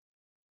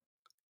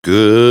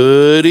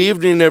Good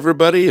evening,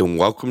 everybody, and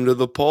welcome to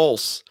the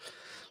Pulse.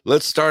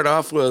 Let's start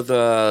off with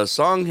a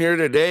song here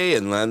today,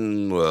 and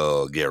then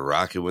we'll get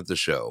rocking with the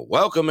show.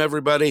 Welcome,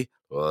 everybody.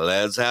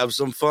 Let's have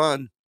some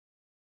fun.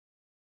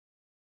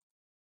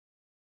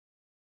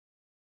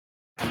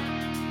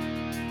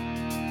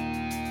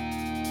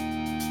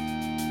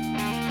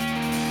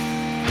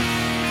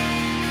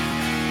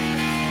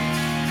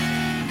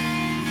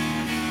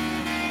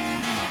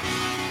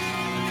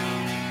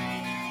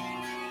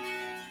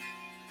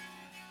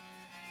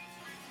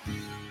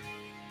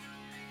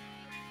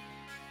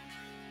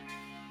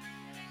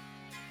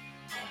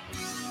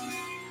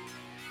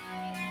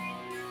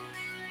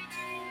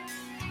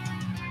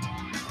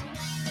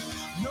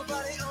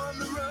 Nobody on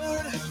the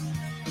road,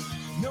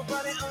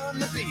 nobody on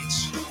the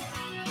beach.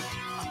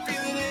 I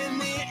feel it in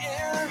the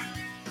air,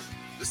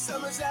 the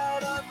summer's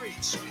out of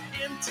reach.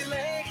 Empty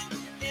lake,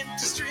 empty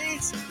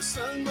streets, the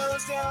sun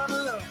goes down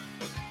low.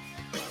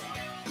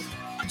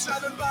 I'm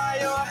driving by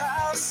your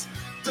house,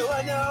 though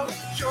I know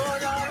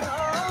you're not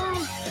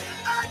home.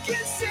 I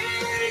can see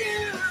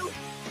you,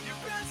 your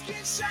breath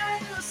can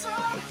shine the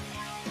sun.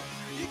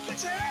 You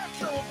get your hair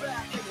thrown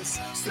back and the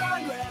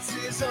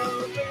sunglasses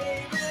on,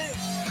 baby.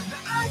 Now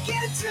I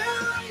can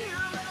tell you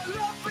that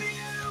love for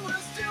you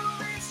will still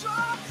be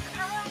strong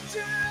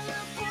after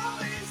the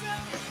boys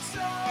of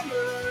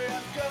summer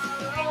have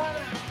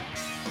gone.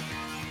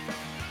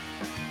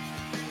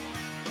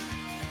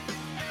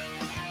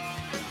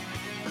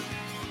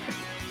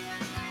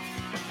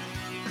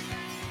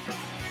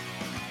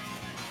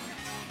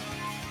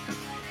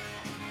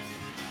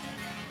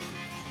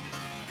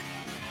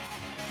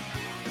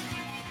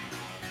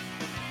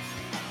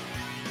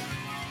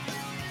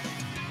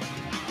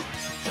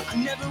 I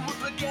never would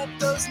forget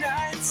those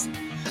nights.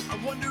 I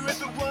wonder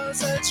if it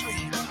was a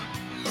dream.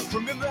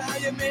 Remember how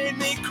you made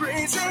me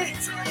crazy?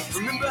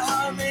 Remember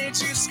how I made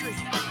you scream?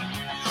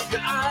 But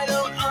I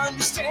don't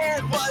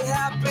understand what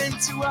happened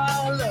to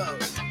our love.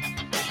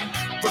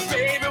 But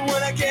baby,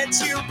 when I get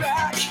you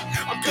back,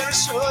 I'm gonna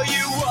show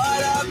you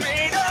what I'm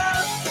made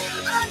of.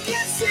 I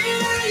can see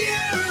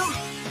you,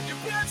 your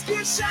breath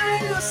can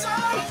shine the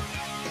sun.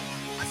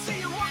 I see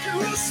you walking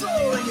real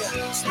slow and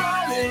you're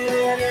smiling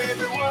at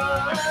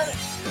everyone.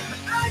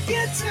 I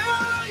can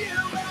tell you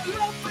my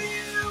love for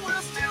you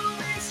will still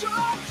be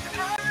strong.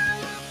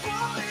 And the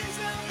boys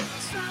of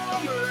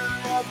summer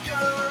have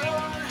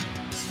gone.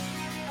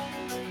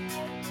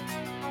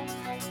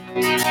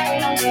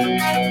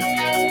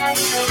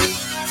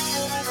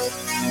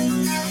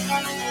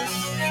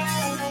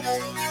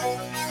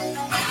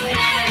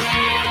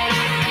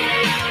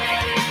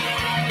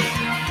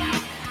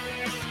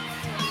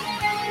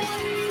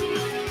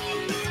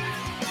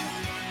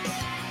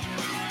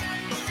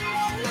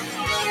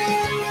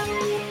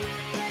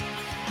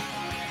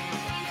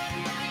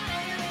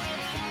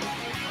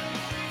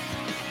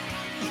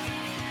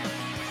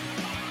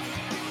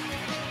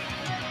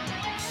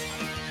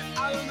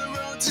 Out on the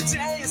road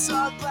today, I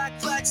saw a black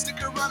flag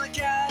sticker on a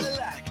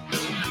Cadillac.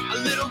 A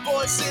little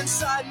voice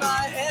inside my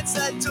head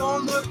said,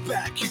 don't look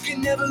back, you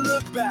can never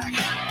look back.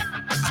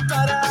 I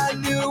thought I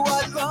knew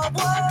what love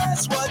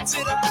was, what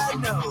did I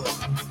know?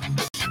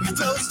 If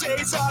those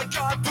days are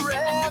gone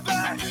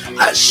forever,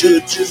 I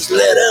should just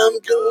let them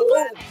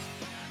go.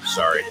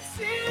 Sorry,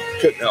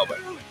 couldn't help it.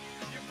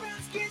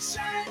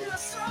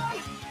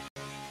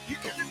 You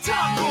get the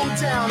top pulled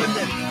down and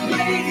the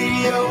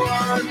radio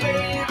on,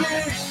 baby.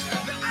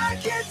 But I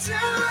can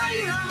tell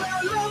you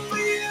my love for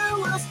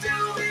you will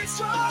still be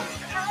strong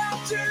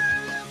after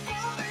the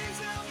boys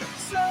of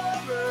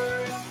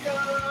summer have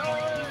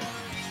gone.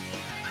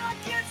 I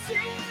can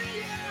see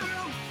you,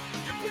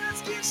 your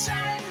breath can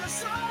shine the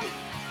sun.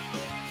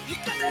 You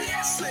got that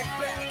hair slicked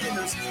back and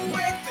those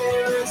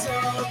wayfarers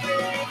on,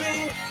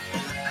 baby.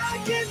 I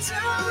can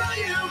tell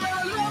you my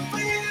love for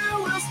you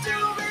will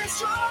still be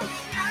strong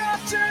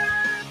after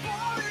the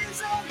boys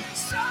of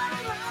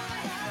summer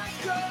have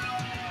gone.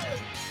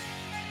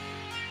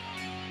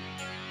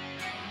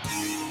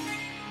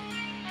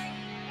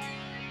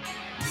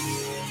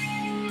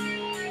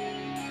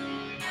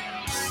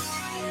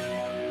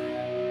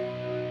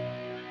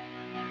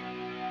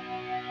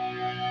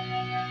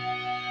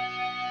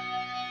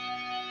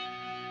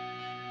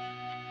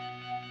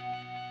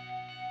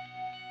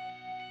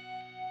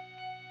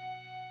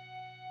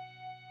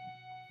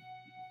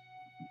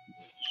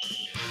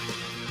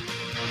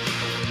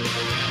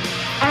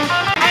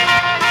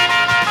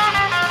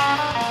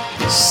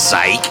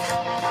 Psych.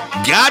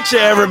 Gotcha,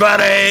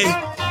 everybody.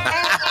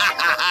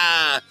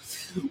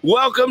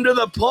 Welcome to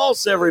the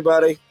Pulse,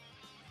 everybody.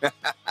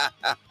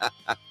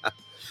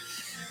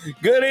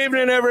 Good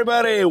evening,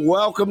 everybody.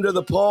 Welcome to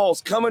the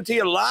Pulse, coming to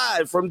you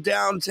live from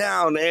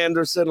downtown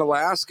Anderson,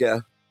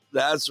 Alaska.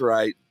 That's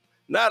right.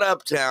 Not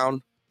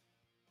uptown,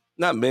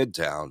 not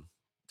midtown,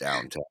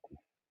 downtown.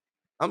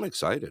 I'm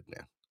excited,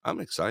 man. I'm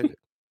excited.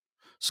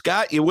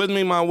 Scott, you with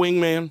me, my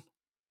wingman?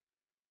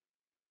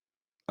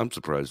 I'm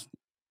surprised.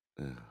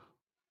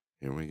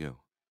 Here we go.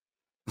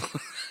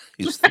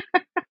 He's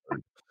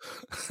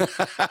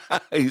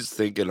He's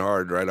thinking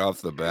hard right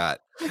off the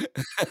bat.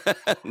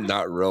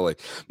 Not really.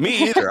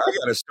 Me either. I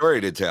got a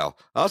story to tell.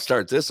 I'll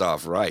start this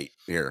off right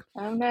here.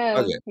 Oh no,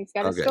 Okay. he's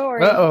got a Okay.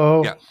 story.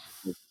 Uh-oh. Yeah.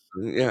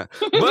 Yeah.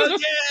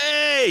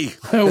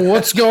 Boogie!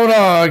 What's going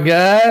on,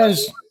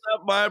 guys? What's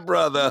up, my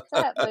brother?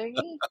 What's up,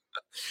 Boogie?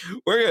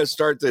 We're gonna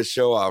start this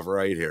show off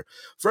right here.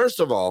 First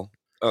of all,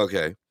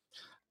 okay.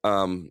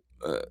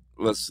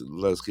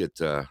 Let's get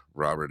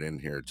Robert in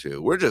here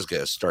too. We're just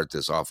gonna start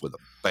this off with a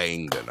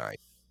bang tonight.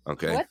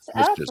 Okay. What's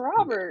Let's up, just-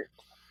 Robert?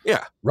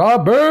 Yeah.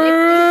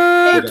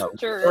 Robert!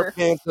 Hipster.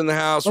 Pants in the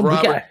house, Oh, we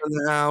Robert got- in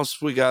the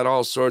house. We got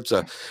all sorts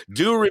of.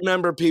 Do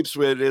remember, peeps,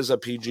 it is a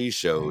PG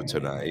show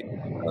tonight.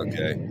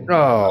 Okay.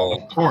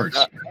 Oh, Of course.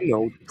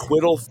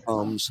 Twiddle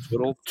thumbs.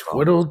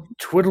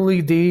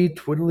 twiddly dee,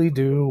 twiddly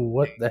do.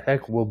 What the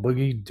heck will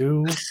Boogie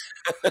do?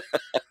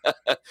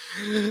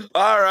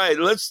 All right,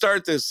 let's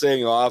start this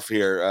thing off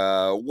here.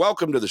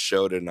 Welcome to the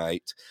show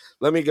tonight.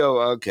 Let me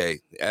go. Okay,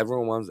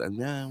 everyone wants.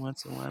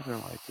 What's the weather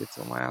like? It's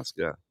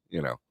Alaska.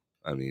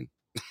 I mean,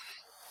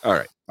 all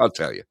right. I'll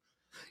tell you.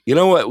 You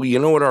know what? You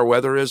know what our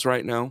weather is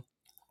right now?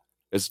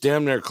 It's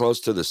damn near close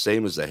to the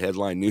same as the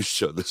headline news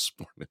show this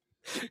morning.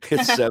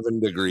 It's 7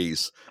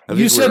 degrees. I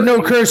You think said we're-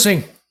 no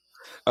cursing.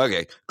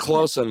 Okay,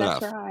 close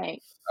enough. That's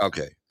right.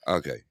 Okay.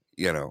 I've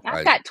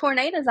got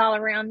tornadoes all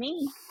around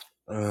me.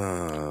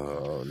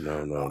 Oh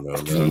no.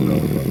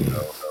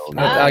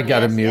 I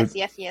gotta mute.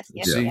 Yes. See?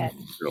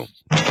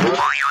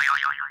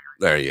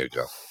 There you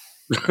go.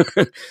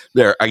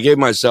 There, I gave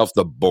myself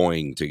the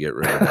boing to get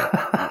rid of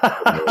that.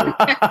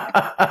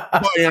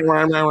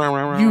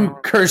 You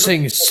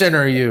cursing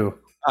sinner, you.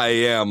 I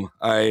am.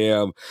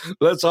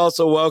 Let's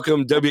also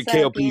welcome What's up,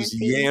 WKOP's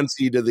Yancey?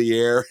 Yancey to the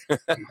air.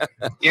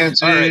 Yeah,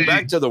 All right,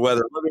 back to the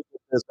weather. Let me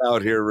get this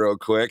out here real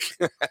quick.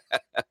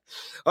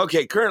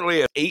 Okay,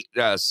 currently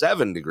at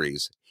 7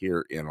 degrees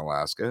here in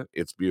Alaska.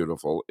 It's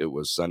beautiful. It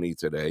was sunny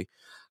today.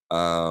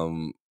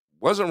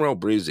 Wasn't real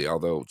breezy,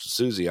 although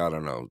Susie, I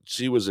don't know.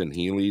 She was in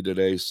Healy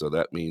today, so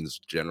that means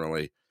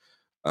generally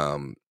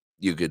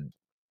you could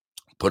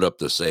put up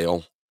the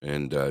sail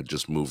and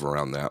just move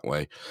around that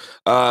way.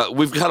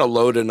 We've got a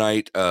low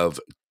tonight of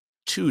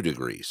 2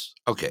 degrees.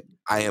 Okay,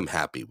 I am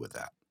happy with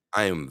that.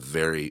 I am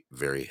very,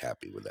 very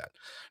happy with that.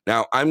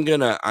 Now I'm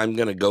gonna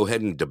go ahead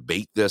and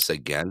debate this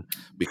again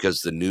because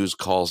the news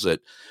calls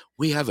it.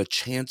 We have a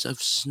chance of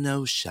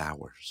snow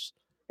showers.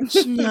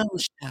 Snow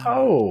showers.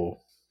 Oh,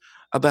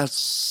 About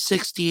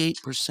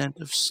 68%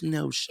 of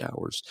snow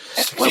showers.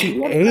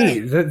 68.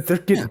 They're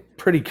getting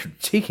pretty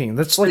critiquing.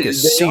 That's like They a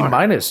C are.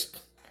 minus.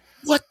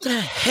 What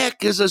the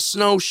heck is a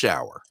snow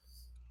shower?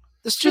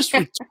 That's just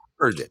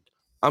retarded.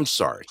 I'm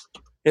sorry.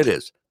 It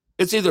is.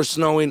 It's either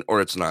snowing or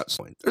it's not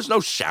snowing. There's no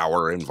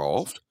shower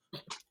involved.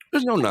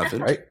 There's no nothing.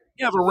 Right?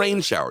 You have a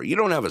rain shower. You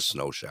don't have a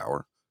snow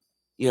shower.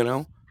 I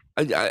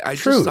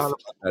just Truth. thought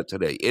about that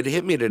today. It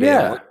hit me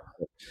today.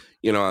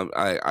 Yeah.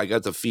 I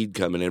got the feed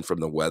coming in from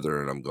the weather,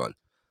 and I'm going,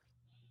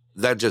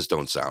 that just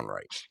don't sound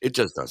right. It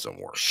just doesn't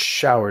work.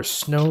 Showers,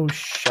 snow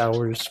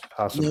showers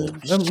possible.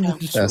 No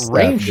Just That's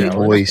rain that showers.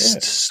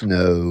 moist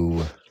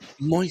snow.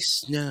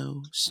 Moist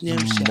snow shower.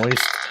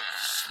 Moist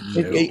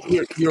snow.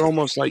 You're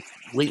almost like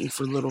waiting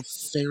for little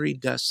fairy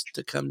dust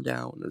to come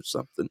down or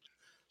something.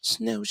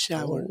 Snow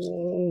showers.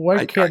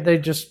 Why can't they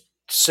just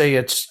say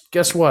it's,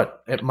 guess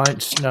what? It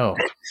might snow.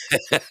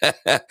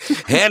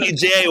 Hanny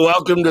J,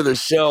 welcome to the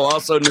show.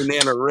 Also,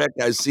 Nana Rick,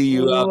 I see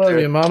you out Love there.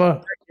 you,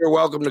 mama. You're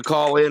welcome to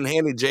call in.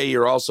 Hanny J,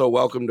 you're also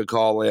welcome to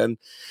call in.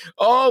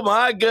 Oh,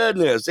 my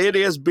goodness. It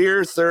is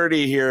Beer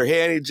 30 here.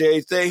 Hanny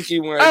J, thank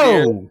you, my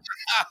dear. Oh,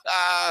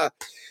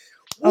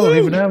 I don't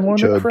even have one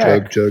to Chug,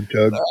 crack. chug, chug,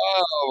 chug.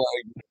 Oh,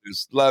 my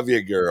goodness. Love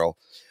you, girl.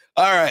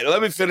 All right,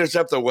 let me finish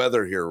up the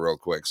weather here real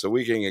quick so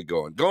we can get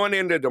going. Going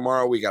into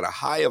tomorrow, we got a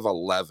high of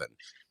 11.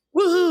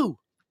 Woohoo!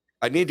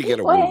 I need to get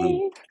a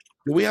woohoo. Wave.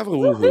 Do we have a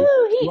woohoo?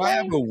 Woohoo, heat Do I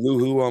have wave. a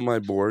woohoo on my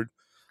board?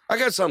 I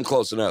got something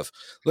close enough.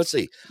 Let's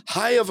see.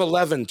 High of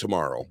 11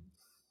 tomorrow.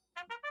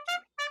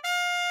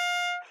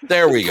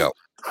 There we go.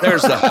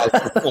 There's the high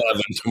of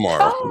 11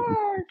 tomorrow.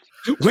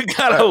 Charge. We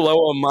got a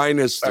low of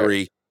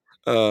 -3.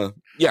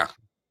 Yeah.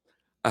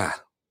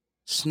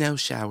 Snow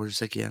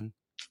showers again.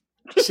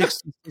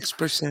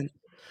 66%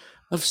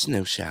 of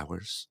snow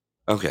showers.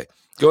 Okay.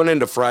 Going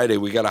into Friday,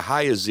 we got a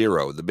high of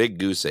 0, the big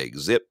goose egg.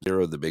 Zip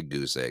 0, the big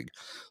goose egg.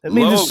 That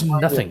means Low- there's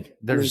nothing.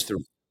 There's.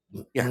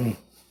 Yeah.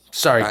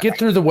 Sorry, get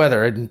through the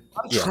weather. And,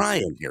 I'm yeah.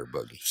 trying here,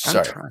 Boogie. I'm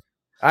Sorry. trying.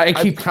 I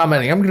keep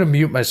commenting. I'm going to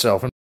mute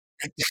myself.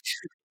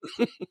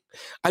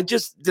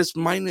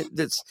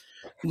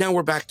 Now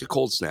we're back to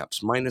cold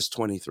snaps,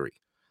 -23.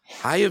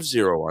 High of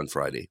 0 on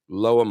Friday,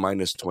 low of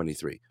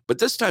 -23. But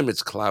this time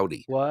it's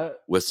cloudy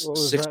What? with What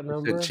was that 6%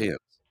 number? chance.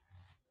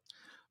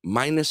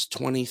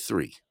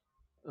 -23.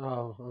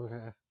 Oh,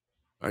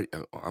 okay.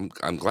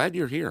 I'm glad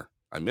you're here.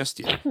 I missed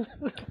you.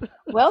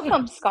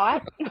 Welcome,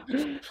 Scott.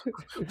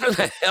 Where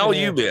the hell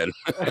you been?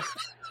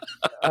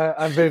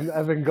 I've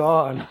been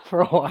gone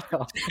for a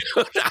while.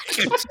 I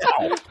can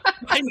tell.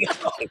 I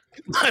know.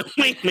 My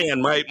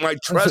wingman, my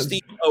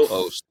trusty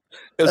co-host.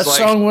 That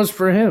song was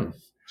for him.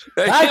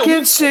 I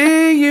can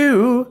see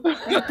you,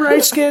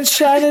 bright skin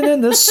shining in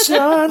the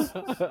sun.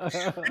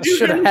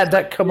 Should have had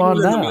that come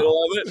on now.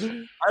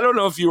 I don't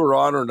know if you were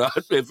on or not,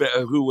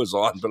 who was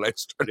on, but I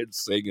started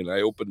singing. I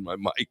opened my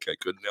mic. I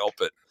couldn't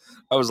help it.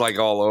 I was like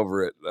all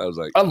over it. I was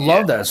like, I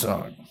love that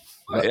song.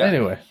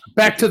 Anyway,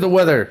 back to the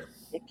weather.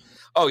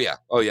 Oh yeah,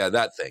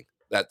 that thing.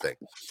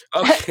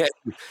 Okay,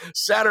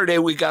 Saturday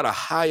we got a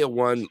high of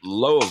 1,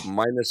 low of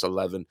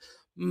 -11,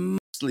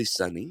 mostly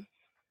sunny,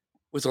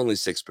 with only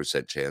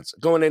 6% chance.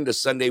 Going into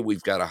Sunday,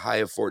 we've got a high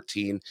of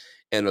 14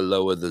 and a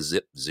low of the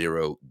zip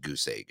 0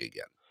 goose egg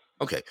again.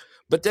 Okay,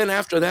 but then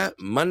after that,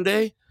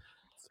 Monday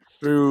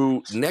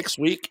through next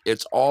week,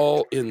 it's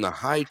all in the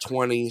high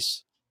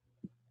 20s,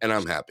 and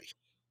I'm happy.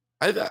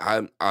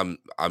 I'm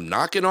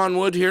knocking on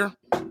wood here.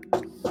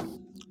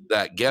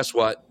 That guess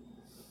what?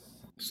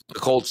 The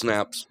cold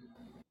snaps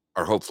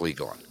are hopefully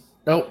gone.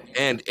 Nope.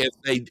 And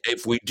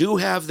if we do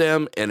have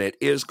them and it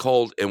is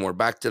cold and we're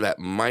back to that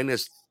 -30,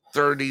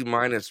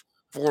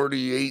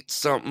 -48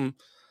 something,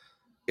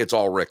 it's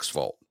all Rick's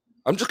fault.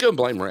 I'm just going to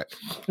blame Rick.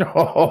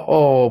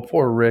 Oh,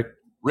 poor Rick.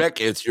 Rick,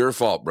 it's your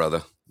fault,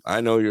 brother.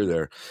 I know you're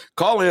there.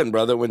 Call in,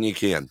 brother, when you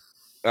can.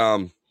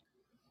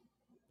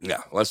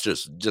 Yeah, let's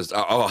just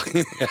I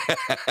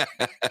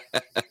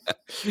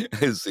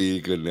see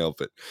you couldn't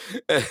help it.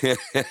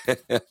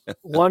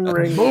 1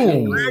 ring,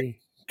 boom.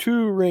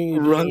 2 ringy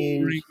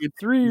dings,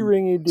 3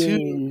 ringy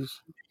dings.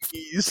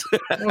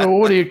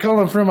 What are you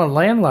calling from a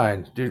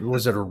landline? Dude,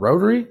 was it a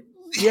rotary?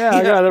 Yeah,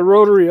 I got a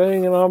rotary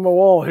hanging on my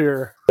wall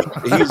here.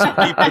 He's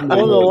one of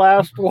the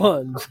last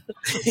ones.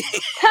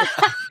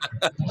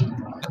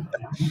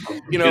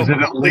 Is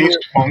it at least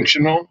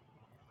functional?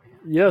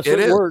 Yes,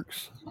 it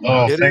works.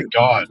 Oh, thank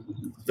God.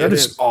 That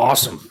is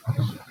awesome.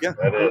 Yeah,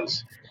 that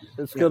is.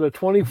 It's got a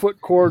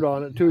 20-foot cord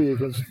on it, too. You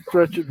can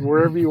stretch it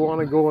wherever you want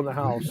to go in the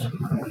house.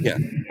 Yeah.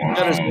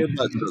 Got his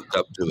earbuds hooked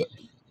up to it.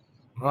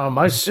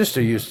 My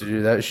sister used to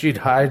do that. She'd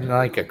hide in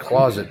like a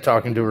closet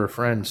talking to her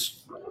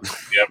friends.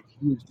 Yep.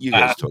 You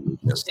guys totally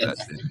missed that.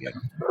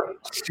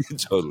 You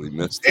totally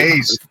missed it.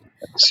 Hey,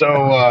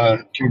 so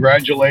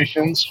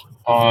congratulations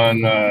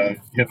on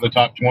hitting the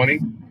top 20.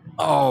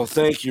 Oh,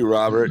 thank you,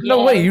 Robert.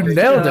 No way, you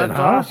nailed it, That's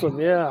huh? awesome,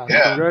 yeah.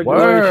 Yeah.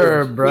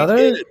 Word,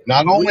 brother.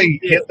 Not only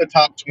hit the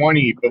top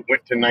 20, but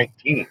went to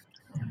 19.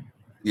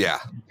 Yeah.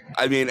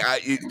 I mean,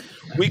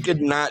 we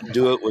could not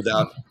do it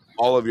without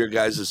all of your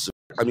guys' support.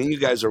 I mean, you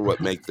guys are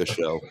what make the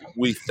show.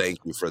 We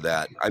thank you for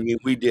that. I mean,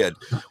 we did.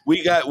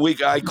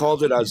 I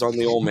called it, I was on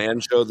the Old Man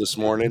Show this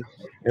morning,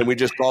 and we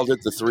just called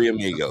it the Three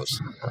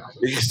Amigos.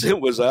 Because it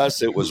was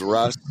us, it was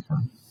Russ.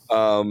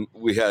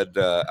 We had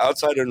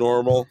Outside of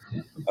Normal,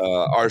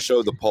 our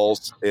show, The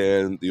Pulse,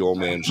 and the Old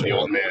Man Show. The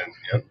Old Man,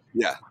 yep.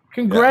 Yeah.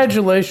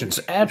 Congratulations.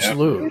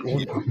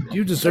 Absolutely.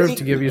 You deserve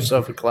to give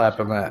yourself a clap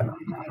on that.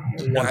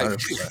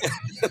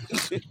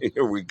 100%.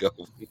 Here we go.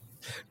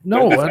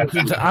 No,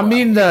 I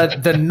mean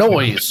the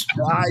noise.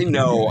 I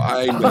know.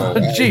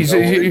 Jeez,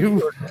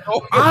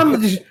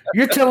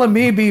 you're telling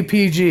me be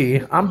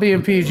PG. I'm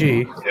being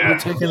PG. Yeah.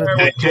 Take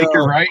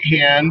your right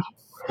hand,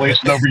 place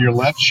it over your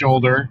left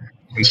shoulder,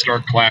 and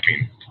start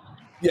clapping.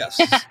 Yes.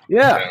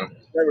 Yeah.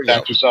 There we go.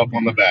 Pat yourself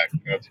on the back.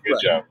 That's a good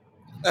job.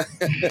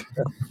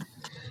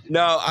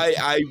 No,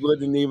 I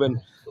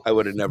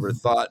would have never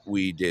thought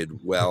we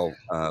did well.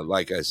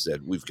 Like I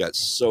said, we've got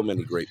so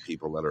many great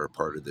people that are a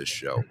part of this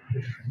show.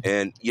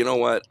 And you know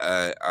what?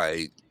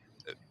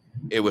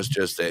 It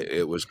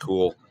was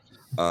cool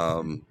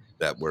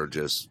that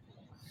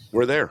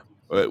we're there.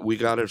 We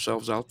got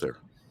ourselves out there.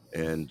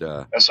 And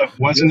so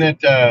wasn't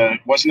it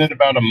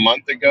about a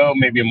month ago,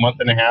 maybe a month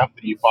and a half,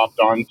 that you popped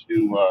on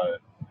to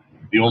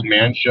the Old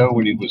Man Show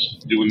when he was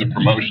doing the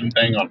promotion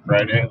thing on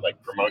Friday,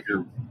 like promote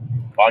your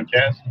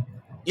podcast?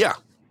 Yeah.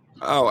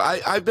 Oh,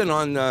 I've been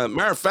on.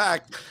 Matter of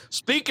fact,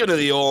 speaking of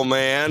the Old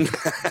Man,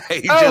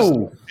 he just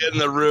in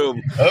the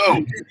room.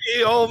 Oh,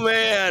 the Old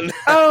Man.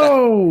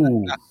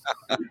 Oh,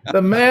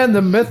 the man,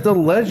 the myth, the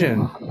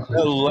legend.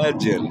 The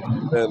legend.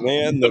 The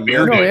man, the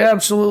beard. No, he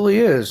absolutely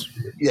is.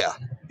 Yeah.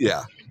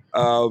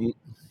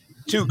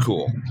 Too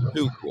cool.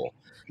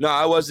 No,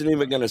 I wasn't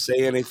even going to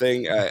say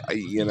anything.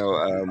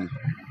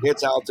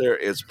 It's out there.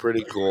 It's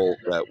pretty cool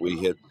that we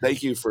hit.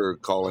 Thank you for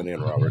calling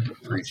in, Robert.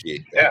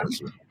 Appreciate that.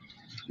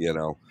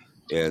 Yeah.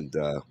 And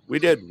we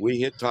did. We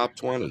hit top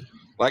 20.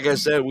 Like I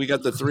said, we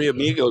got the Three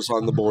Amigos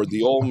on the board.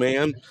 The Old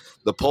Man,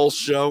 the Pulse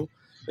Show,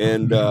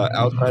 and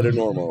Outside of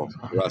Normal,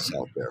 Russ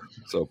out there.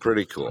 So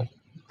pretty cool.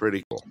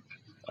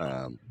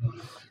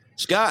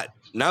 Scott,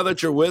 now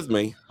that you're with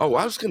me. Oh,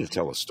 I was going to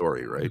tell a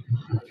story, right?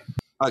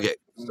 Okay.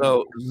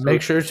 So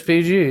make sure it's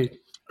PG.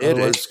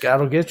 Scott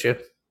will get you.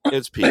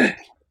 It's PG.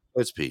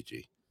 It's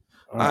PG.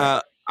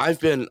 Right. I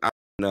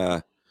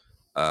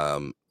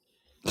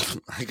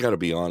gotta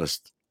be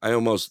honest. I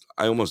almost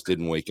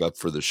didn't wake up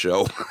for the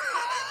show.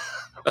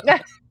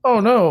 Oh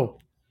no!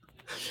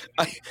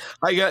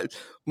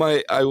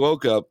 I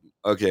woke up.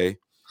 Okay.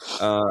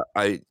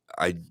 I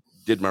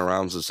did my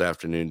rounds this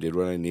afternoon. Did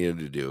what I needed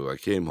to do. I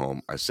came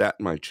home. I sat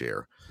in my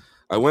chair.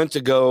 I went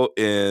to go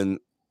and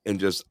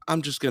and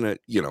I'm just gonna,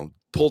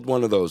 pulled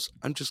one of those.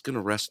 I'm just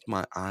gonna rest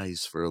my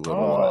eyes for a little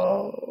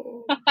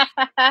while.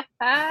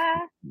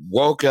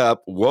 Woke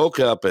up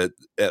at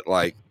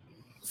like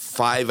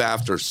 5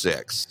 after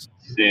 6.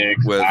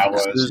 6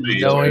 hours.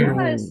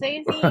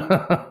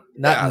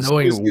 Not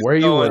knowing where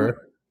you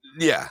were.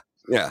 Yeah.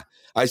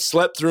 I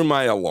slept through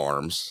my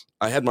alarms.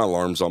 I had my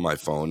alarms on my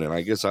phone, and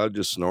I guess I was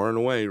just snoring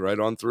away right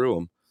on through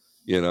them,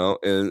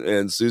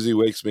 And Susie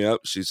wakes me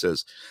up. She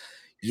says,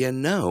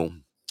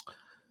 you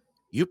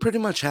pretty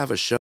much have a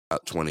show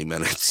about 20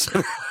 minutes.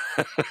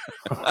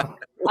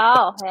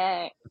 Oh,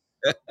 heck.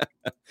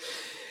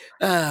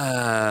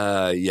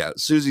 Yeah,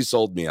 Susie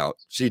sold me out.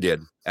 She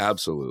did.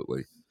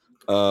 Absolutely.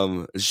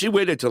 She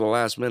waited till the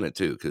last minute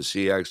too, because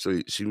she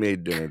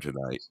made dinner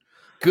tonight.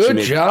 Good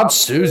job,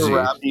 Susie.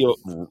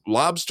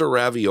 Lobster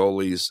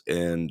raviolis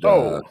and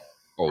yeah.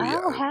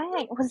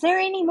 Hey, was there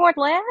any more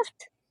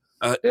left?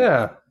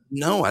 Yeah.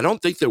 No, I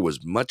don't think there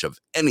was much of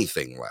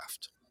anything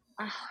left.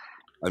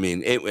 I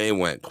mean, it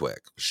went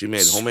quick. She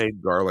made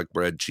homemade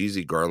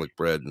cheesy garlic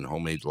bread, and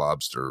homemade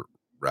lobster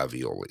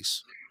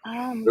raviolis.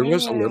 There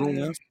was a little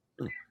left.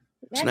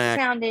 That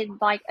sounded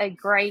like a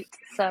great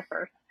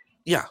supper.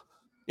 Yeah,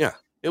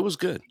 it was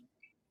good.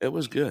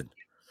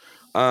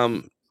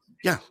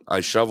 Yeah, I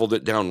shoveled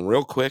it down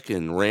real quick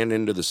and ran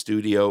into the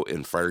studio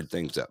and fired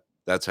things up.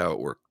 That's how it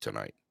worked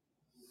tonight.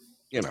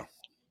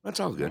 That's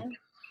all good.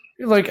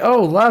 You're like,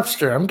 oh,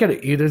 lobster. I'm going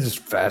to eat it as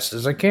fast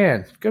as I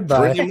can.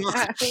 Goodbye.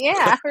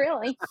 Yeah,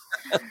 really.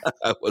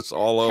 I was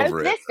all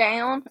over it. This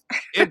down.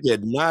 It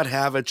did not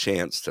have a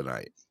chance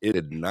tonight. It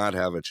did not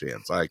have a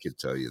chance. I could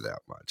tell you that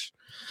much.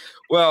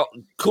 Well,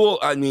 cool.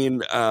 I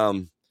mean,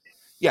 I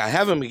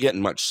haven't been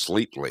getting much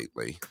sleep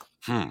lately.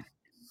 I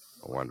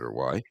wonder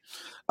why.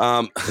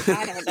 I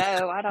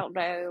don't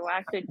know.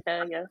 I could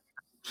tell you.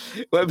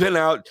 I've been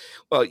out.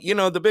 Well,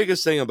 the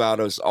biggest thing about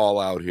us all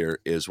out here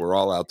is we're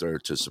all out there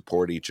to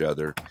support each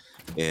other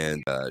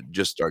and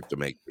just start to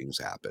make things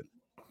happen,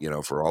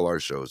 for all our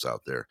shows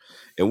out there.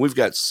 And we've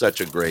got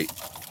such a great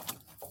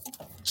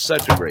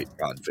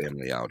pod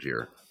family out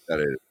here that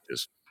it is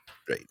just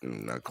great.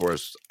 And of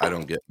course, I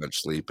don't get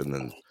much sleep. And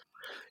then,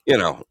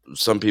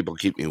 some people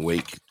keep me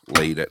awake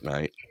late at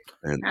night.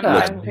 And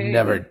I've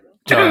never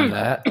done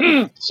that.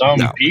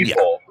 Some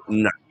people.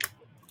 Yeah, no.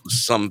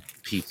 Some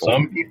people.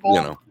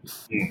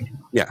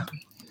 Yeah.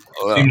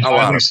 Seems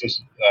highly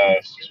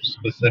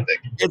specific.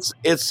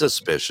 It's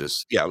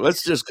suspicious. Yeah,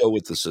 let's just go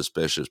with the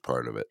suspicious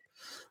part of it.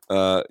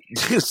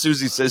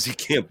 Susie says he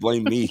can't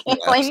blame me.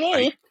 Blame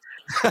me.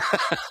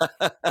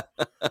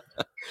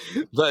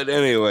 But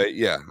anyway,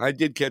 yeah, I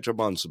did catch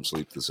up on some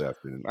sleep this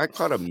afternoon. I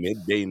caught a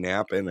midday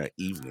nap and an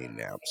evening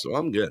nap, so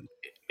I'm good.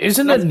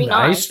 Isn't it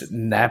nice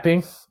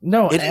napping?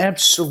 No,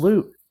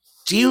 absolute.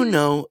 Do you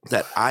know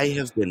that I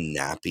have been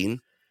napping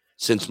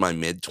since my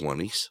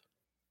mid-20s?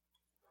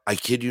 I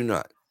kid you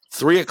not.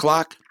 3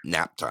 o'clock,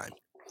 nap time.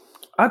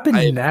 I've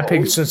been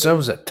napping since I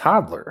was a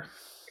toddler.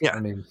 Yeah. I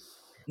mean,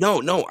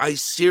 no, I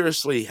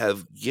seriously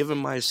have given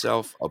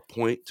myself a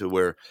point to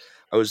where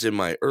I was in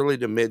my early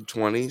to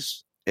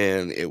mid-20s,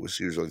 and it was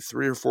usually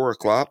 3 or 4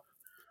 o'clock.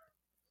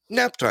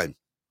 Nap time.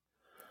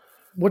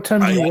 What time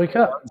do you wake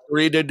up?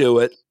 Luxury to do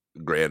it,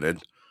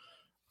 granted.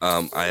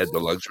 I had the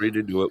luxury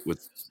to do it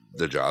with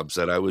the jobs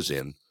that I was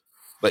in.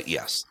 But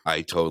yes,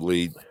 I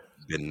totally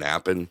been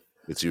napping.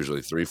 It's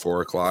usually 3,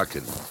 4 o'clock,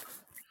 and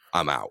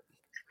I'm out.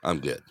 I'm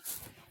good.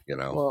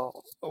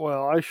 Well,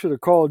 I should have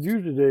called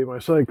you today. My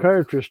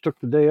psychiatrist took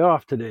the day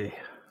off today.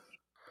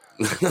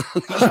 It's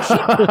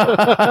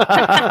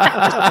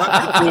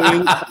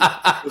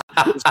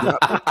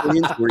not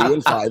between 3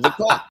 and 5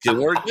 o'clock.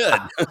 We're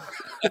good.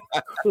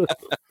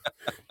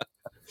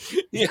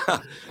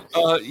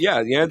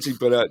 Yeah, Yancey.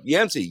 But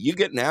Yancey, you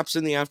get naps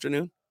in the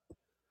afternoon?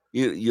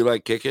 You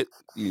like kick it?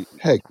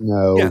 Heck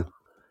no. Yeah.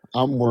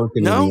 I'm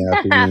working in the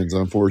afternoons,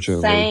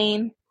 unfortunately.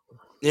 Same.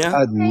 Yeah.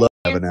 I'd love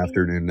to have an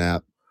afternoon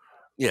nap.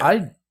 Yeah.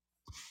 I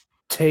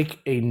take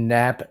a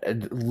nap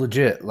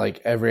legit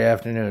like every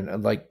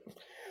afternoon. Like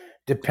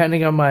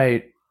depending on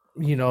my,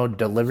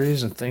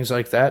 deliveries and things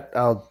like that,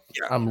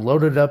 I'm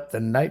loaded up the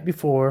night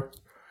before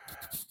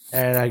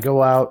and I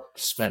go out,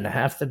 spend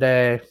half the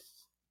day,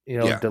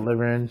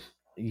 delivering,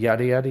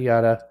 yada, yada,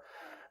 yada.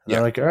 And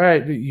they're like, all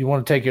right, you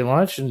want to take your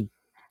lunch? And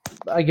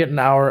I get an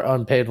hour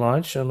unpaid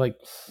lunch. I'm like,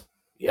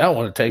 yeah, I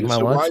want to take my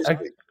lunch.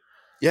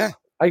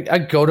 I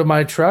go to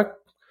my truck.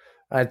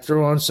 I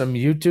throw on some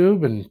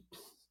YouTube and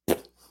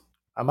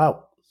I'm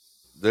out.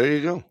 There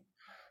you go.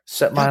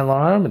 Set my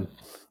alarm and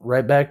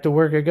right back to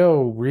work I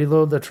go.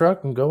 Reload the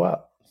truck and go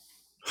out.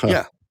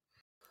 Yeah.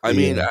 I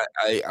mean,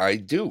 I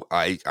do.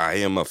 I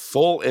am a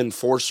full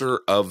enforcer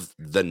of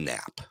the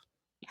nap.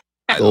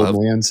 The old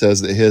man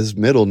says that his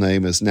middle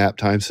name is Nap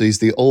Time, so he's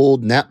the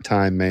old Nap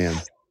Time man.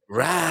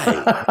 Right.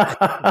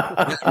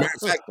 Matter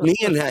of fact, me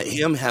and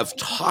him have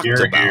talked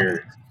about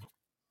it.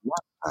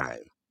 Time.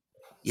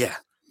 Yeah,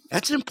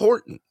 that's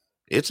important.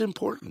 It's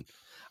important.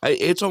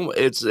 It's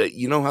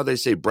how they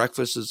say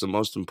breakfast is the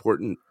most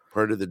important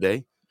part of the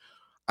day.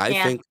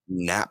 I think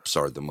naps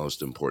are the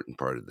most important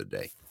part of the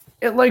day.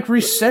 It like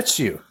resets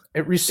you.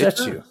 It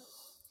resets you.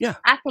 Yeah.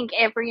 I think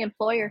every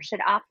employer should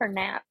offer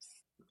naps.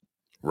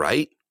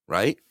 Right.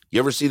 You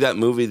ever see that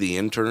movie, The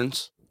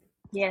Interns?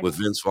 Yes. With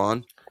Vince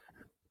Vaughn?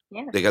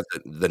 Yeah. They got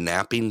the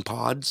napping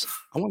pods.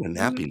 I want a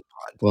napping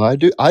pod. Well,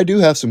 I do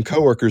have some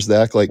coworkers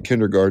that act like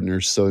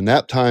kindergartners, so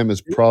nap time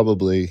is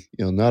probably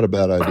not a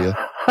bad idea.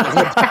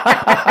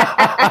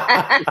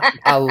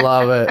 I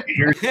love it.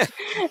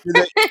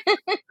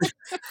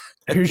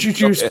 Here's your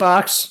juice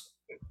box.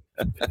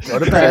 Go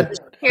to bed.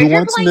 Who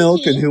wants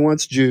milk and who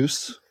wants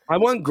juice? I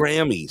want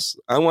Grammys.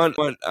 I want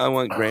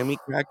Grammy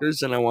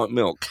crackers and I want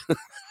milk.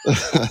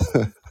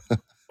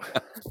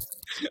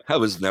 I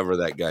was never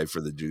that guy for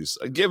the juice.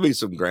 Give me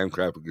some graham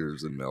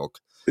crackers and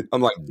milk.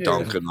 I'm like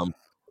dunking them.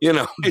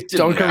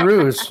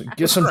 Dunkaroos.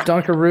 Get some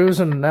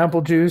Dunkaroos and an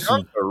apple juice.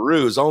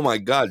 Dunkaroos. Oh my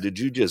God! Did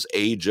you just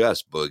age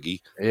us,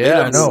 Boogie?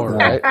 Yeah, I know,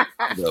 right?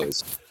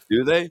 Those.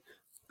 Do they?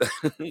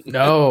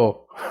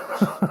 No.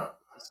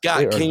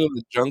 Scott, king of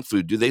the junk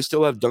food. Do they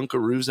still have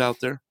Dunkaroos out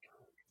there?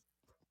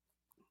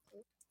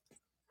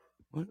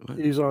 What?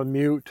 He's on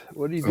mute.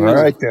 What do you do? All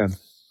right, then.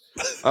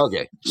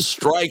 Okay.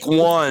 Strike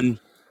one.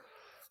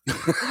 Well,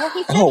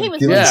 he said he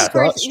was looking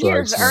for his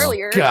ears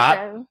earlier.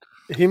 So.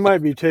 He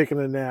might be taking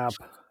a nap.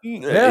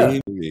 Yeah.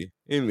 He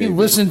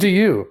listened to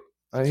you.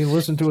 He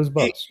listened to his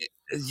butts.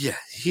 Yeah,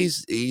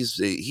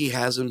 he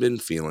hasn't been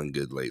feeling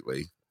good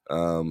lately.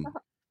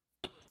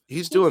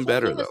 He's doing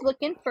better though. He was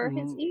looking for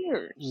his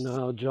ears.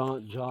 No,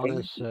 John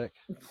is sick.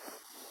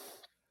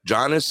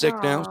 John is sick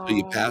now, so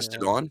you passed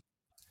it on?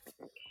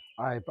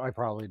 I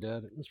probably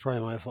did. It's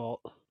probably my fault.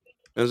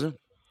 Is it?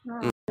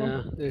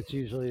 Yeah, it's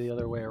usually the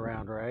other way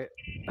around, right?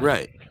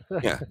 Right.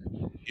 Yeah.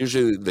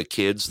 Usually the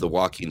kids, the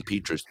walking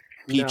Petri.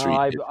 No,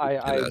 I've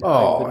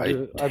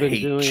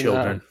been doing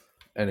children.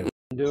 Anyway.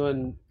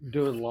 Doing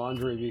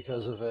laundry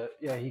because of it.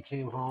 Yeah, he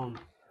came home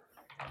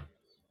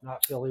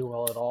not feeling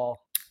well at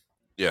all.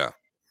 Yeah.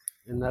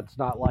 And that's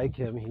not like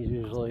him. He's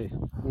usually,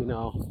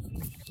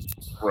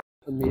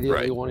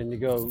 immediately wanting to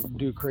go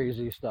do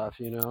crazy stuff,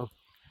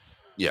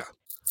 Yeah.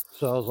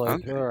 So I was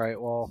like, all right,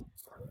 well,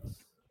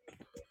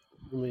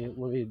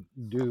 let me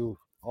do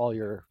all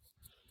your.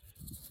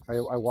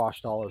 I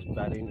washed all his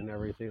bedding and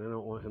everything. I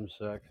don't want him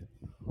sick.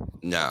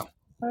 No.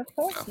 Of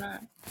course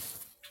not.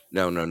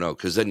 No,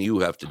 because then you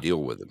have to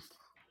deal with him.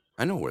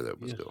 I know where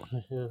that was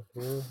going.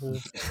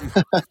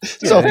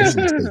 It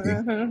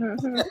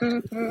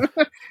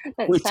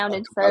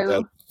sounded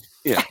so.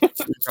 Yeah,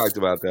 we talked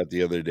about that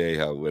the other day.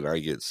 How when I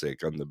get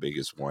sick, I'm the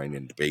biggest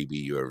whining baby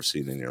you ever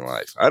seen in your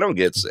life. I don't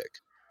get sick,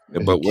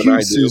 but when I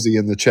do, Susie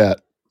in the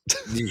chat.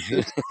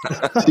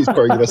 She's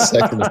probably gonna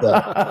second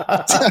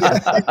that.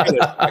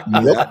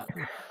 Yep.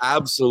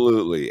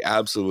 Absolutely.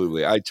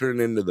 I turn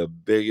into the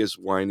biggest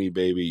whiny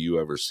baby you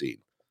ever seen.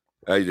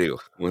 I do.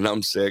 When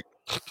I'm sick,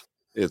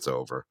 it's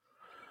over.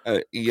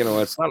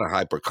 It's not a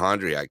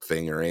hypochondriac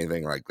thing or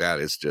anything like that.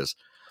 It's just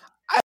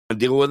I don't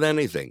deal with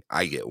anything.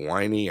 I get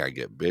whiny. I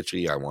get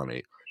bitchy. I want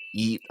to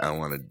eat. I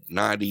want to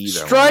not eat.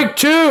 Strike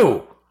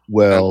two.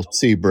 Well,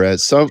 see,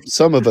 Brett,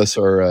 some of us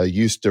are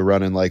used to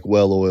running like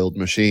well-oiled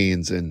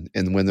machines, and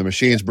when the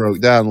machines broke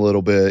down a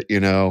little bit,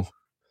 Yeah.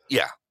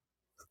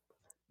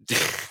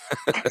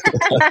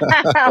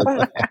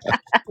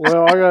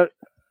 Well, I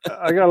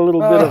got a little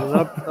bit of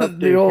an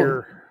update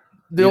here.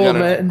 The old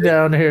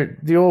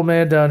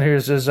man down here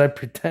says, I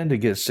pretend to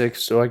get sick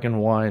so I can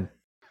whine.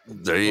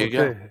 There you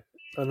go.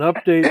 An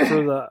update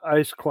for the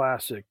Ice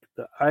Classic.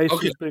 The ice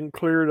has been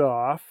cleared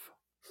off.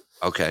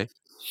 Okay.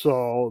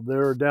 So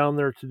they're down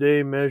there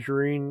today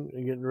measuring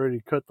and getting ready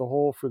to cut the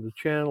hole for the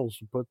channels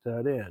and put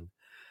that in.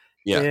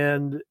 Yeah.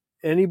 And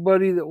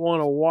anybody that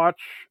want to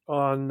watch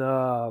on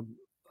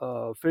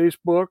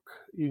Facebook,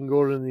 you can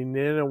go to the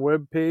Nenana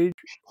webpage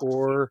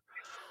or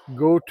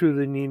go to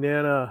the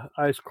Nenana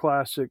Ice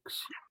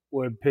Classics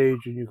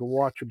webpage and you can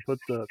watch them put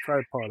the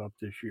tripod up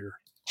this year.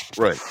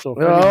 Right. So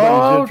if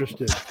anybody's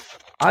interested,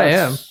 I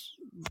am.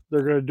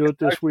 They're going to do it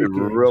this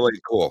weekend. Really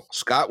cool.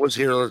 Scott was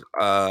here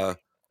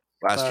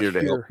last year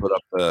to help put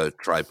up the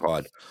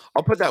tripod.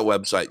 I'll put that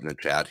website in the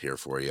chat here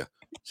for you,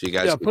 so you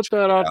guys. Yeah, put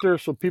that out there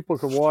so people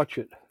can watch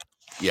it.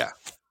 Yeah.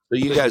 So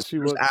you guys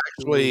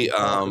actually,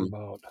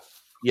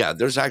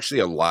 there's actually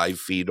a live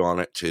feed on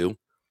it too.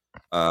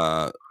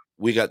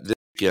 We got this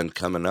weekend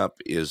coming up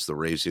is the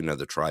raising of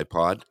the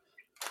tripod,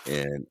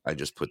 and I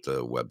just put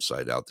the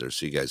website out there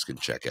so you guys can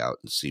check out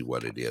and see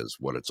what it is,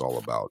 what it's all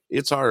about.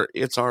 It's our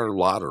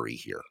lottery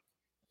here.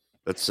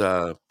 That's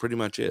pretty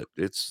much it.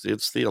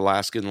 It's the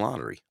Alaskan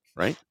lottery,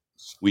 right?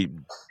 We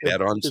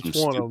bet on some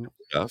stupid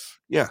stuff.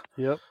 Yeah.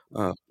 Yep.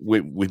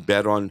 We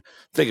bet on.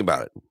 Think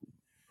about it.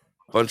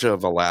 A bunch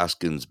of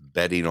Alaskans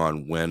betting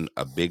on when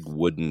a big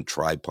wooden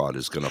tripod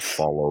is going to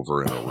fall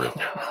over in a river.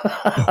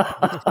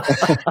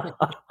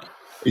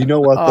 You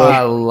know what? Though?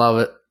 I love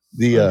it.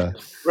 The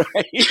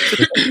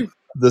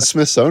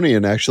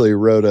Smithsonian actually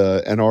wrote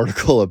an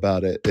article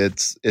about it.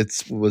 It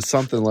was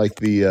something like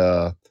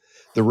the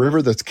The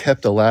river that's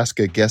kept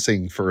Alaska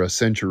guessing for a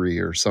century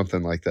or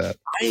something like that.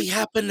 I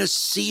happened to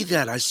see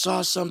that. I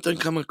saw something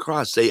come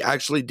across. They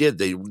actually did.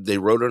 They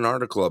wrote an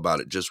article about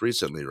it just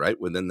recently, right?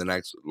 Within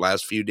the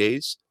last few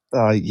days.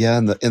 Yeah,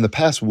 in the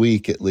past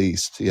week at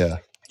least. Yeah.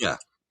 Yeah.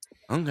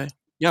 Okay.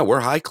 Yeah, we're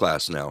high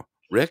class now.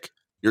 Rick,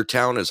 your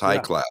town is high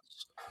class.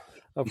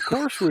 Of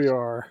course we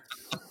are.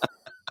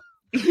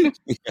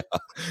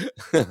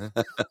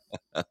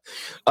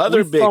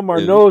 Other we big thumb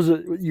our nose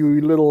at you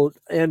little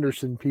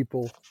Anderson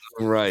people.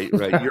 Right.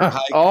 You're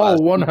high all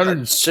class.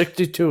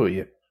 162 of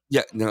you.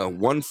 Yeah, no,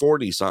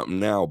 140 something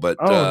now, but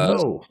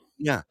no.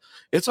 Yeah,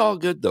 it's all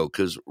good though,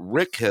 because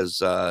Rick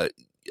has. I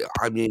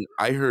mean,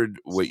 I heard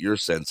what your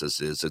census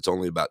is. It's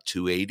only about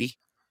 280.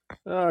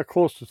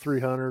 Close to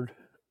 300.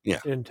 Yeah,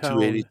 in town.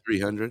 280,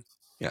 300.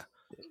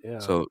 Yeah.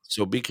 So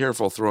be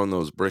careful throwing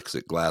those bricks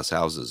at glass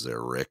houses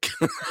there, Rick.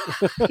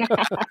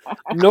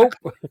 Nope.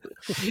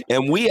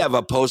 And we have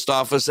a post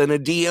office and a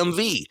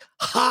DMV.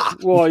 Ha!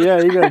 Well,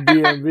 yeah, you got a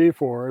DMV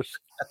for us.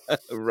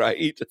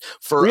 Right.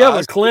 We have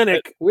a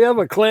clinic. We have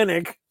a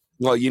clinic.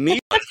 Well, you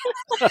need one.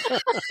 Yes,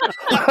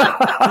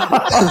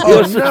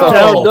 the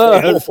town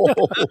does.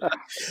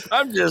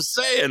 I'm just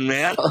saying,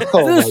 man.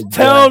 This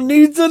town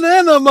needs an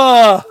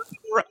enema.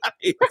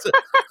 Right.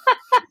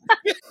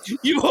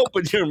 You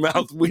open your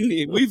mouth.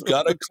 We've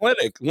got a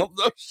clinic. Well,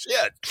 no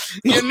shit.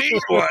 You need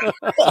one.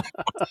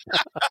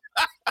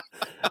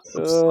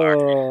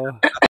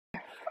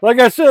 Like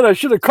I said, I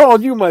should have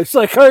called you my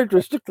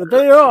psychiatrist. Took the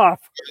day off.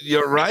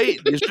 You're right.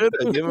 You should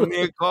have given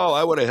me a call.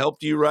 I would have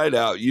helped you right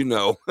out. You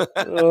know.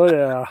 Oh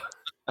yeah.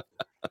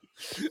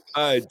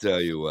 I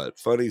tell you what,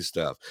 funny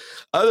stuff.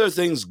 Other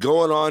things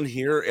going on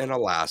here in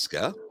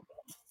Alaska.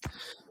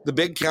 The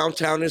big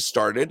countdown has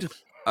started.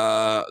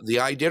 The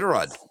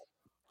Iditarod.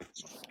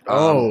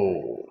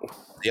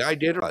 The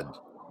Iditarod,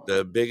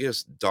 the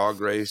biggest dog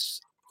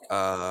race.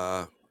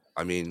 I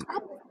mean,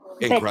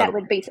 I bet that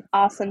would be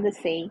awesome to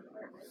see.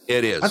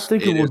 It is. I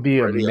think it would be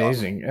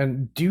amazing. Awesome.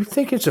 And do you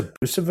think it's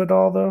abusive at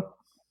all, though?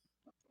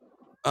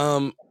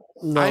 No.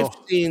 I've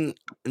seen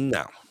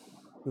no.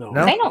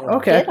 They don't.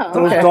 Okay.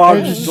 Those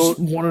dogs just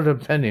wanted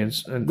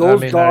opinions. And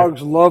those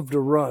dogs love to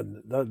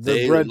run.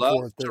 They're bred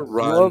for it. They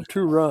love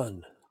to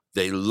run.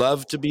 They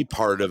love to be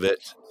part of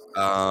it.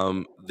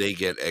 They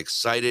get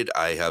excited.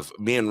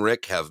 Me and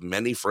Rick have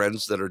many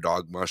friends that are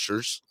dog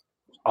mushers.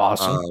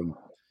 Awesome.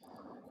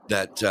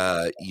 We've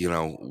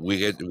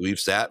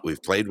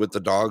played with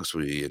the dogs.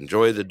 We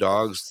enjoy the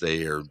dogs.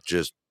 They are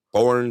just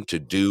born to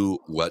do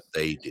what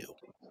they do,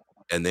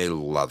 and they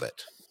love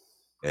it.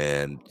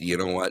 And you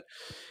know what?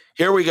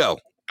 Here we go.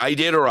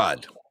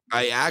 Iditarod.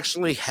 I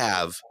actually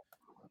have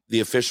the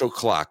official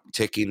clock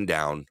ticking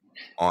down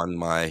on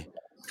my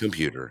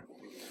computer.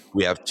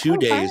 We have 2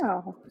 days,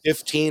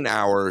 15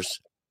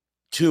 hours,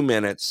 2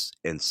 minutes,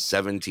 and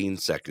 17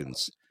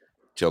 seconds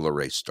till the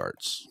race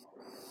starts.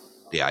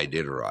 The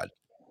Iditarod.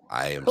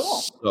 I am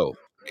so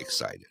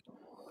excited.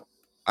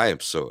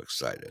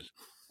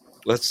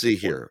 Let's see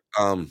here.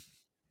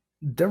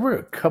 There were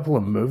a couple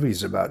of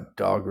movies about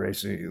dog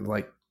racing,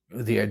 like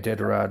the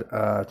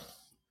Iditarod.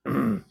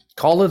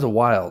 Call of the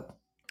Wild.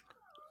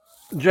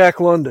 Jack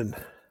London.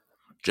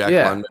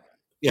 London.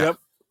 Yeah. Yep.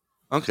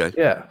 Okay.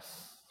 Yeah.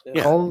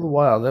 Call of the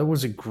Wild. That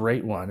was a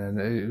great one, and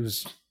it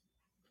was.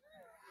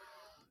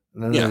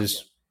 And then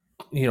there's,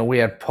 we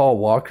had Paul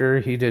Walker.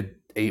 He did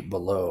 8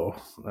 Below.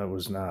 That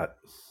was not.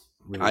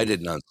 Really... I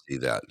did not see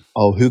that.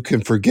 Oh, who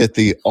can forget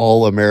the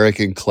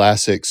all-American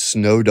classic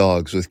Snow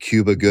Dogs with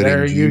Cuba Gooding?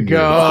 There you Jr.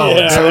 go.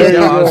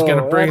 I was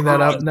going to bring that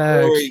up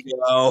next. There you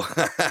go.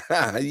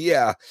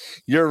 Yeah,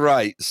 you're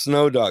right.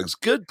 Snow Dogs.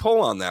 Good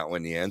pull on that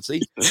one, Yancey.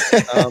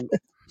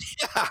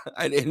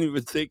 I didn't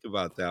even think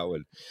about that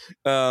one.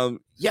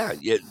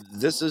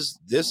 This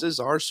is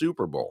our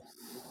Super Bowl.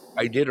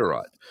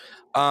 Iditarod.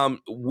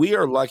 We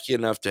are lucky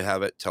enough to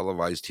have it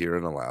televised here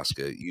in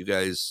Alaska. You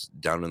guys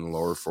down in the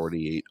lower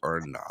 48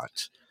 are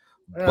not.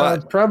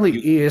 But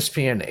probably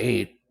ESPN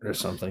 8 or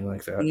something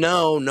like that.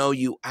 No,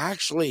 you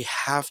actually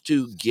have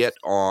to get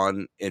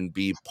on and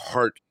be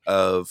part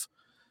of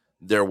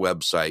their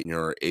website, and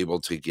you're able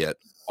to get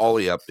all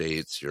the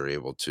updates.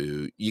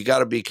 You got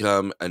to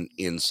become an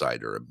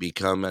insider,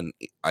 become an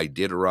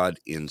Iditarod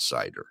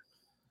insider,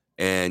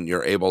 and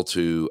you're able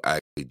to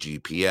actually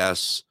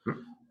GPS.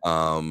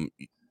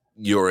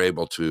 You're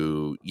able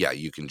to,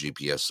 you can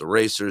GPS the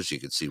racers. You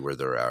can see where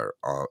they're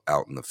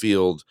out in the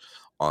field,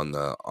 on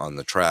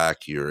the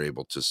track. You're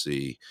able to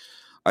see.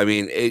 I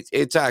mean,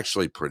 it's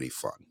actually pretty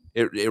fun.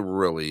 It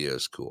really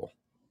is cool.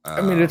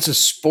 I mean, it's a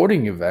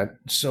sporting event,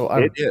 so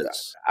it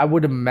is. I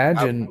would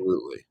imagine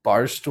Absolutely.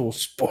 Barstool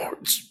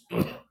Sports.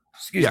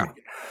 Excuse me.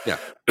 Yeah.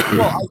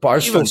 Well,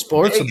 Barstool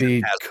Sports will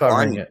be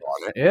covering it.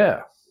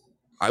 Yeah.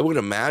 I would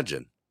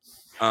imagine.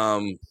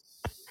 You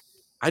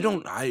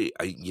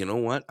know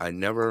what? I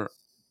never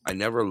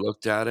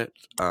looked at it.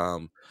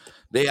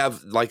 They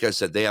have, like I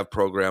said, they have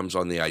programs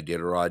on the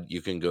Iditarod.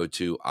 You can go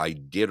to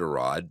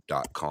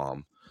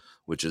iditarod.com,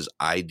 which is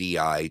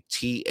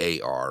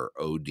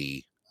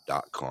IDITAROD.com.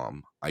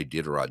 iditarod.com,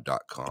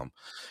 iditarod.com.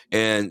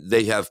 And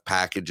they have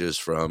packages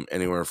from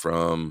anywhere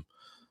from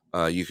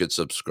you could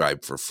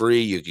subscribe for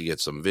free. You could get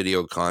some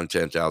video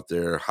content out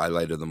there,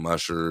 highlight of the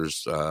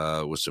mushers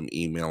with some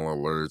email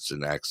alerts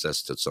and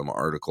access to some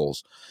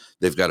articles.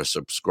 They've got a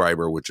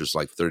subscriber, which is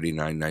like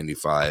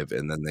 $39.95.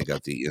 And then they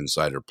got the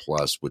Insider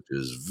Plus, which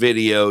is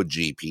video,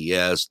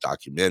 GPS,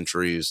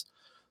 documentaries,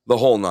 the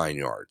whole 9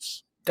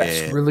 yards.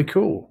 That's really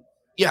cool.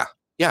 Yeah.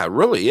 Yeah, it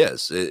really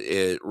is.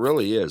 It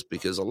really is,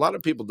 because a lot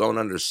of people don't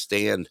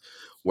understand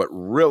what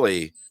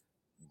really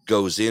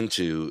goes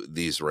into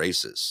these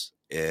races.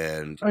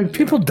 And I mean,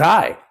 people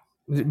die.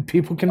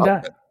 People can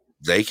die.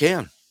 They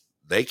can.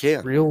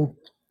 Real.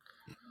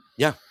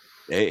 Yeah,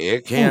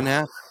 it can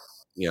happen.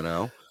 And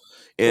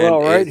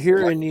well, right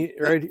here in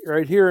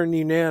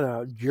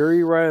Nenana,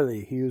 Jerry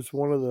Riley, he was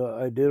one of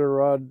the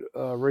Iditarod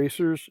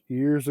racers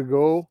years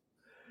ago.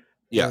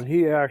 Yeah, and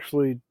he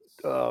actually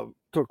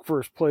took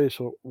first place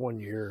one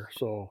year.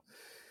 So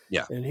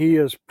yeah, and he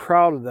is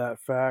proud of that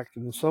fact.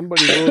 And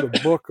somebody wrote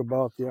a book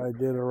about the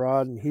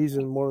Iditarod, and he's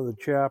in one of the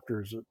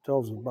chapters that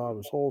tells about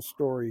his whole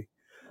story,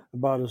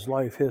 about his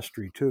life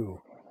history too.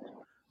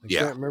 I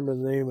can't remember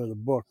the name of the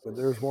book, but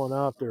there's one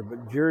out there.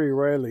 But Jerry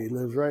Riley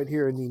lives right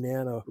here in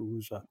Nenana,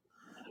 who's a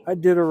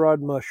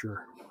Iditarod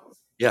musher.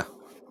 Yeah.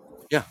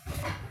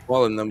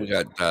 Well, and then we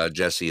got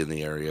Jesse in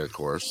the area, of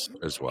course,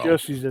 as well.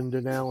 Jesse's in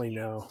Denali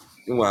now.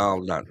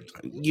 Well, not,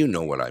 you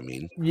know what I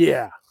mean.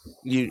 Yeah.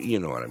 You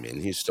know what I mean.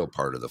 He's still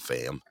part of the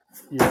fam.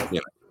 Yeah.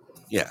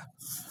 Yeah.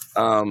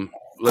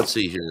 Let's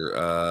see here.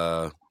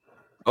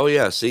 Oh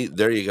yeah, see,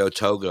 there you go,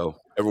 Togo.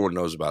 Everyone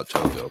knows about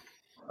Togo.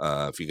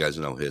 If you guys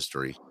know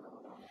history.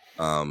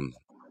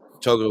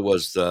 Togo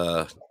was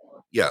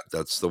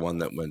that's the one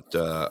that went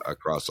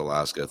across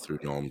Alaska through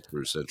Nome,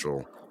 through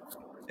Central,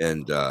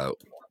 and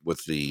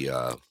with the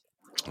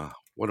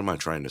what am I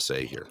trying to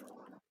say here?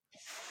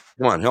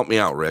 Come on, help me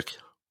out, Rick.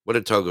 What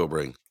did Togo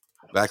bring?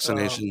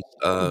 Vaccination,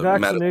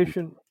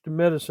 vaccination to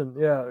medicine.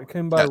 Yeah, it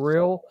came by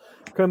railroad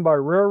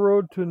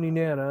to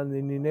Nenana, and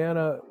then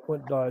Nenana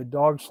went by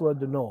dog sled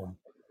to Nome.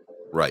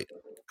 Right,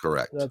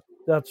 correct.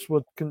 That's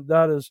what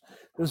that is.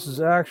 This is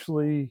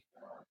actually,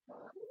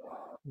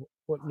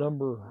 what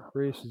number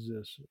race is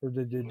this? Or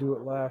did they do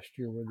it last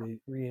year where they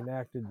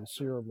reenacted the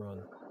serum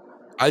run?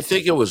 I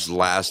think it was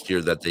last year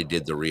that they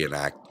did the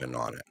reenactment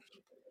on it.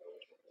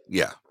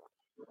 Yeah.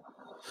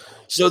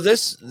 So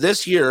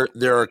this year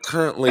there are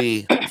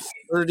currently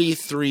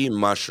 33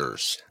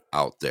 mushers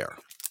out there.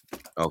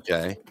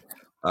 Okay.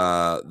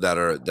 That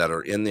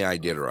are in the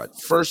Iditarod.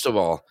 First of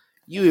all,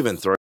 you even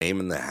throw a name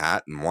in the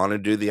hat and want to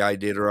do the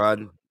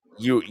Iditarod,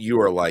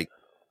 you are like,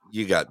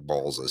 you got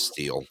balls of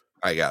steel.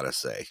 I gotta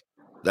say,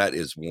 that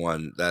is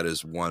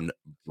one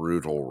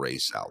brutal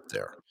race out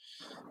there.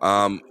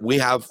 We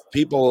have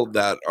people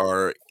that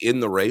are in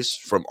the race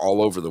from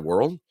all over the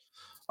world.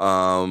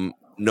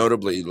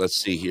 Notably, let's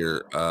see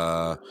here.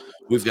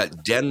 We've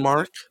got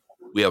Denmark,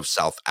 we have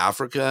South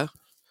Africa,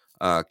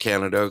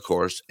 Canada, of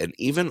course, and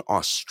even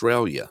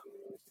Australia.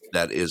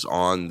 That is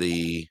on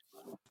the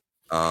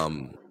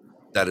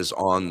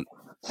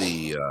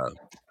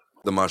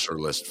musher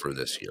list for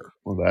this year.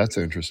 Well, that's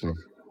interesting.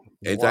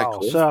 Ain't that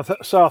cool?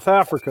 South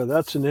Africa,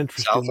 that's an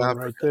interesting one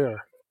right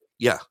there.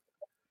 Yeah.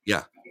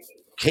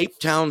 Cape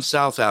Town,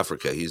 South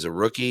Africa. He's a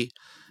rookie.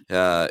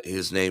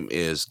 His name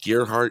is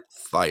Gerhard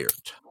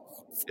Thiert.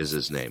 Is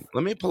his name.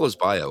 Let me pull his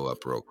bio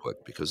up real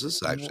quick, because this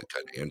is actually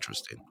kind of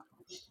interesting.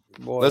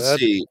 Boy, let's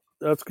see.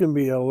 That's going to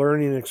be a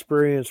learning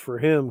experience for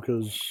him,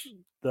 because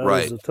that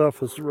is the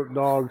toughest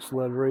dog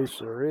sled race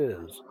there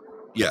is.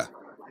 Yeah.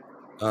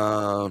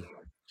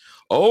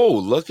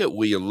 Look at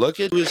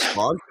who his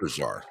sponsors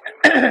are.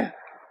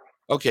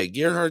 Okay,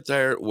 Gerhard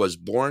Thiert was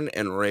born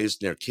and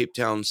raised near Cape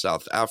Town,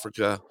 South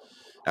Africa.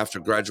 After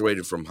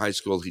graduating from high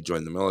school, he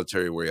joined the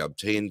military, where he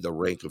obtained the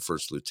rank of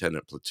first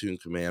lieutenant platoon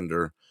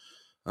commander.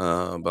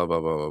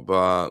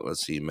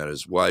 Let's see, he met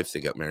his wife.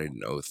 They got married in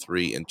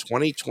 2003. In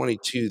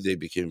 2022, they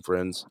became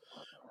friends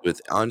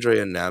with Andre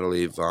and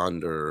Natalie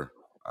von der,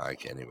 I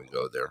can't even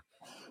go there,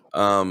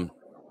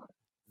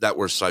 that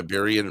were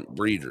Siberian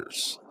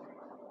breeders.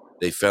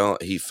 He fell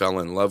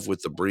in love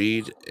with the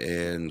breed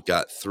and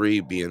got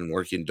 3 being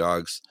working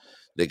dogs.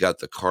 They got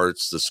the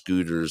carts, the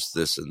scooters,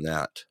 this and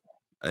that,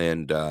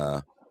 and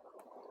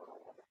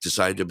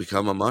decided to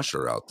become a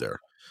musher out there.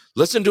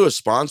 Listen to his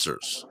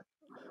sponsors: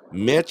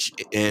 Mitch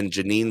and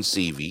Janine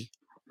Seavey,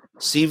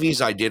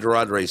 Seavey's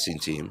Iditarod Racing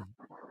Team,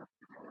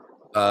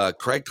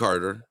 Craig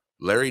Carter,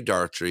 Larry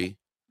Dartrey,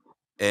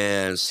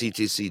 and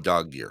CTC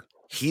Dog Gear.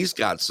 He's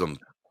got some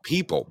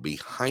people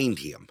behind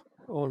him.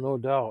 Oh, no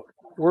doubt.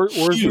 Where's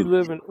he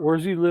living?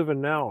 Where's he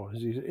living now?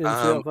 Is he in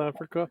South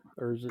Africa,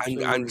 or is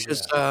it? I'm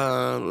just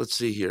let's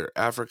see here.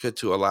 Africa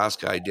to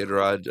Alaska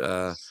Iditarod.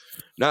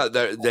 No,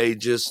 they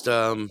just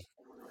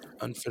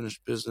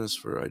unfinished business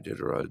for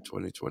Iditarod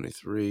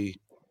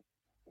 2023.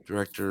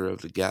 Director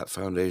of the Gap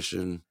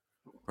Foundation,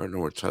 partner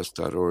with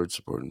Tusk.org,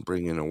 supporting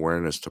bringing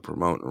awareness to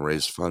promote and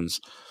raise funds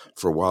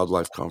for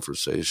wildlife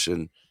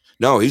conservation.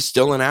 No, he's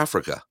still in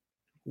Africa.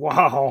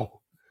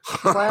 Wow.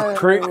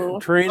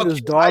 Trained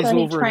his dogs so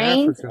over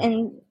in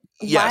Africa.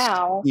 Yes,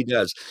 wow. he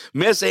does.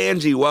 Miss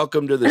Angie,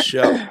 welcome to the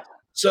show.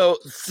 So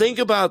think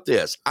about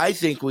this. I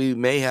think we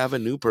may have a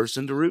new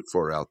person to root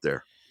for out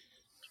there.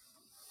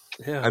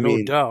 Yeah,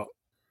 no doubt.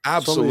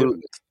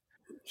 Absolutely.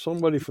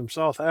 Somebody from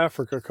South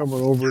Africa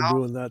coming over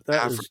doing that.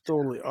 That is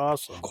totally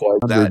awesome. Quite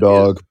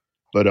underdog.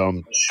 But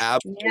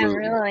absolutely. Yeah,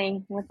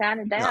 really, without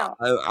a doubt.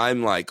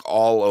 I'm like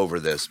all over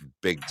this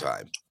big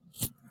time.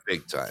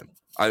 Big time.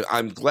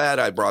 I'm glad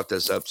I brought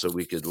this up so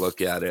we could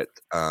look at it.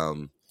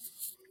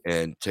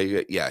 And take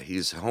it. Yeah,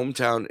 his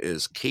hometown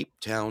is Cape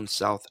Town,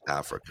 South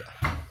Africa.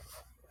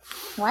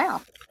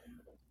 Wow.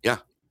 Yeah.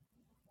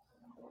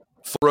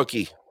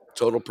 Rookie.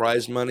 Total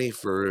prize money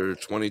for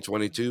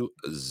 2022,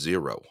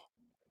 0.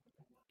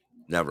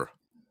 Never.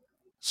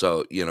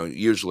 So,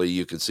 usually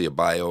you can see a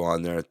bio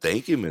on there.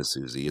 Thank you, Miss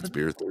Susie. It's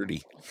Beer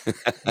 30.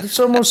 It's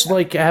almost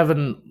like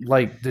having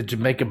the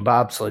Jamaican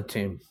bobsled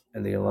team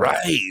in the Olympics.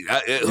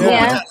 Right. Who put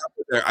that up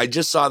there? I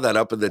just saw that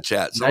up in the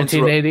chat.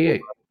 1988.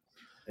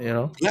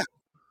 Yeah.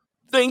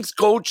 Thanks,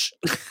 Coach.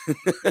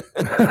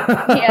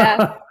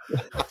 Yeah.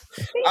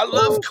 I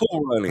love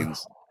Cool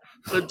Runnings.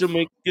 The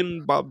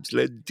Jamaican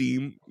bobsled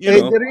team. Hey,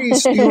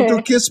 Denise,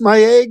 you kiss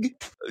my egg?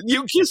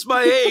 You kiss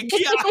my egg.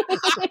 Yeah.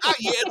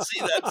 Yeah,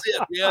 see, that's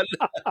it, man.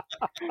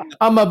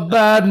 I'm a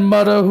bad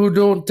mother who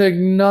don't take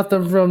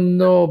nothing from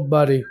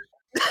nobody.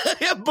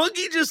 Yeah,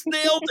 Boogie just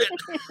nailed it.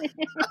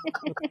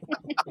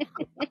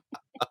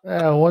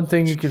 One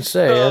thing you can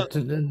say, I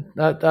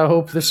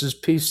hope this is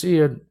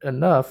PC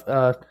enough.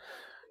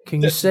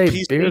 Can you say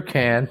PC? Beer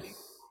can?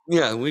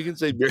 Yeah, we can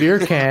say beer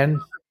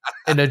can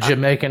in a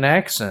Jamaican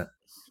accent.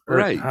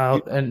 Right.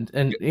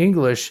 And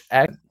English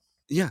accent.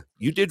 Yeah,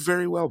 you did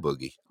very well,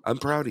 Boogie. I'm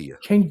proud of you.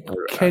 Can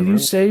you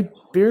say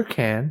beer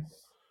can?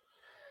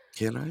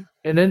 Can I?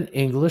 In an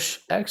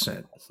English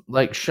accent,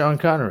 like Sean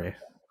Connery.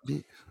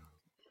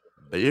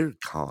 Beer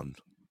con.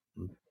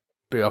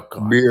 Beer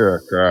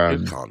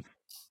con.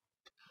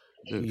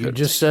 You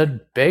just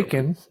said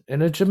bacon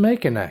in a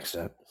Jamaican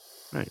accent.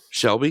 Right.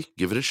 Shelby,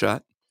 give it a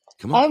shot.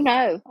 Come on. Oh,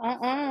 no.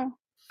 Oh,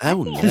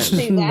 no.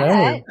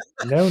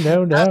 No.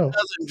 No. That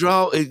doesn't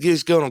draw.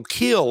 It's going to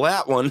kill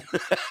that one.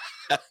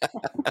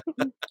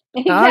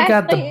 Exactly. I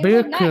got the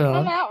beer can.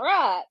 Come out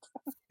right.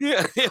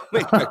 Yeah.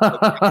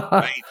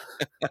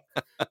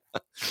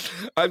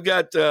 I've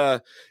got,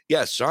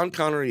 Sean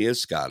Connery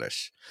is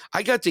Scottish.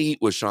 I got to eat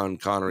with Sean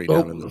Connery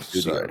down in the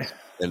studio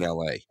in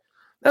L.A.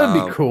 That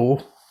would be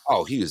cool.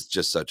 Oh, he was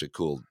just such a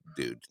cool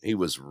dude. He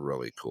was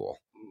really cool.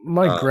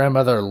 My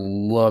grandmother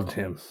loved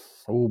him.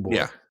 Oh, boy.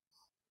 Yeah.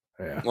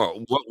 Yeah.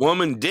 Well, what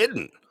woman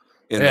didn't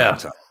in that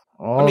time?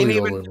 All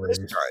even this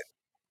time.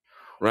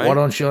 Right? Why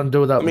don't you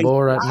undo that bow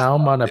right now,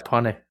 man,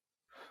 punny? I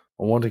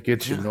want to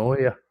get you know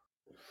you.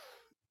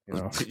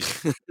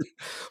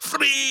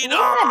 Freedom!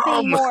 Wouldn't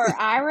that be more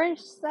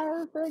Irish,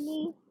 though,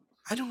 Boogie?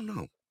 I don't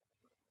know.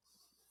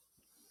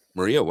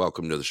 Maria,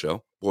 welcome to the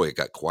show. Boy, it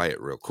got quiet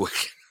real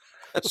quick.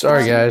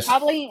 Sorry, guys. I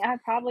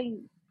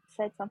probably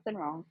said something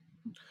wrong.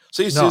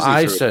 See, no,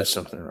 I said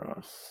something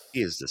wrong.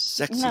 He is the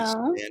sexiest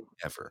man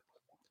ever.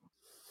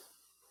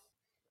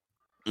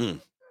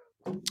 Say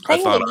it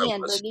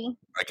again, Boogie.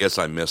 I guess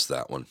I missed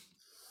that one.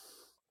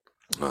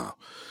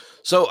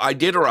 So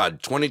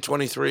Iditarod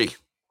 2023.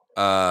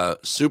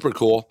 Super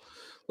cool.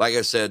 Like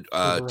I said,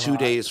 2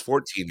 days,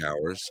 14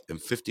 hours,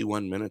 and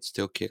 51 minutes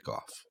till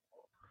kickoff.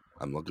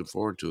 I'm looking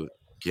forward to it.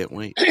 Can't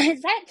wait.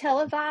 Is that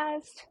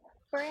televised,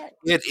 Brett?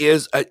 It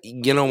is.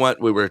 You know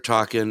what? We were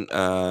talking.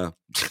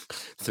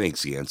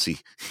 Thanks, Yancy.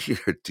 You're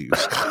a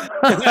douche.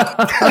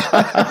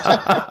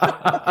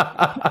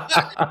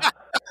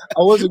 I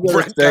wasn't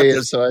going to say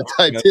it, so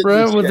I did.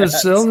 Brett with the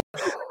silver.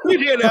 You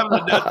didn't have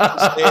enough to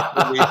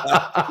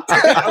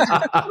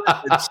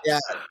say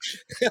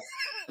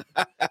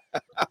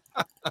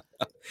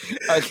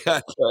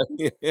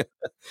it.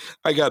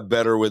 I got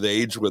better with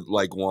age with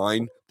like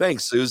wine.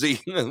 Thanks, Susie.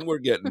 We're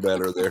getting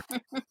better there.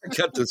 I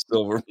got the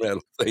silver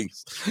medal.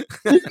 Thanks.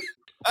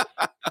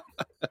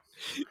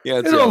 Yeah,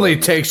 it only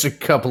takes a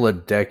couple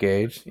of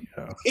decades.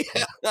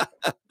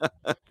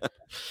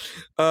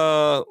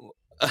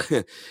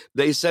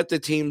 They set the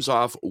teams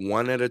off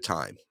one at a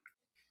time.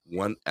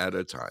 Let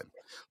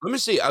me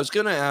see. I was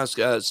going to ask.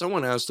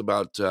 Someone asked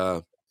about.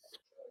 Where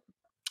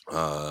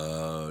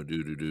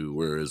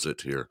is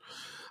it here?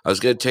 I was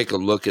going to take a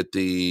look at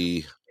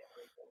the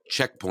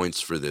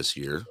checkpoints for this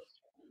year.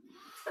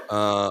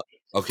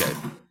 Okay.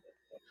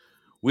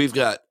 We've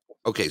got.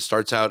 Okay,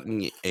 starts out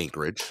in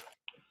Anchorage.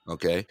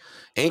 Okay,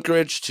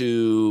 Anchorage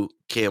to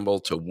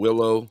Campbell to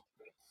Willow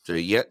to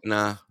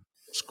Yetna,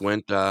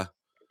 Squinta,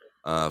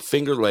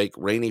 Finger Lake,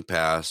 Rainy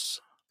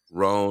Pass,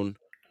 Roan,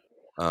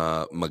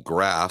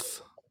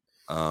 McGrath.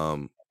 I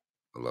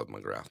love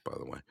McGrath, by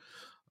the way.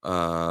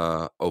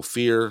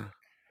 Ophir,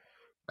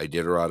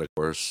 Iditarod, of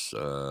course.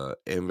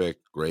 Invic,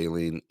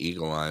 Grayling,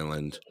 Eagle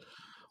Island.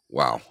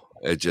 Wow,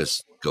 it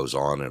just goes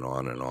on and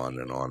on and on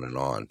and on and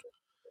on.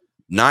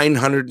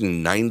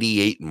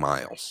 998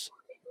 miles.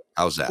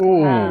 How's that?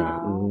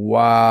 Oh,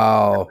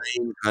 wow.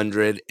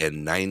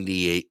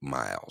 998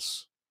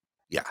 miles.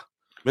 Yeah.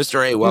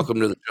 Mr. A, welcome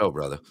to the show,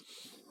 brother.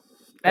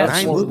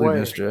 Absolutely,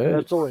 Mr. A.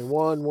 That's only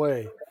one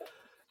way.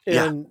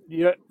 And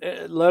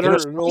let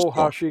her know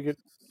how she could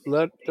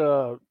let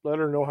her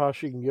know how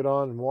she can get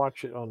on and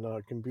watch it on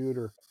the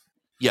computer.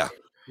 Yeah.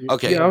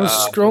 Okay. Yeah, I was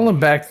scrolling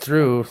back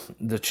through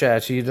the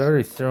chat. He'd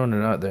already thrown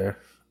it out there.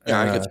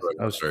 Yeah, I can throw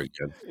it out there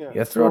again.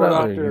 Yeah, throw it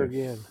out there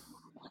again.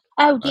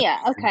 Oh, yeah.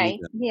 Okay.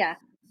 Yeah.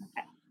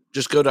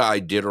 Just go to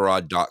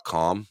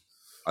Iditarod.com.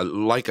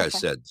 Like I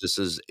said,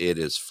 it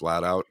is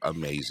flat out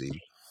amazing.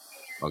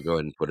 I'll go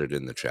ahead and put it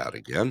in the chat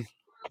again.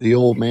 The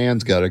old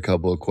man's got a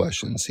couple of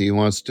questions. He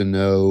wants to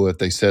know if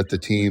they set the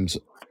teams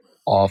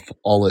off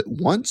all at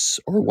once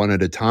or one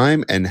at a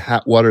time, and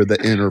what are the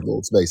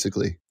intervals,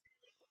 basically.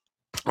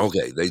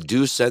 Okay, they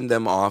do send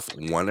them off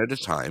one at a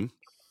time.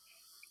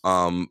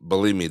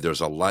 Believe me, there's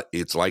a lot.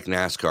 It's like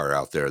NASCAR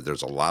out there.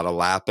 There's a lot of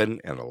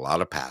lapping and a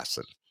lot of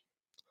passing.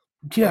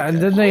 Yeah, and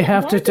then they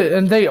have to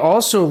and they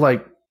also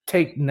like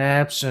take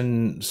naps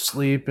and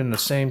sleep in the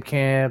same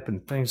camp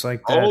and things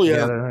like that. Oh, yeah.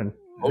 Together. And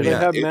they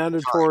have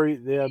mandatory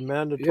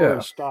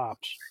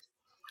stops.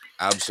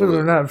 Absolutely.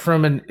 So they're not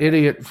from an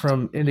idiot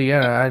from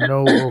Indiana. I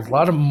know a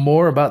lot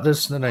more about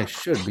this than I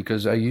should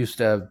because I used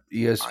to have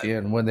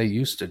ESPN when they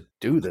used to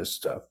do this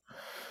stuff.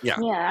 Yeah.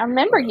 Yeah, I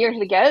remember years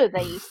ago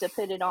they used to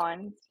put it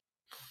on.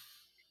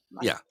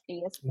 Yeah.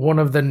 ESPN. One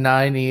of the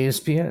 9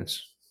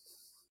 ESPNs.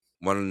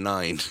 1 of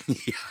 9.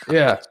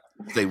 Yeah.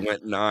 They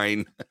went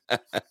 9.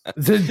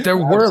 There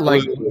were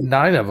like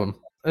 9 of them.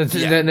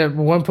 And at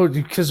one point,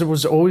 because it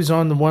was always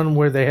on the one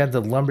where they had the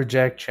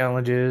lumberjack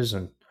challenges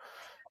and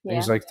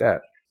things like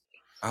that.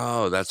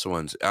 Oh, that's the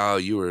ones. Oh,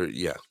 you were,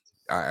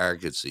 I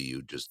could see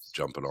you just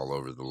jumping all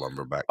over the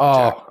lumberback.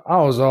 Oh, jack. I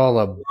was all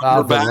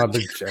about the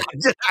lumberjack.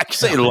 Did I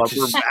say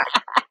lumberback?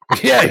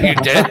 Yeah, you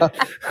did.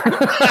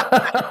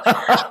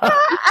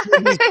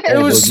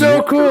 It was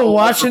so cool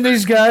watching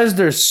these guys.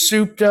 They're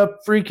souped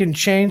up freaking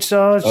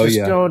chainsaws just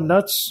going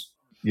nuts.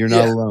 You're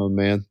not alone,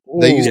 man.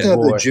 They used to have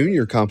the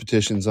junior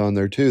competitions on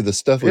there too. The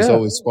stuff was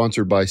always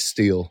sponsored by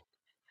Steel.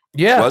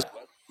 Yeah.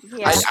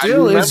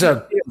 Steel is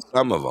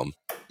some of them.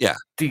 Yeah.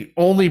 The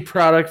only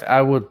product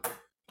I would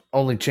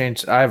only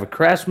change. I have a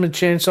Craftsman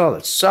chainsaw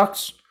that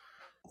sucks.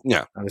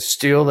 Yeah. And a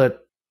Steel that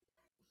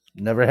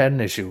never had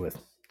an issue with.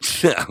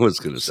 I was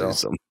going to say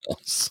something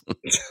else.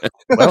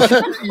 Well,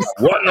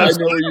 I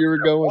know where you were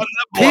going.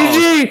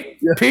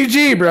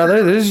 PG,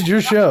 brother. This is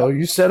your show.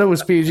 You said it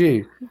was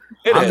PG.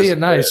 I'm being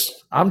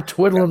nice. I'm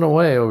twiddling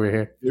away over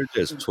here. You're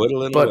just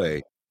twiddling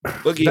away.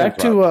 Back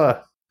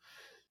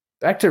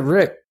to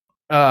Rick.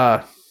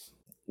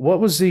 What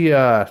was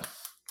the?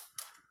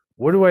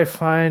 Where do I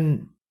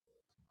find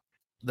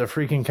the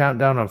freaking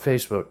countdown on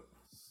Facebook?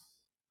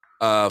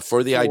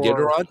 For the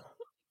Iditarod?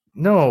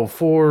 No,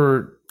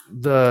 for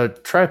the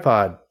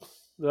tripod.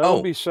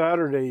 That'll be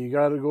Saturday. You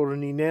got to go to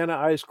Nenana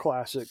Ice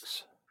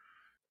Classics.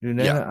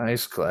 Nenana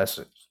Ice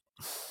Classics.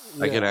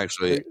 I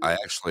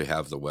actually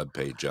have the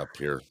webpage up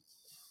here.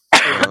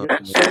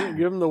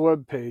 Give them the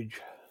webpage.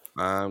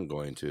 I'm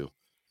going to.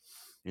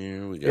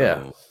 Here we go.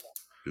 Yeah.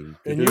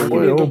 And you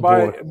can even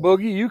buy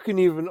Boogie. You can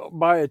even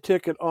buy a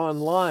ticket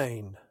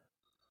online.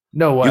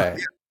 No way.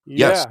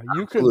 Yes,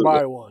 you can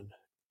buy one.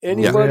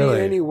 Anybody,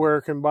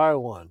 anywhere can buy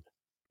one.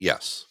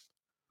 Yes.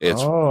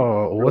 It's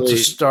what's the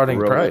starting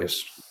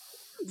price?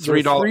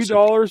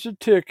 $3 a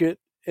ticket,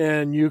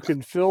 and you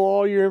can fill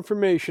all your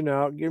information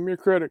out. Give them your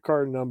credit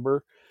card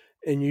number,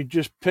 and you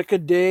just pick a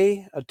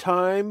day, a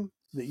time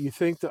that you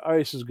think the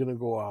ice is going to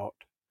go out.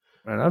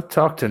 And I've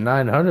talked to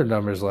 900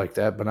 numbers like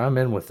that, but I'm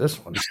in with this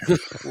one.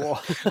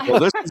 Well,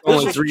 this is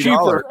only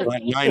 $3,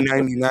 like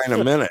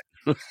 $9.99 a minute.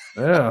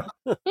 Yeah.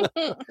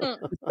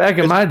 Back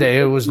in my day,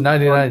 it was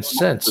 99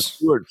 cents. The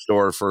Stewart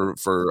store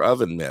for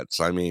oven mitts.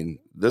 I mean,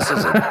 this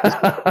is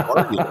a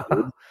bargain,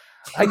 dude.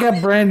 I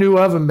got brand new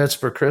oven mitts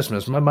for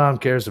Christmas. My mom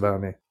cares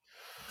about me.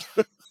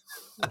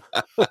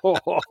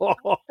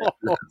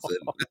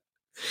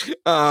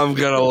 I'm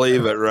gonna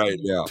leave it right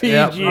now.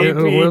 PG.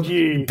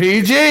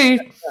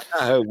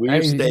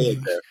 We're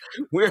staying there.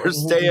 We're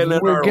staying in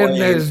our We're getting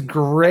lane. as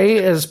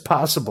gray as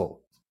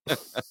possible.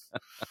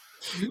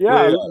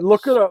 Yeah,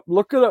 look it up.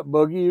 Look it up,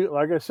 Boogie.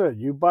 Like I said,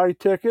 you buy a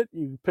ticket,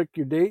 you pick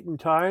your date and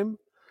time.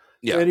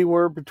 Yeah.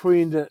 Anywhere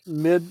between the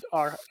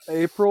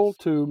mid-April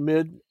to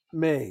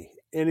mid-May.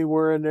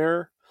 Anywhere in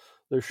there.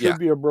 There should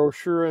be a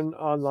brochure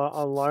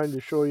online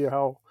to show you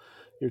how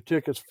your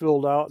ticket's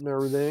filled out and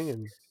everything,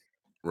 and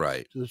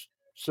just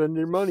send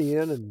your money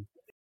in, and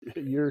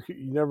you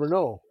never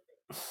know.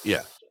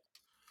 Yeah.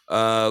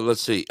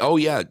 Let's see. Oh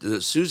yeah,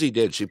 Susie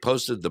did. She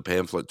posted the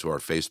pamphlet to our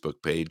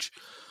Facebook page.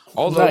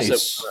 All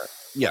those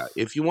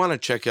if you want to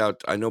check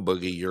out, I know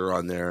Boogie, you're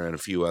on there, and a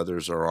few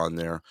others are on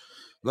there.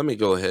 Let me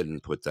go ahead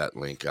and put that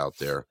link out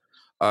there.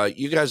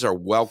 You guys are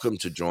welcome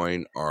to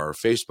join our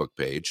Facebook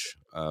page.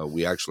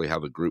 We actually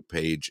have a group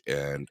page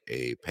and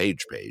a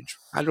page.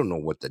 I don't know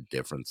what the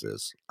difference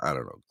is. I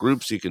don't know.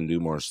 Groups you can do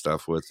more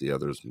stuff with. The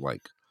others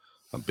like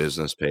a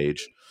business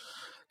page.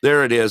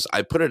 There it is.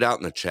 I put it out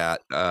in the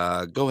chat.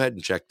 Go ahead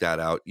and check that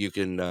out. You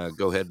can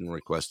go ahead and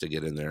request to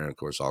get in there. And of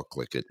course, I'll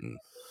click it and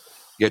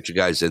get you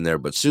guys in there.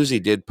 But Susie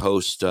did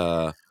post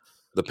the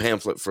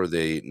pamphlet for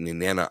the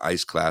Nenana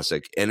Ice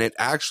Classic, and it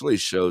actually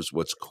shows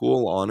what's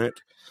cool on it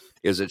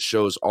is it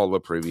shows all the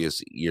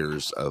previous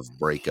years of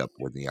breakup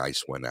when the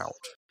ice went out.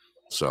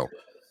 So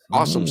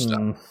awesome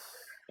stuff.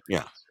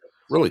 Yeah,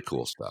 really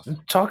cool stuff.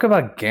 Talk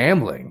about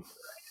gambling.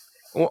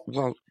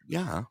 Well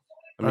yeah.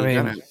 I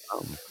mean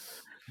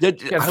you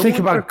got to think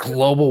about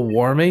global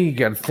warming. You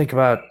got to think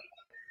about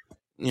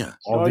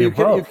all the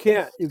above.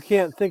 You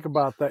can't think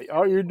about that.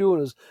 All you're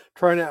doing is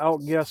trying to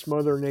outguess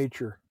Mother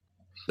Nature.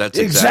 That's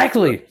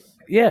exactly.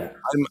 Yeah.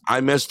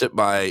 I missed it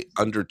by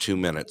under 2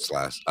 minutes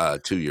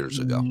 2 years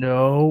ago.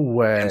 No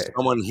way. And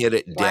someone hit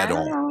it dead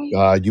on.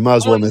 God, you might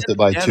as well miss it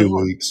by 2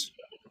 weeks.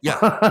 Yeah.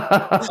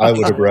 I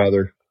would have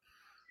rather.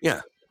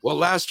 Yeah. Well,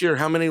 last year,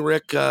 how many,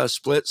 Rick,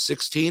 split?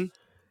 16?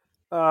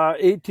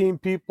 18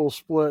 people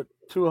split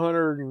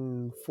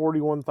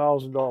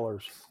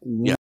 $241,000.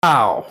 Yeah.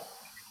 Wow.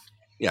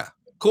 Yeah.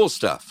 Cool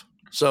stuff.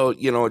 So,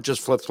 it just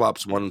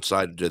flip-flops one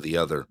side to the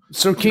other.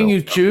 So can you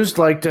choose,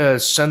 to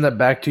send that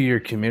back to your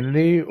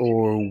community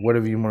or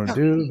whatever you want to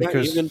do?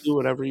 Because you can do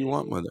whatever you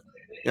want with it.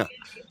 Yeah.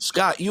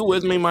 Scott, you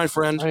with me, my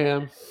friend? I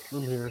am.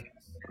 I'm here.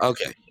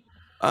 Okay.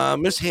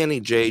 Miss Hanny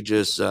J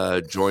just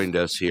joined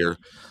us here.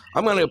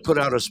 I'm going to put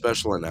out a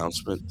special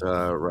announcement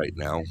right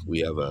now. We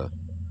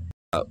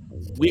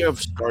have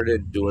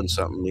started doing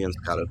something. Me and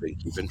Scott have been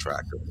keeping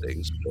track of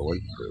things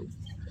going through.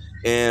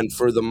 And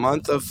for the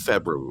month of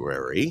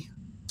February,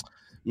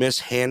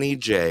 Miss Hanny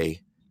J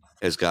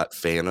has got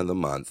Fan of the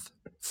Month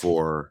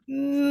for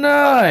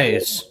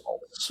nice.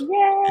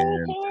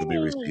 And she'll be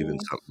receiving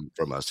something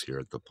from us here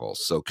at the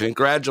Pulse. So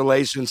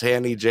congratulations,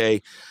 Hanny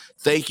J.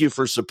 Thank you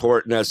for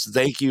supporting us.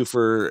 Thank you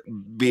for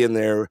being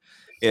there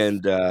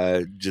and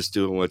just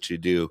doing what you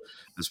do,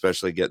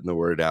 especially getting the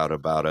word out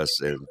about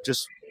us and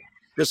just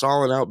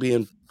all in out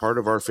being part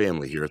of our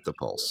family here at the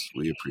Pulse.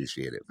 We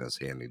appreciate it, Miss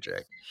Hanny J.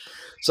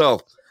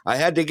 So I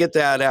had to get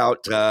that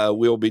out.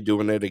 We'll be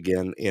doing it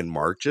again in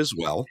March as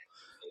well.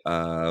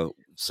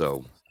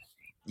 So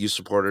you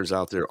supporters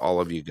out there, all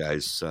of you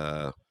guys,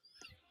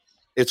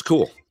 it's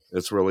cool.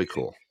 It's really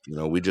cool.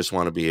 We just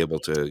want to be able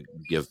to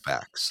give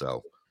back.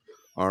 So,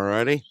 all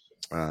righty.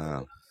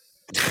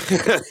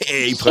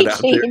 He put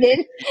out there.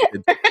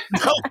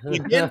 No, he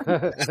didn't.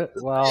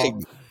 Well,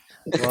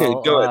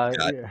 go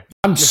ahead, Scott.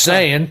 I'm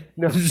saying,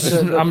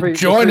 I'm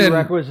joining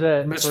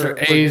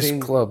Mr. A's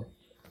club.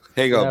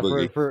 Hang on,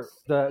 Boogie. For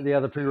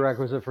the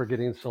prerequisite for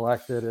getting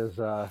selected is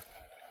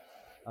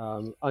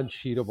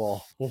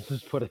uncheatable. We'll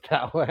just put it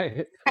that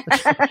way.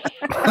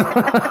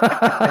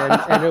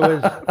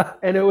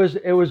 and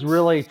it was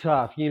really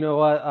tough. You know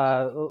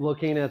what?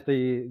 Looking at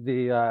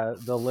the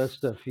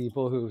list of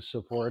people who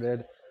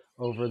supported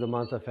over the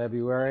month of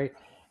February,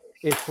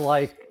 it's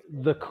like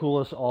the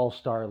coolest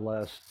all-star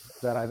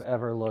list that I've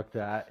ever looked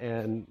at,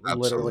 and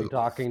literally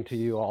talking to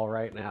you all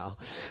right now.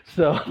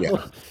 So.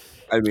 Yeah.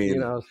 I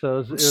mean,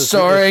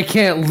 sorry, I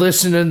can't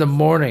listen in the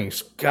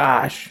mornings.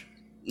 Gosh.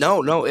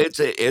 No, it's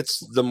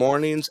the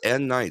mornings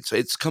and nights.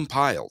 It's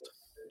compiled.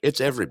 It's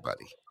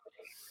everybody.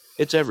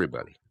 It's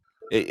everybody.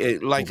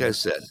 Like I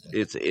said,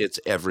 it's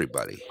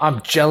everybody.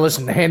 I'm jealous,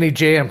 and Hanny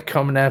J, I'm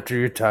coming after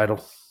your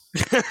title.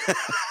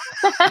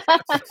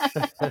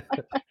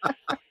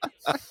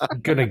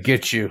 I'm gonna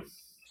get you.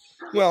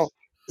 Well,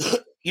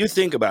 you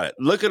think about it.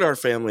 Look at our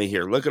family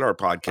here. Look at our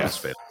podcast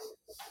family.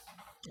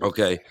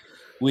 Okay.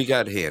 We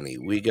got Hanny,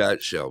 we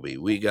got Shelby,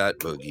 we got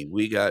Boogie,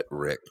 we got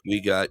Rick, we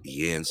got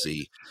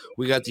Yancey,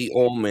 we got the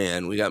old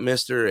man, we got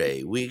Mr.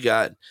 A, we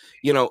got,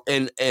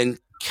 and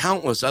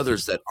countless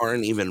others that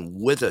aren't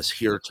even with us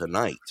here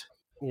tonight.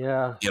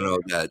 Yeah.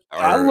 That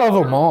are, I love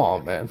them all,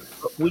 man.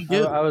 We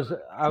do. I was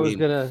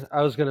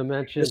gonna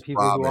mention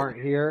people who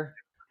aren't here.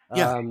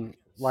 Yeah.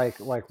 Like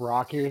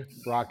Rocky.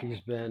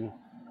 Rocky's been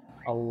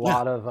a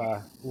lot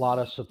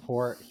of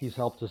support. He's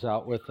helped us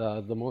out with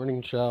the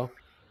morning show.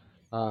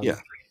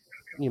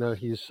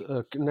 He's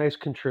a nice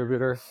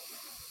contributor.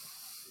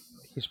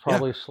 He's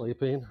probably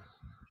sleeping.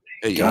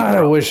 God,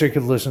 I wish I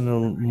could listen to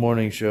the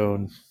morning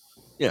show.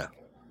 Yeah.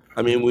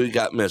 I mean, we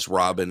got Miss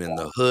Robin in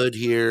the Hood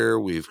here.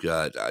 We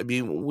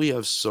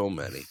have so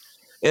many.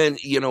 And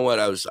you know what?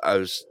 I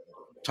was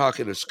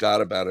talking to Scott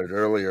about it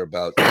earlier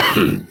about,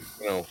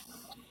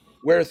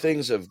 where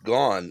things have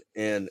gone.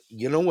 And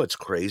you know what's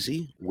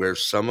crazy? Where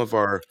some of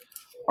our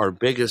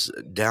biggest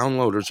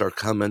downloaders are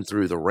coming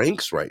through the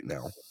ranks right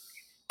now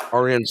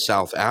are in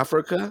South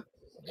Africa,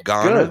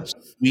 Ghana,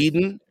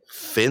 Sweden,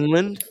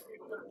 Finland.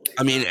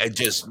 I mean,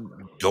 just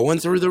going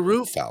through the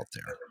roof out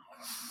there,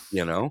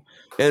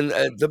 And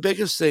the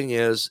biggest thing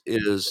is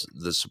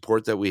the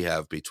support that we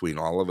have between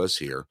all of us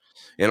here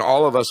and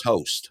all of us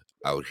hosts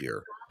out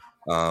here,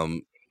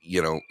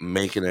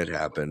 making it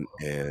happen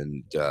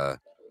and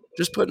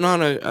just putting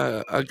on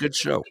a good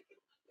show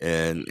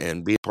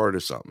and being part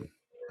of something,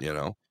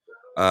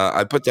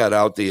 I put that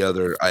out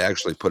I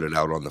actually put it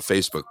out on the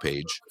Facebook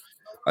page.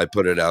 I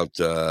put it out,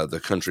 the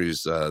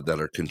countries that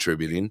are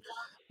contributing.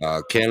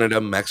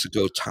 Canada,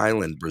 Mexico,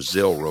 Thailand,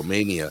 Brazil,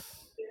 Romania,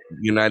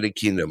 United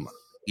Kingdom,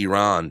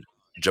 Iran,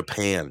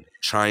 Japan,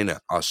 China,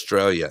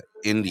 Australia,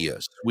 India,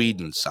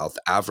 Sweden, South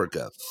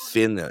Africa,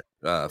 Finland,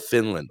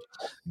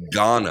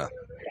 Ghana,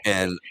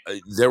 and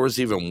there was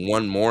even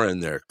one more in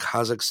there.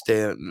 Not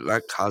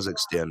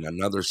Kazakhstan,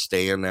 another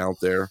stan out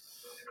there.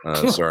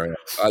 Sorry,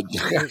 I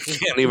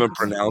can't even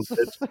pronounce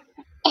it.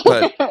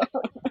 But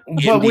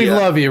we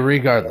love you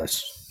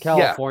regardless.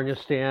 California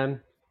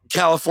Stan.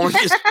 California.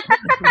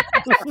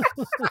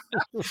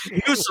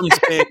 Newsom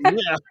Stan.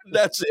 Yeah,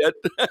 that's it.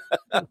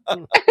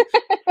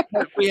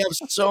 We have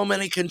so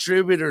many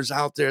contributors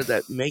out there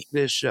that make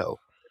this show,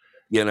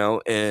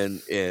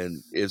 and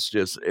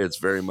it's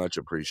very much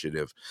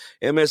appreciative.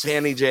 And Miss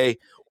Hanny J,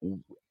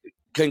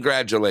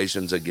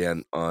 congratulations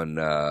again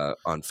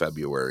on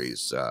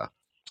February's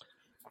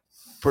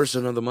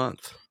Person of the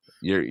Month.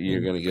 You're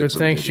gonna get good.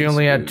 Thanks. You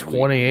only had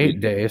 28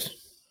 days.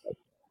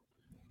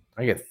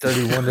 I get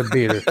 31 to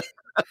beat her.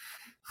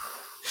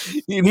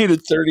 You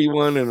needed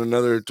 31 and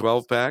another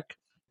 12 pack.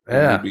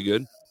 Yeah, that'd be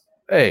good.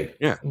 Hey,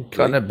 yeah,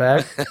 cutting it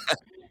back,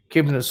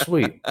 keeping it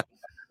sweet.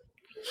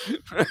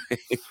 Right.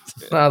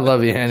 I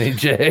love you, Hanny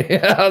J.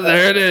 Oh,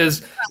 there it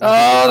is.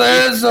 Oh,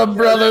 there's some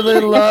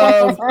brotherly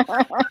love.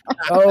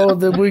 Oh,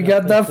 then we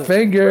got the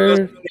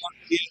finger.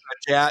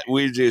 Chat,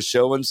 we're just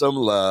showing some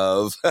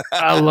love.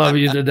 I love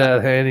you to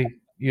death, Hanny.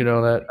 You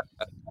know that.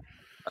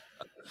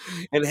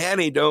 And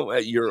Hanny,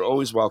 you're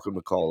always welcome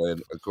to call in.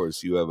 Of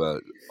course, you have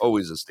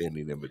always a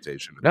standing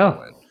invitation to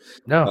call in.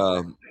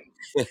 No.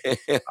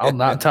 I'll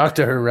not talk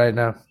to her right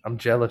now. I'm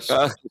jealous.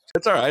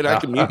 That's all right. I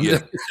can mute you.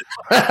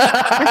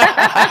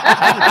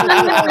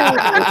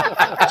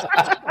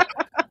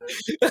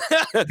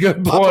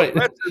 Good point.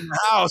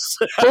 House.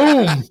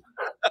 Boom.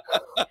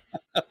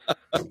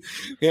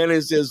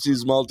 Hannah says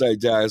she's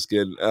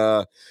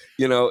multitasking,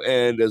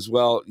 and as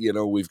well,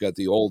 we've got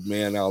the old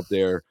man out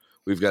there.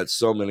 We've got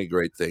so many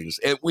great things.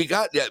 And we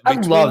got I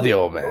love the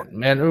old man.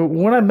 Man,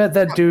 when I met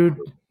that dude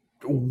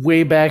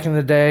way back in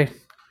the day,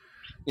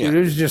 dude,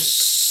 there was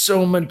just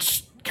so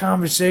much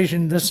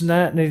conversation, this and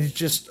that, and he's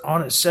just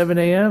on at 7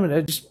 a.m. and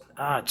it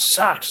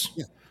sucks.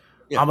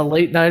 Yeah. I'm a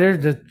late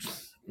nighter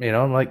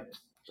I'm like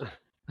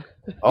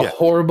a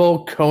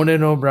horrible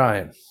Conan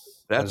O'Brien.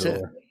 That's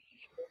it.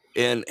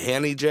 And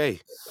Hanny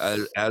J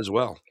as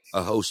well,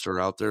 a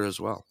hoster out there as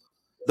well.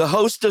 The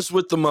hostess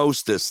with the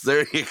mostest.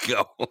 There you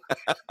go.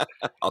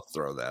 I'll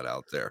throw that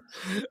out there.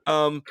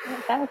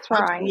 That's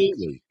right.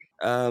 Absolutely.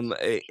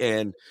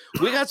 And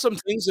we got some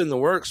things in the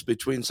works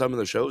between some of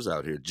the shows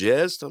out here.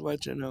 Just to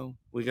let you know,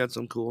 we got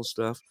some cool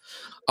stuff.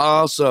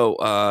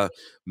 Also,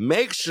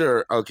 make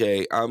sure.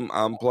 Okay,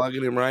 I'm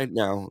plugging him right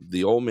now.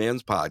 The Old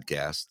Man's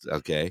Podcast.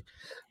 Okay,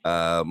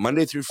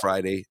 Monday through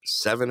Friday,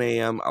 7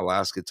 a.m.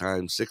 Alaska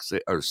time, 6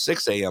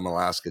 a.m.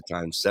 Alaska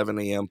time, 7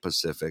 a.m.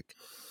 Pacific.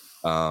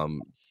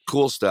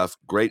 Cool stuff.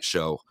 Great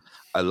show.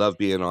 I love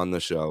being on the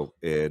show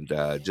and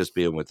just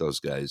being with those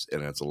guys,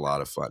 and it's a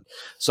lot of fun.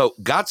 So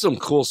got some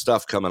cool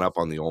stuff coming up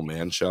on the Old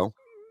Man Show,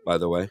 by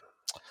the way.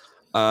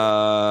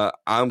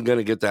 I'm going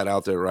to get that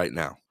out there right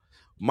now.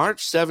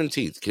 March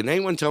 17th. Can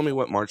anyone tell me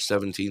what March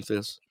 17th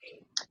is?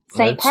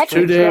 St.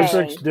 Patrick's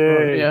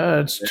Day. Yeah,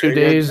 it's 2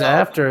 days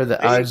after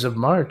the Ides of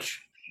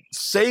March.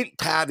 St.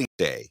 Patty's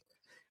Day.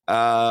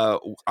 I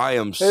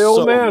am Hey,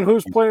 old man,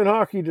 who's playing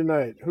hockey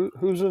tonight?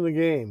 Who's in the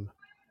game?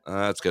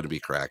 It's going to be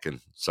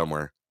Kraken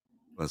somewhere.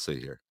 Let's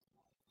see here.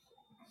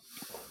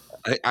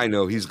 I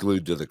know he's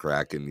glued to the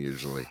Kraken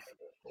usually.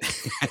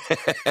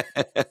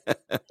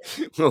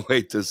 We'll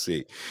wait to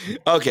see.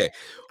 Okay.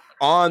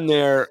 On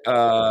there,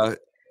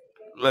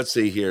 let's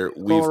see here.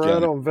 We've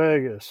Colorado and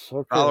Vegas.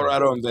 Okay.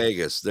 Colorado and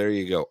Vegas. There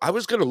you go. I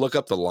was going to look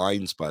up the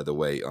lines, by the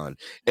way, on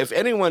if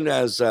anyone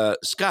has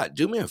Scott,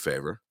 do me a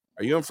favor.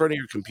 Are you in front of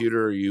your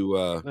computer? Or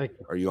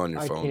are you on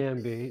your phone? I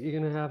can be. You're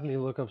going to have me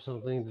look up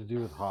something to do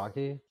with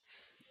hockey?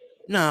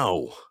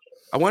 No.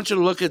 I want you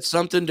to look at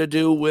something to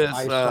do with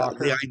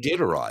the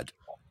Iditarod.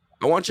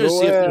 I want you to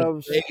see if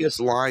there's Vegas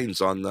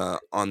lines on the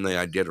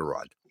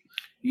Iditarod.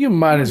 You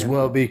might as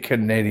well be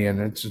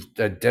Canadian. It's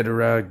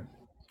Iditarod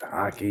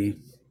hockey.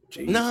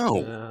 Jeez.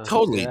 No,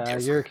 totally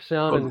different. You're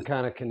sounding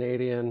kind of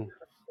Canadian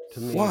to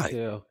me. Why?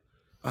 Too.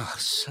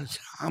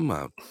 I'm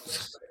a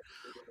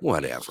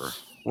whatever.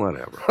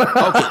 Okay.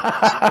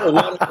 So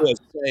what I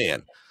was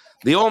saying,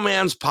 the Old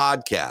Man's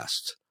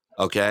Podcast.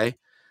 Okay.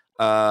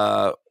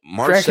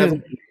 March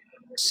 7th,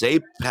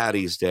 St.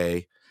 Patty's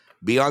Day.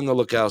 Be on the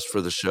lookout for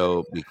the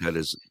show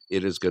because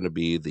it is going to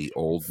be the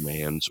Old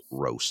Man's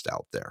Roast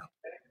out there.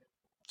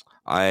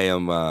 I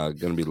am going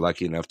to be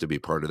lucky enough to be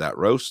part of that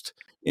roast.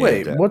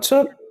 Wait, what's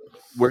up?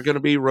 We're going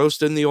to be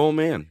roasting the old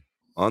man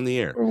on the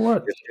air. For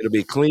what? It's going to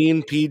be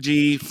clean,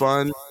 PG,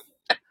 fun.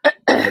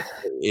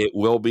 It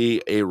will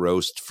be a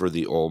roast for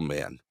the old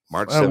man.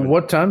 March 7th.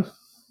 What time?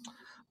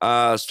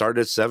 Start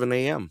at 7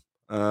 a.m.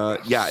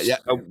 Yeah,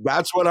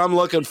 that's what I'm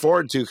looking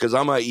forward to because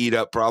I'm going to eat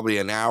up probably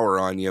an hour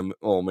on you,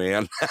 old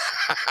man.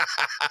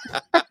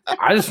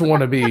 I just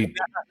want to be.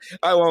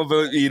 I won't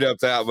eat up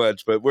that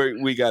much, but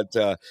we got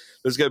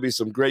there's going to be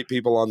some great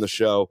people on the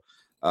show.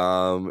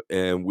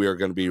 And we are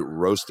going to be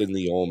roasting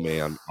the old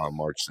man on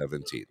March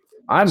 17th.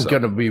 I'm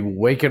going to be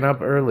waking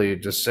up early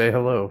to say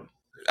hello.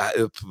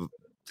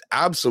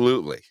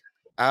 Absolutely.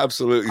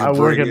 Absolutely. I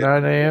work at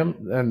 9 a.m.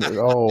 and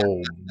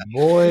oh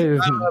boy,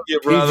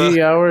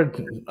 PG hour.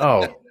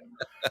 Oh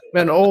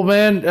man, old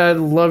man, I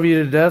love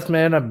you to death,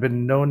 man. I've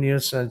been knowing you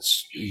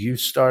since you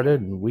started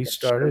and we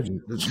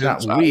started.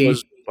 Not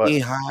we, but knee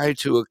high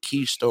to a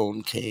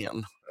Keystone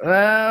can.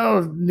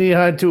 Well, knee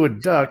high to a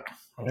duck.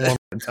 One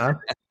time.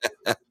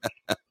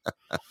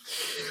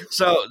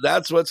 So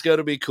that's what's going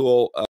to be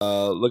cool.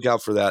 Look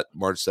out for that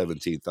March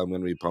 17th. I'm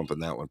going to be pumping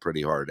that one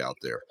pretty hard out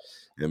there,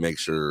 and make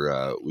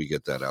sure we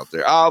get that out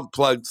there. I'll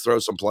throw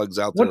some plugs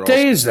out there. What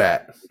day is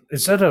that?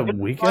 Is that a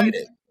weekend?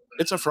 Friday.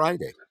 It's a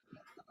Friday.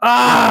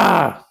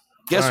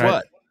 Guess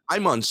what?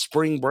 I'm on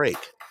spring break.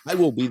 I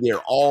will be there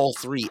all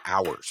 3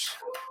 hours.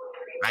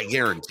 I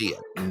guarantee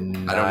it.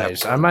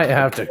 Nice. I might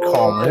have to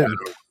call in.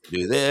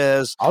 Do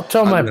this. I'll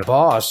tell my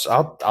boss.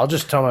 I'll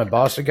just tell my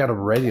boss I got a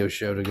radio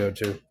show to go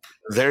to.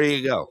 There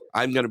you go.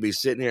 I'm going to be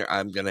sitting here.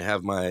 I'm going to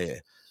have my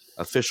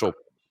official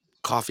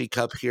coffee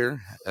cup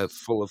here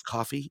full of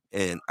coffee,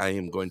 and I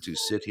am going to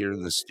sit here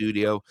in the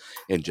studio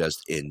and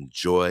just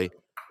enjoy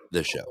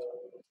the show.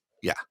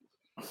 Yeah.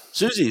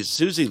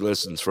 Susie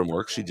listens from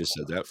work. She just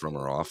said that from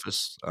her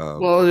office.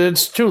 Well,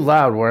 it's too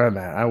loud where I'm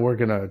at. I work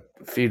in a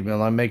feed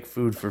mill. I make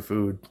food for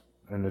food,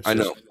 and it's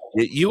know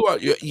you are.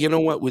 You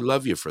know what? We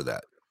love you for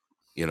that.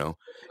 You know,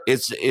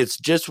 it's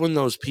just when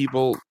those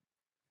people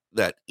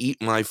that eat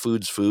my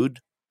food's food.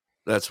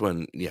 That's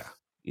when, you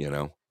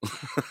know.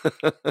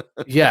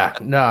 Yeah,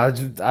 no,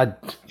 I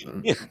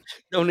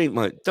don't eat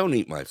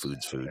my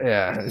food's food.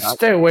 Yeah,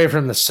 stay away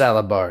from the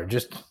salad bar.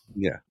 Just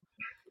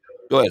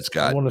Go ahead,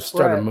 Scott. I want to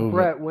start a movement.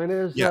 Brett, when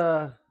is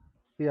the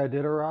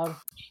Iditarod?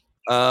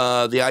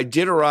 The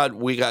Iditarod,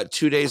 we got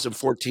 2 days and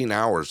 14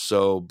 hours.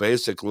 So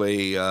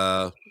basically,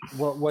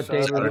 what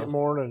day? Saturday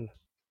morning.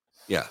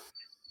 Yeah.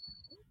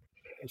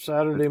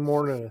 Saturday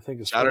morning, I think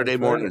it's Saturday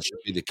morning should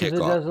be the kickoff. It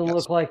doesn't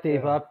look like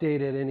they've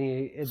updated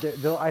any.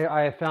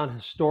 I found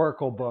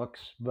historical books,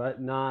 but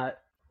not.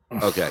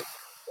 Okay.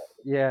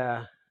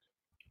 Yeah.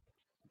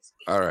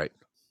 All right.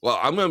 Well,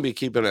 I'm going to be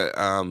keeping it.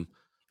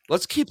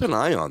 Let's keep an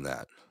eye on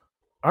that.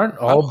 Aren't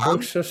all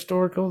books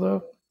historical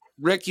though?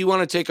 Rick, you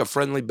want to take a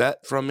friendly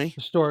bet from me?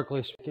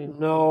 Historically speaking,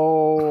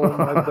 no.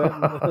 My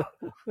bet.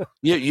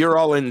 You're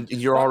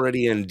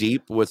already in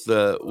deep with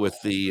the.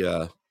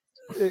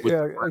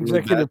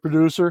 Executive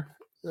producer.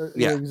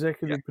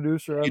 Executive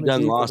producer. You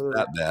done lost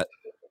that bet.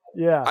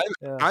 Yeah.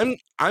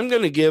 I'm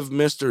going to give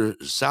Mr.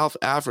 South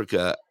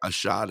Africa a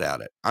shot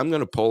at it. I'm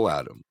going to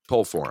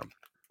pull for him.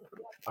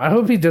 I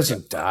hope he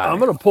doesn't die. I'm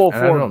going to pull for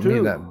him too. I don't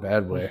mean that in a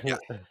bad way. Yeah.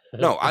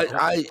 No,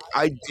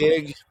 I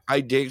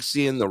dig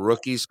seeing the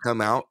rookies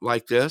come out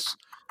like this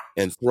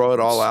and throw it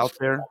all out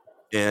there.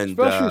 And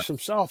especially from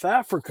South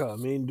Africa. I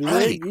mean, do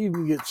they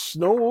even get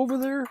snow over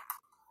there?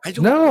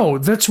 No,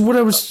 that's what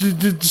I was.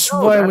 That's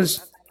why I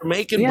was.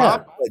 Jamaican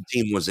bobsled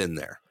team was in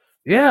there.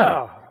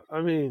 Yeah.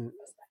 I mean,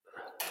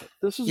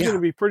 this is going to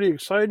be pretty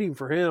exciting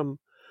for him.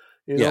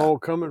 You know,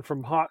 coming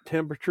from hot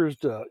temperatures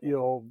to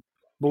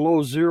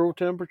below zero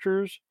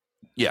temperatures.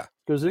 Yeah,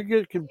 because it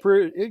can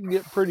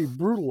get pretty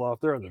brutal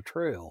out there on the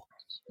trail.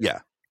 Yeah.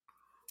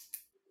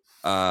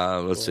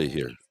 Let's see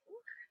here.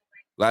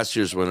 Last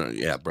year's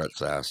winner,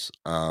 Brett's ass.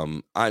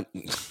 I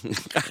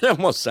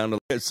almost sounded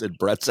like I said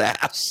Brett's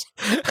ass.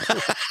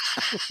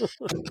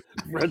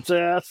 Brett's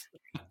ass.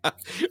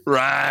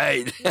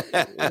 Right.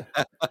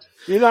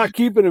 You're not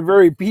keeping it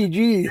very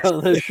PG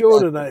on the show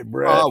tonight,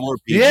 Brett. Oh, we're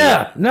PG.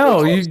 Yeah,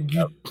 no, you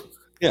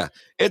yeah,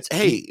 it's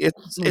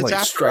like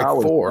after strike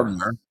hours 4.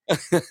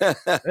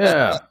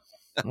 Yeah.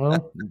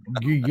 Well,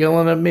 you're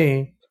yelling at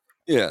me.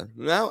 Yeah.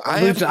 No,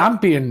 I'm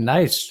being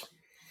nice.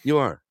 You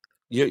are.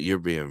 You're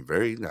being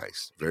very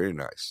nice. Very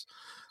nice.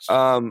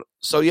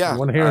 So yeah. You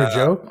want to hear a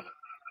joke?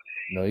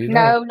 No, you don't.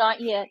 No, not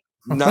yet.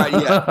 Not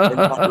yet. We're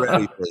not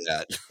ready for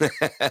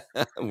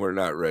that. We're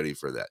not ready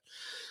for that.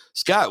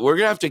 Scott, we're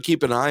gonna have to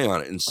keep an eye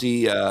on it and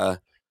see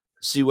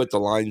what the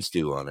lines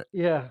do on it.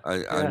 Yeah.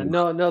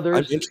 No.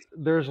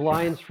 There's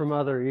lines from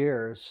other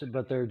years,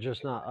 but they're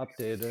just not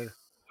updated.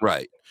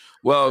 Right.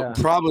 Well,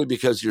 probably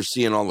because you're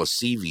seeing all the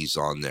CVs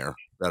on there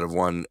that have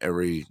won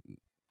every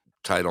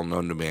title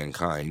known to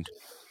mankind.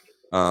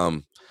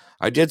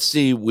 I did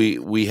see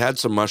we had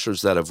some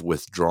mushers that have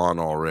withdrawn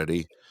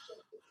already.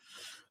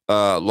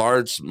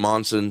 Lars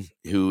Monson,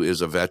 who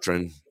is a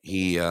veteran,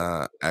 he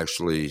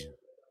actually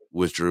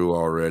withdrew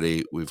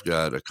already. We've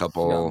got a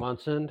couple.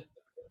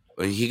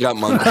 He got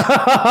Monson.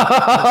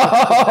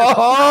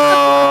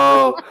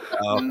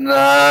 Oh,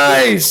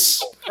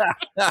 nice.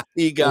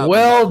 He got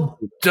well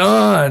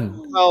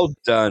done. Well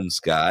done,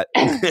 Scott.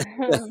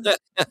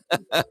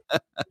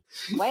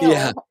 Well.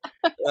 Yeah.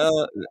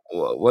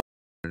 What,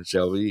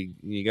 Shelby?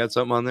 You got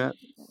something on that?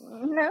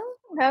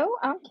 No,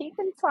 I'm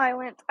keeping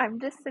silent. I'm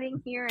just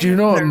sitting here. Do you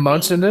know what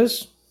Munson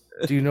is?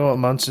 Do you know what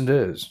Munson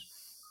is?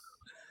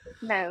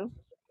 No.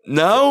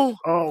 No?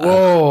 Oh,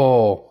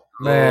 whoa.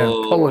 Man,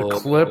 pull a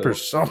clip or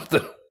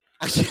something.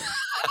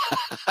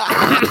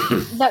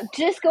 No,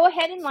 just go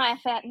ahead and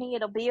laugh at me.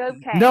 It'll be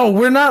okay. No,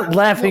 we're not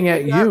laughing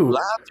at you.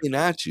 Laughing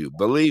at you,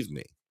 believe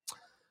me.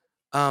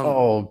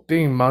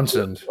 Being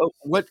Munson.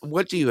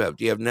 What do you have?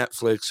 Do you have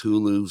Netflix,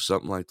 Hulu,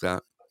 something like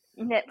that?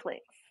 Netflix.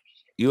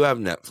 You have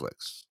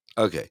Netflix.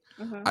 Okay.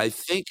 Mm-hmm. I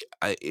think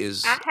I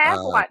have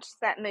watched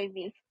that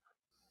movie.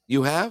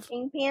 You have?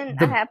 Kingpin.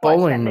 I have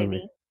watched that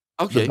movie.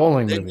 Okay. The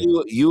bowling movie.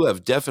 You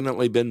have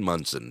definitely been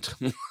Munsoned.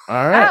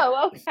 All right.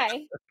 Oh,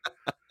 okay.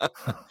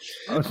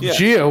 Yeah.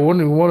 Gee, I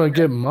wouldn't want to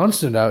get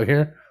Munson out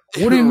here.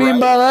 What do you mean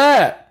by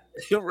that?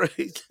 You're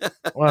right.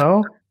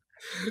 Well,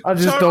 I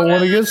just don't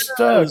want to get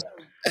stuck.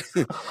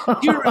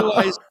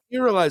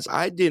 You realize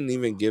I didn't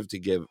even give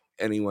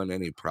anyone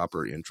any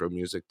proper intro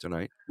music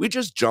tonight. We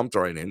just jumped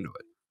right into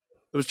it.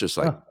 It was just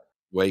like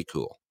way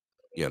cool,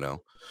 you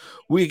know.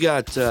 We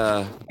got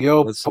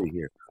let's see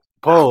here.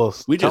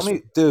 Pulse. Tell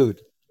me,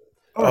 dude.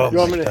 You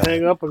want me to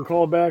hang up and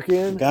call back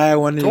in? Guy I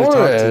wanted to talk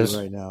to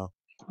right now.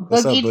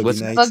 What's up,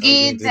 Boogie?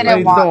 Boogie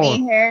didn't want me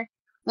here.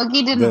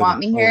 Boogie didn't want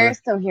me here,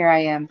 so here I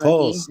am, Boogie.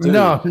 Pulse, dude.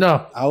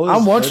 No. I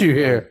want you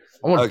here.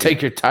 I want to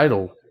take your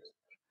title.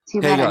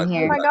 Too bad I'm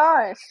here. Oh my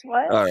gosh!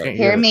 What? All right,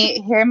 hear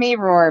me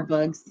roar,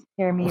 Bugs.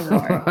 Hear me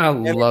roar. I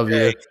love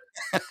you.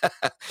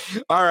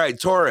 All right,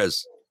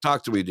 Torres,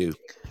 talk to me, dude.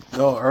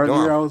 No,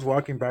 earlier I was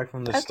walking back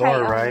from the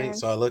store, right?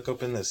 So I look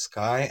up in the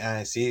sky and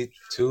I see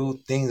two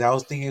things. I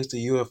was thinking it was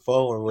the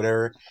UFO or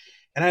whatever,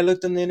 and I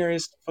looked on the internet.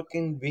 It's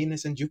fucking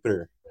Venus and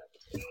Jupiter.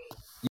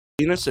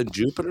 Venus and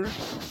Jupiter?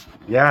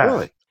 Yeah.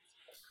 Really?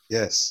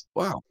 Yes.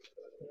 Wow.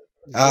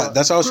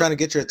 That's why I was trying to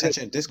get your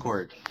attention in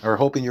Discord, or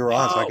hoping you were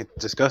on so I could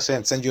discuss it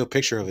and send you a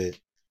picture of it.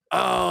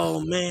 Oh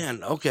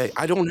man. Okay.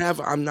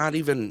 I'm not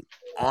even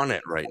on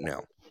it right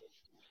now.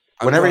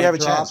 Whenever you have a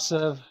chance.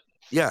 I'll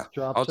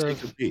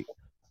take a peek.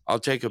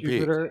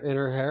 Jupiter in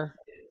her hair.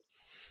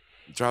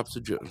 Drops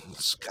of Jupiter.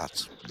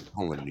 Scott's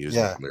pulling music.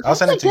 Yeah, I'll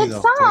send it to you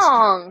though.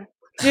 Song.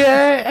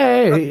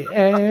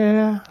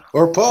 Yeah.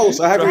 Or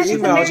post. I have your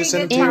email. I'll just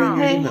send it to you in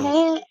your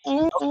email.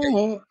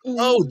 Okay.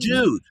 Oh,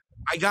 dude,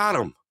 I got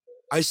him.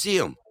 I see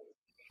him.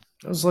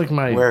 That was like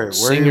my where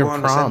senior you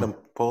want prom. to send them,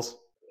 Pulse?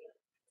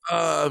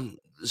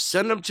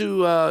 Send them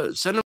to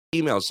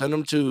email. Send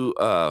them to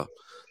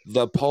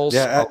the Pulse.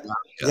 Yeah,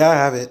 I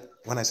have it.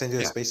 When I send you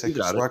a space, I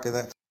can spark it.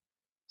 That.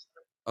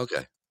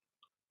 Okay.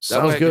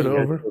 Sounds good.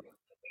 Over.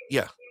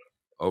 Yeah.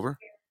 Over.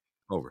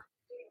 Over.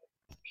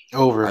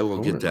 I will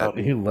get that.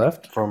 He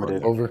left.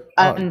 Affirmative. Over.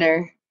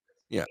 Under.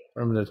 Yeah.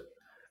 Affirmative.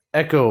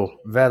 Echo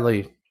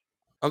Valley.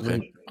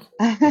 Okay.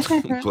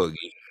 Boogie.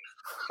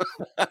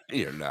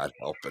 You're not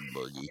helping,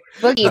 Boogie.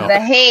 Boogie,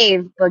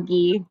 behave,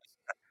 Boogie.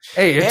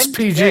 Hey, it's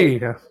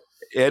PG.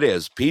 It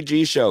is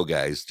PG show,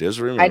 guys. Just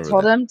remember. I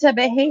told him to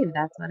behave.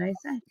 That's what I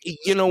said.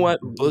 You know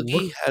what?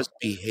 Boogie has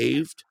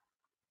behaved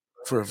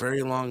for a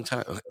very long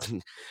time.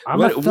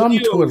 I'm a thumb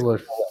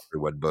twiddler.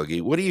 Everyone,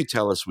 Boogie, what do you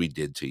tell us we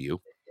did to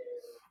you?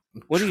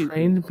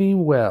 Trained me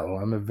well.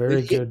 I'm a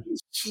very good.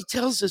 He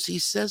tells us. He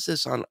says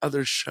this on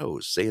other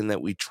shows, saying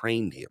that we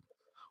trained him.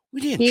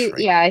 We didn't.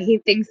 He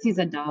thinks he's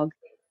a dog.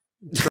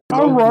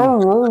 Oh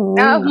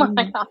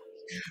my God.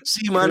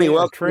 See, Money,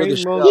 welcome to the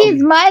show.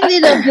 He's my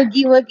little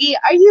boogie woogie.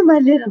 Are you my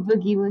little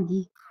boogie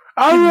woogie?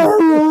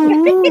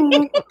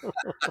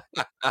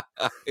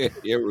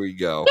 Here we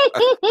go.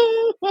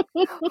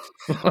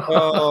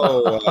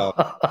 Oh,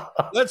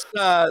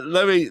 wow.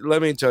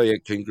 Let me tell you,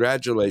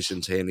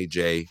 congratulations, Hanny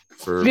J,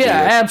 for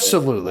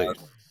absolutely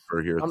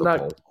for here. I'm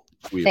not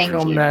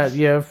thanking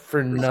that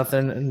for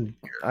nothing, and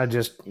I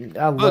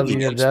love you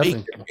to death.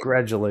 And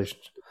congratulations.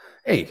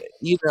 Hey,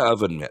 eat the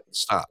oven mitt.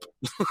 Stop.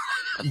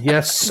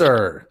 Yes,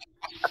 sir.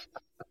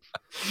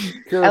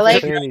 Careful,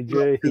 Hanny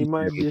J. He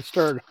might be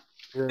started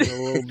here in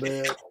a little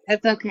bit.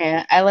 It's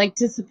okay. I like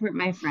to support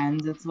my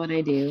friends. That's what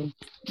I do.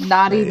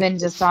 Not even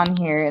just on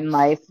here in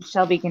life.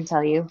 Shelby can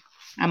tell you.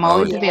 I'm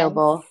always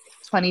available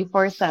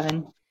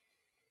 24/7.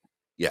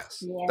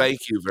 Yes. Thank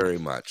you very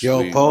much.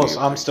 Yo, Pulse,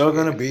 I'm still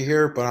going to be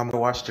here, but I'm going to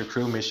watch the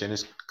crew mission.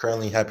 It's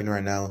currently happening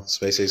right now.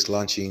 SpaceX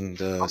launching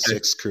the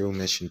 6th crew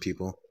mission,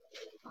 people.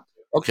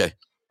 Okay.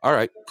 All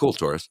right. Cool,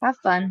 Taurus. Have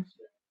fun.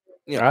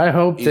 Yeah. I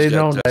hope they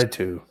don't die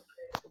too.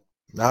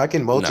 No, I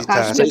can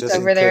multitask just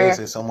in case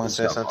if someone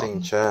says something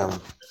in chat. I'm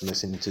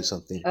listening to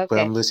something. Okay. But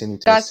I'm listening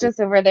to Scott's just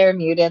over there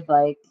muted,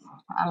 like,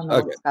 I don't know.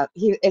 Okay. Scott,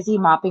 is he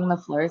mopping the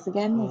floors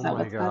again? Is that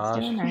what Scott's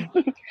doing? Or?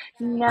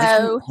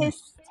 No,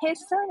 his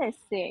son is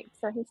sick,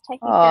 so he's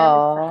taking care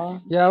of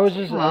his son. Yeah, I was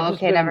just.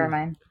 Okay, never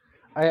mind.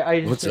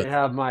 I just didn't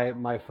have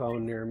my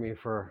phone near me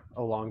for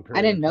a long period.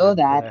 I didn't know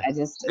that. Today. I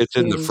just it's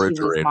in the assumed he was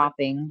refrigerator.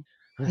 mopping.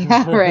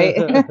 Yeah, right.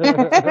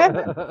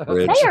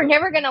 They are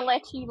never going to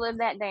let you live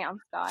that down,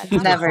 Scott. I'm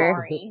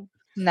sorry.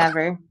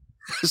 Never.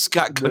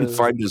 Scott couldn't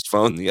find his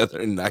phone the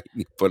other night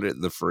and he put it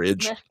in the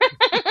fridge.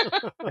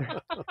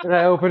 And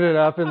I opened it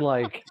up and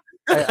like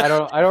I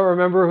don't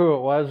remember who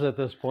it was at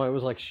this point. It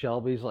was like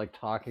Shelby's like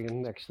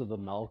talking next to the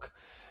milk.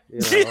 You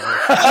know?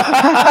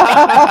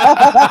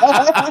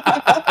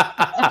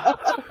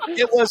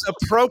 It was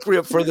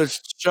appropriate for the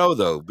show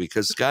though,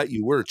 because Scott,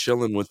 you were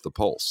chilling with the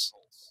Pulse.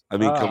 I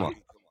mean, come on.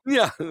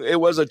 Yeah, it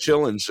was a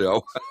chilling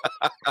show.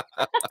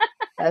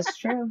 That's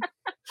true.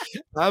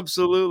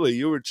 Absolutely.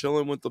 You were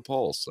chilling with the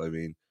Pulse. I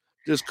mean,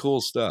 just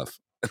cool stuff.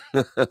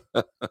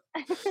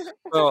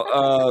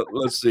 Well,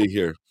 let's see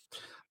here.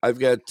 I've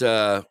got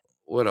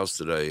what else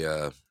did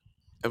I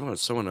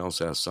someone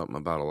else asked something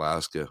about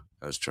Alaska.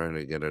 I was trying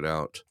to get it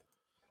out.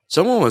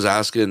 Someone was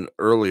asking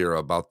earlier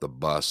about the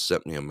bus,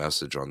 sent me a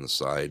message on the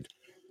side.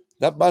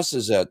 That bus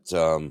is at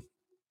the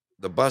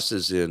bus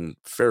is in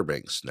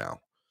Fairbanks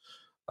now.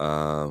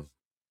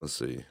 Let's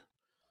see.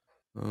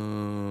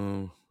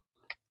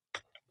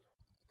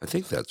 I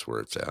think that's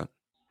where it's at.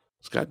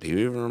 Scott, do you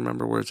even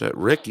remember where it's at?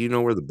 Rick, you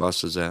know where the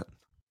bus is at?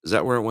 Is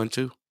that where it went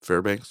to?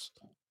 Fairbanks?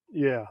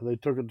 Yeah, they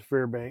took it to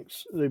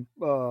Fairbanks. They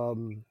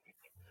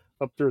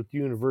up there at the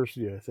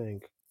university, I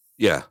think.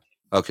 Yeah.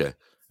 Okay.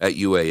 At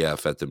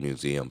UAF at the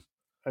museum.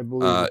 I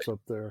believe it's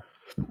up there.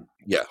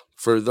 Yeah.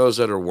 For those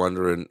that are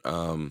wondering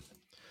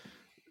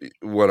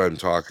what I'm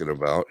talking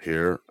about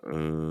here, I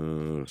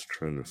was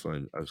trying to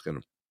find. I was going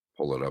to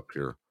pull it up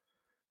here.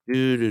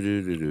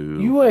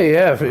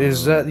 UAF,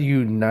 is that the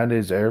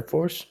United Air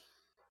Force?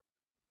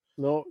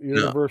 No,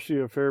 University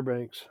of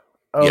Fairbanks.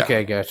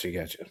 Okay, yeah.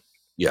 Gotcha.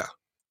 Yeah.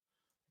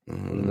 I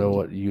don't know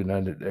what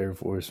United Air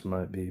Force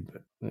might be,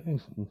 but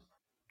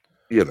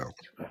you know,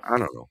 I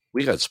don't know.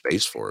 We got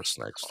Space Force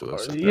next to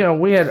us. You know,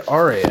 we had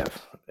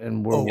RAF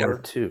in World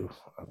War II.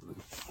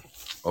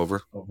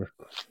 Over.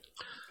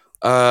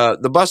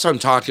 The bus I'm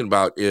talking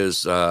about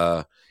is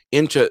from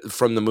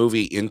the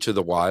movie Into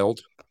the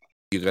Wild.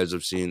 You guys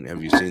have you seen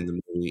the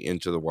movie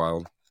Into the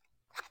Wild?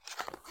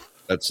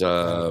 That's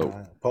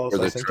Paul,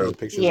 I sent you the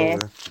pictures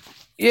over.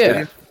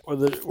 Yeah.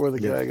 Where the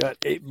guy got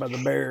ate by the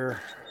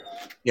bear.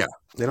 Yeah.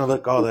 They don't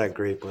look all that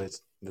great, but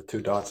it's the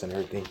 2 dots and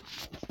everything.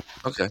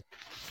 Okay.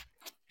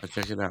 I'll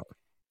check it out.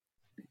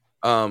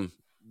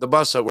 The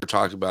bus that we're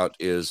talking about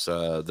is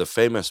the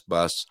famous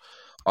bus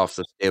off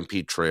the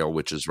Stampede Trail,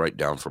 which is right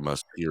down from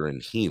us here in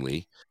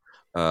Healy.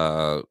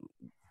 What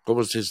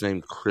was his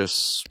name?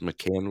 Chris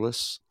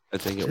McCandless, I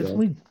think it was. Didn't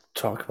we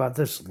talk about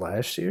this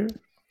last year?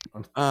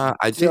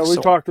 I think we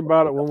talked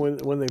about it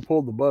when they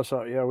pulled the bus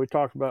out. Yeah, we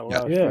talked about it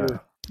last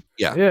year.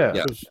 Yeah.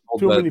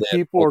 Too many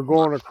people are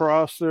going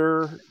across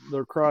there.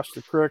 They're across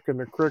the creek, and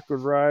the creek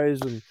would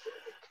rise, and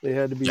they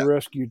had to be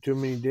rescued. Too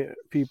many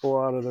people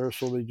out of there,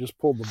 so they just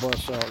pulled the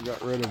bus out,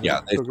 got rid of it.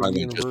 Yeah, they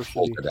finally just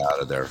pulled it out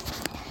of there.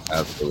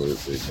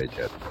 Absolutely, they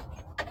did.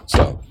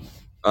 So,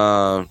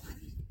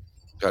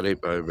 got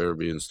ate by a bear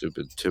being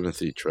stupid.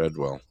 Timothy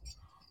Treadwell.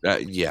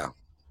 Yeah,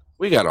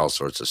 we got all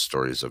sorts of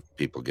stories of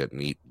people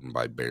getting eaten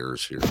by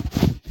bears here.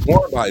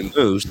 More by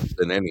moose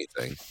than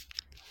anything.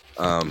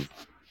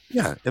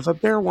 Yeah, if a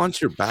bear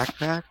wants your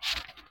backpack,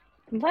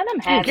 let him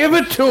have give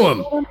it to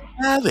him.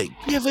 Have it.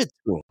 Give it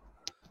to him.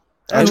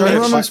 I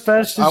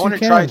want to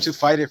try to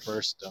fight it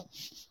first, though.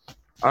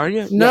 Are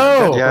you?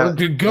 No. Yeah.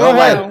 Go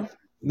ahead.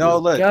 No,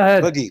 look. Go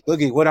ahead.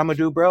 Boogie. What I'm gonna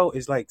do, bro,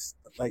 is like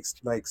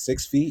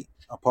 6 feet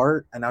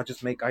apart, and I'll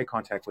just make eye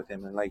contact with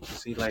him and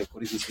see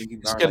what is he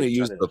thinking. He's gonna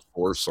use the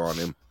force on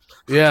him.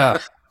 Yeah.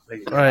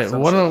 Right.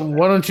 Why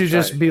don't you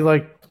just be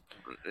like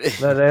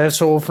that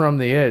asshole from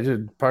the edge?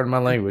 Pardon my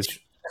language.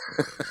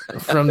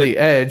 From the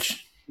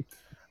edge,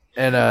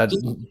 and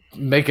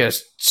make a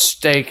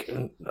steak.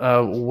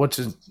 What's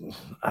his?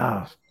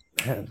 Oh,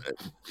 man.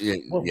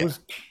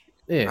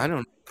 I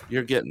don't.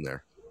 You're getting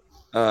there.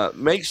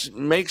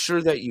 Make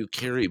sure that you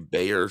carry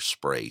bear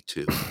spray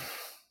too.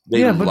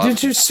 But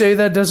did you say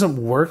that doesn't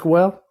work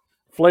well?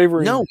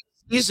 Flavoring? No,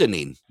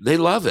 seasoning. They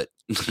love it.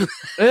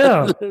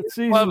 Yeah,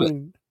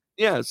 seasoning.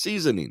 Yeah,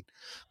 seasoning.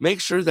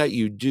 Make sure that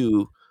you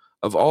do.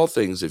 Of all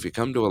things, if you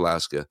come to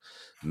Alaska,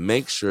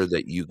 make sure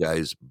that you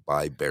guys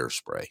buy bear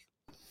spray.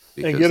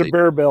 And get a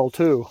bear bell,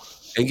 too.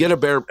 And get a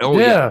bear... Oh,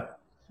 yeah.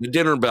 The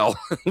dinner bell.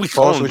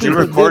 Paul, would you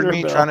record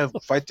me trying to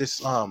fight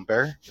this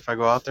bear if I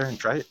go out there and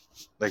try it?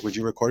 Would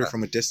you record it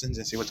from a distance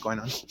and see what's going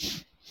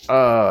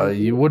on?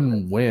 You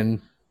wouldn't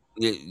win.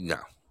 No.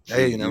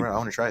 Hey, you never know. I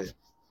want to try it.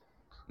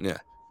 Yeah.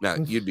 No,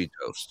 you'd be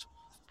toast.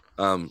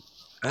 And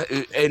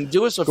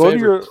do us a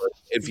favor.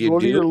 If you go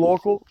to the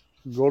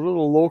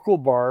local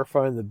bar,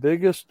 find the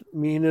biggest,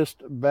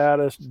 meanest,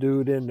 baddest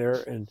dude in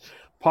there, and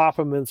pop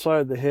him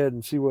inside the head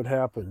and see what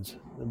happens.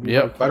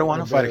 Yep. I don't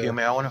want to fight a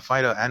human. I want to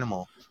fight an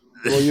animal.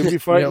 Well, you'll be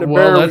fighting a bear.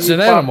 Well, that's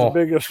an animal.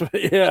 The biggest,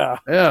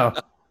 yeah.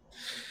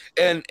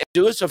 And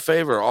do us a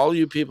favor, all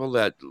you people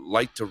that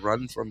like to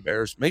run from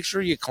bears, make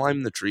sure you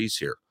climb the trees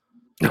here.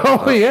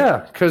 Oh,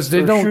 yeah, because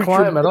they don't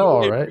climb at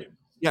all, right?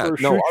 Yeah, or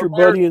shoot your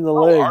buddy in the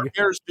leg. Our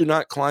bears do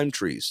not climb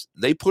trees.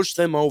 They push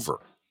them over.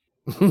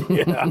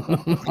 Yeah.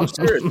 I'm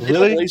serious. They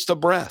don't waste a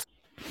breath.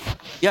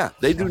 Yeah,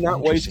 they do not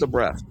waste a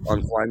breath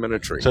on climbing a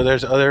tree. So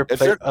there's other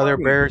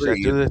bears that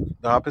do the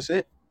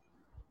opposite?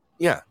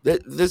 Yeah,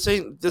 this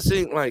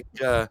ain't like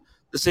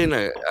this ain't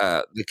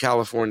the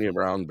California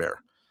brown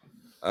bear.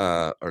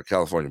 Or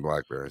California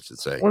black bear, I should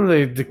say. What are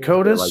they,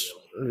 Dakotas?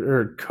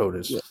 Or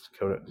Codas? Yeah.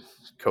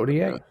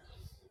 Kodiak?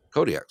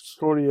 Kodiaks.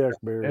 Kodiak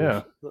bears.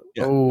 Yeah.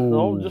 Oh.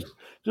 No,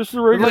 just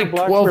a regular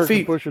black bear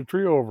can push a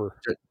tree over.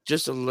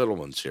 Just the little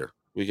ones here.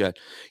 We got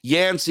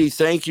Yancey.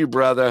 Thank you,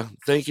 brother.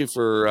 Thank you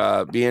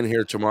for being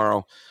here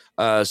tomorrow.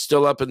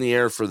 Still up in the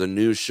air for the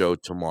news show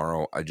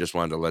tomorrow. I just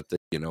wanted to let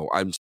you know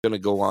I'm going to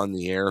go on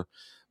the air,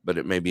 but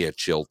it may be a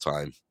chill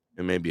time.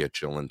 It may be a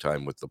chilling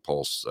time with the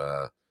Pulse.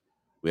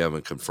 We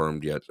haven't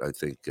confirmed yet. I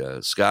think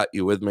Scott,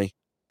 you with me?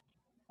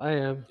 I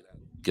am.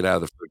 Get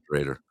out of the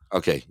refrigerator.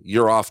 Okay,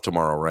 you're off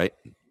tomorrow, right?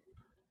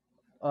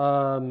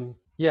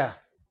 Yeah.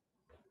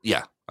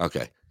 Yeah.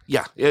 Okay.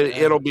 Yeah.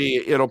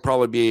 It'll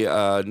probably be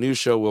news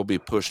show will be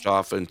pushed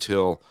off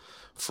until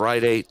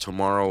Friday.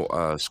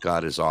 Tomorrow,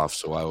 Scott is off,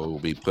 so I will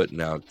be putting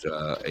out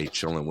a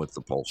Chilling with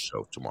the Pulse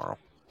show tomorrow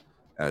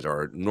at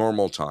our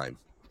normal time.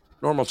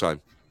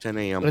 10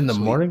 a.m. In the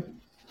morning?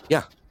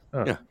 Yeah.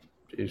 Oh, yeah.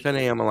 Geez. 10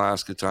 a.m.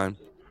 Alaska time.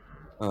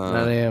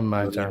 9 a.m.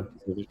 my time.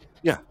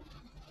 Yeah.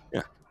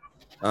 Yeah.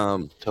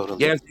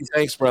 Totally. Yeah.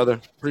 Thanks, brother.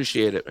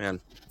 Appreciate it,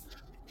 man.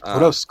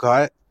 What up,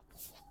 Scott?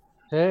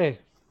 Hey.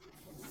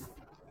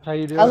 How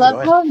you doing? I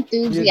love how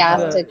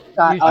enthusiastic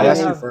Scott I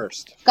asked is. you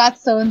first.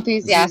 Scott's so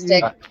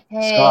enthusiastic.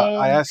 Hey. Scott,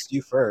 I asked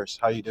you first.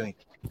 How you doing?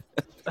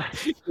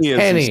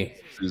 Penny.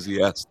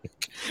 Enthusiastic.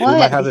 We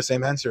might have the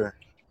same answer.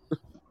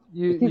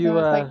 If you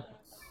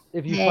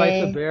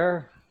fight the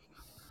bear.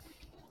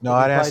 No,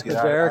 I'd ask you.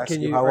 The bear, are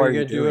you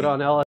gonna do it on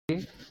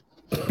LSD?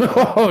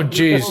 Oh,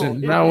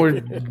 jeez. Now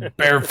we're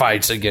bear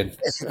fights again.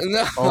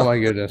 No. Oh, my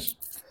goodness.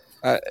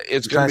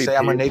 It's going to be say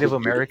I'm a Native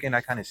American.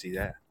 I kind of see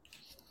that.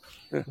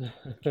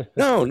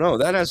 No,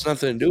 that has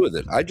nothing to do with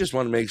it. I just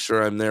want to make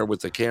sure I'm there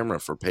with the camera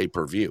for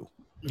pay-per-view.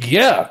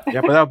 Yeah.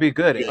 Yeah, but that would be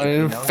good.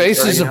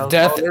 Faces of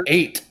Death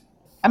 8.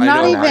 I'm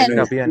not even.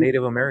 I'll be a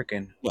Native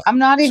American. I'm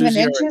not even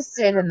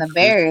interested in the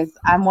bears.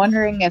 I'm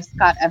wondering if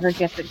Scott ever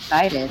gets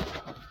excited.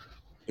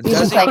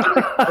 He's like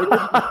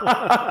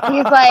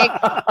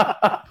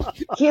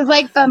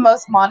the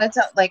most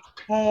monotone. Like,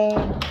 hey,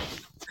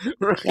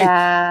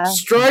 yeah.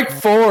 Strike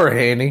 4,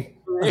 Hanny.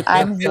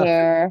 I'm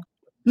here.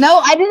 No,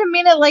 I didn't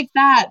mean it like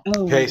that.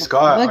 Oh, hey,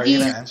 Scott, Boogie, are you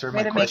gonna answer my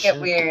way to question? make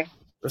it weird.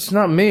 It's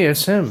not me.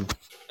 It's him.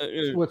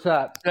 What's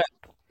that? I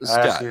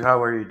asked you,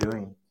 how are you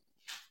doing?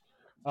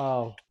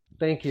 Oh,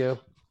 thank you.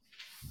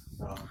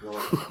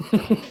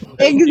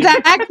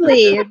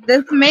 Exactly.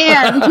 This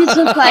man, he's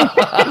just like,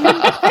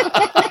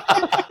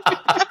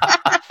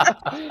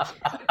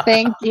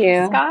 thank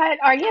you. Scott,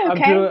 are you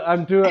okay?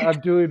 I'm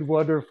doing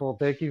wonderful.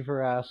 Thank you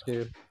for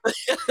asking.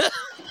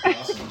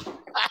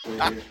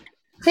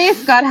 Hey,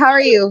 Scott, how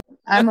are you?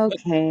 I'm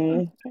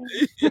okay.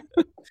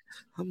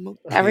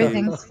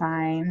 Everything's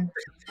fine.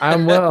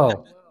 I'm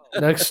well.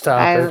 Next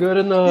topic. Good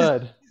in the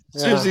hood.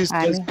 Susie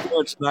says too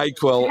much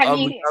NyQuil.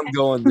 I'm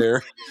going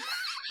there.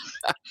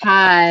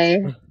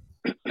 Hi.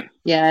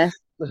 Yes.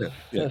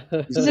 Yeah.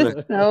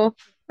 Just so.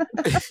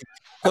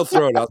 He'll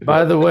throw it out.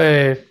 By the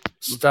way,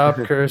 stop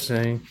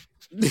cursing.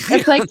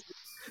 It's like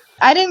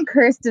I didn't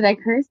curse. Did I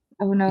curse?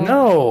 Oh no.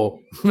 No.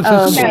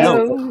 Oh, okay.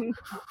 No.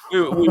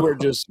 We were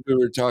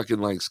talking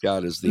like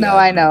Scott is the. No,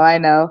 I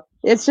know.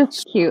 It's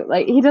just cute.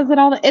 Like he does it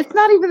all. It's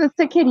not even a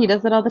sick kid. He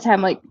does it all the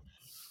time. Like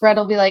Brett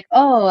will be like,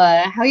 "Oh,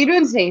 how you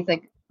doing today?" He's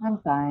like, "I'm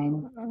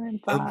fine. I'm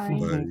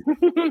fine."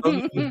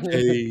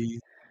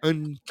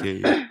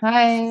 Okay.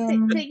 Hi.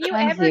 Do you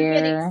ever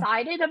get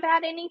excited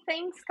about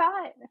anything,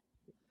 Scott?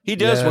 He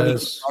does when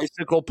he's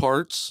bicycle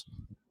parts.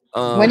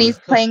 When he's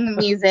playing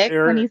music, he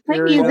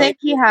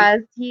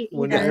does. He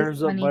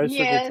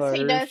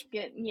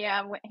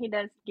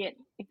does get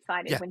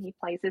excited when he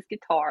plays his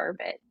guitar.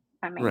 But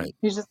I mean,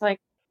 he's just like,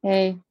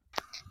 hey,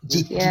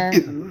 yeah,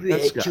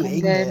 that's good.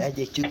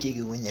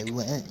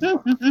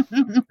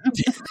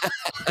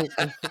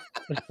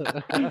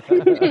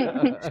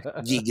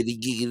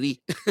 Giggity.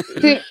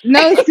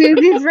 No,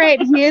 Susie's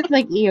right. He is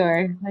like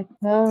Eeyore. Like,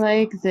 well, I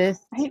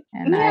exist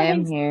and I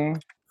am here.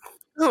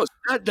 No,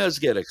 Scott does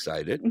get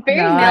excited.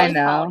 I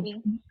know.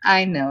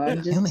 I'm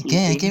just. Oh my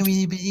god! I can't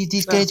really believe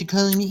these guys are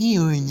calling me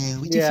Eeyore now.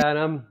 What the Yeah,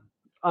 and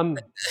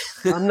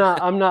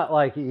I'm not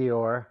like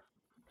Eeyore.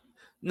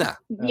 Nah.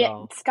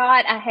 Yeah,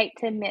 Scott. I hate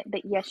to admit,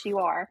 but yes, you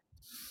are.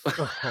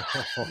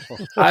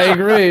 I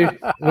agree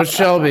with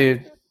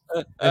Shelby.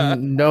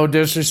 And no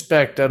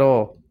disrespect at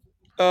all.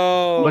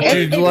 Oh, but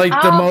you're like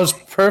the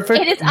most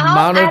perfect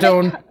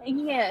monotone.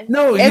 Yes.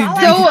 No,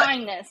 it's so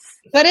kindness.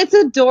 But it's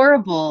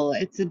adorable.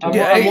 It's adorable.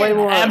 Yeah, I'm way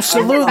more,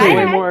 absolutely. I'm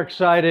way more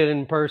excited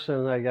in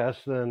person, I guess,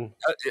 than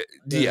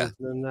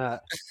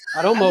that.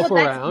 I don't mope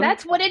around.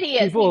 That's what it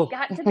is. You've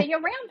got to be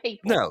around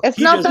people. No, it's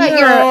not that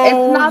you're.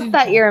 It's not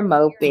that you're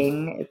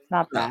moping. It's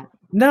not that.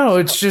 No,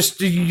 it's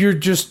just you're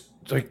just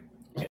like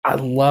I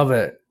love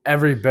it.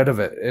 Every bit of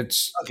it.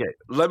 It's okay.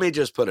 Let me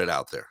just put it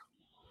out there.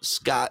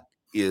 Scott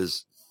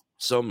is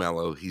so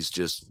mellow. He's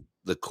just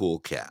the cool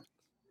cat.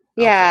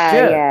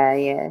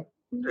 Yeah.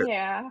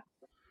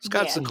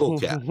 Scott's a cool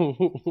cat. And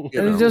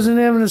he doesn't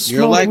have any smoke.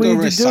 You're like a weed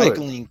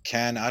recycling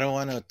can. I don't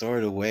want to throw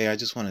it away. I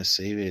just want to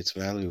save it. It's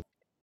valuable.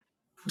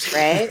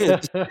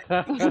 Right?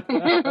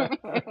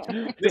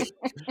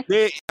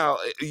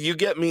 You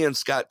get me and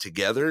Scott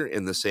together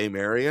in the same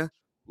area,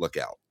 look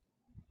out.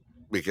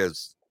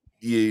 Because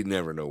you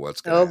never know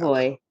what's going to happen. Oh,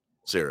 boy.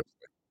 Seriously.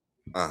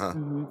 Uh-huh.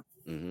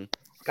 Mm-hmm.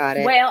 Got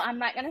it. Well, I'm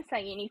not going to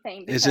say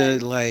anything. Is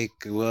it like?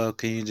 Well,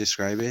 can you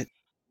describe it?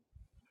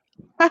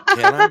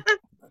 Can I?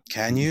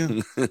 Can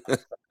you?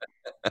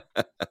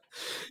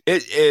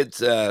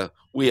 It's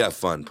we have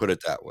fun. Put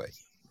it that way.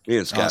 Me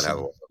and Scott have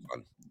a lot of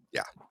fun.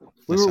 Yeah,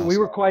 we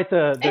were quite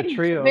the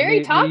trio.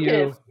 Very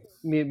talkative.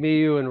 Me,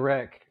 you, and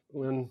Rick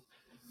when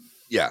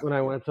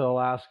I went to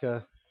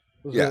Alaska.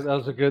 That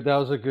was a good.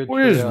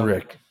 Where's trio.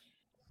 Rick?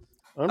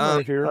 I'm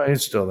right here. Oh,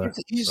 he's still there.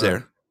 He's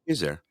there. He's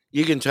there.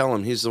 You can tell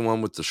him he's the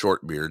one with the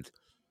short beard.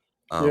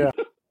 Yeah.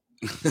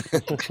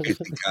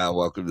 Kyle,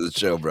 welcome to the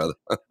show, brother.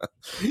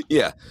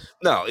 Yeah.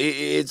 No,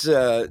 it's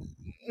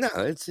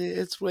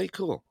way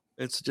cool.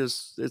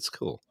 It's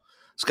cool.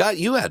 Scott,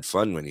 you had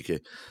fun when you came.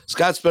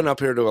 Scott's been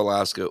up here to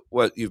Alaska.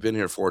 What, you've been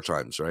here 4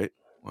 times, right?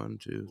 1,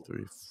 2,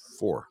 3,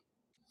 4.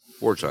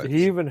 4 times.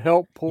 He even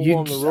helped pull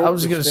on the rope. I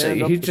was going to say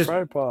he just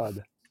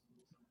tripod.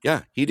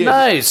 Yeah, he did.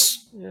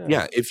 Nice.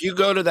 Yeah, if you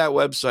go to that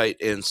website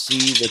and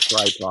see the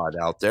tripod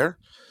out there,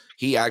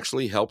 he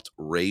actually helped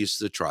raise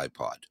the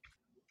tripod.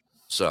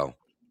 So,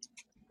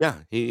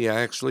 yeah, he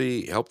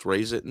actually helped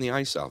raise it in the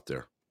ice out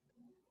there.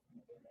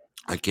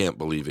 I can't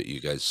believe it.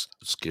 You guys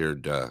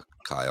scared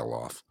Kyle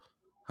off.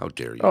 How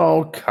dare you?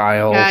 Oh,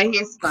 Kyle. Yeah,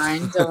 he's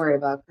fine. Don't worry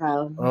about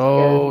Kyle.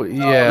 Oh,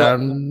 yeah. No,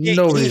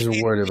 nobody's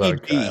he worried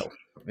about PG. Kyle.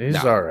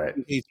 He's all right.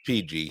 He hates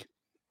PG.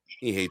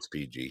 He hates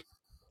PG.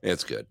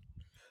 It's good.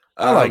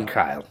 I like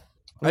Kyle.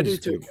 I do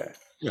too.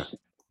 Yeah.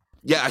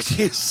 Yeah.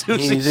 He's a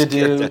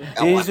dude.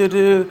 He's a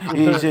dude.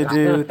 He's a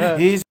dude.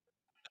 He's.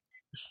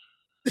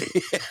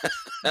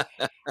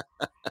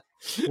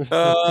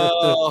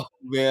 Oh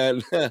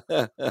man.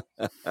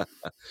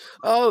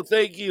 Oh,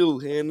 thank you,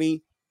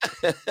 Hammy.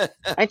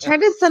 I tried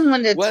to send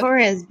one to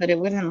Torres, but it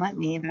wouldn't let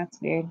me. That's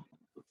weird.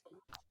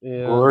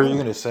 Yeah. Where are you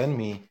gonna send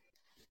me?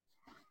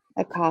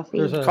 A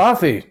coffee.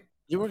 Coffee.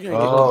 You were gonna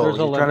you're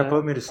trying to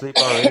put me to sleep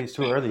already. It's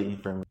too early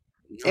for me.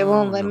 It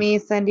won't let me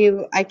send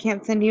you. I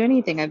can't send you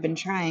anything. I've been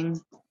trying.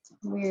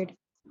 Weird.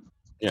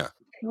 Yeah.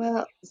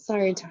 Well,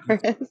 sorry,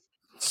 Torres.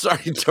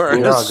 Sorry, Torres.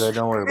 You're all good.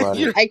 Don't worry about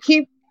it.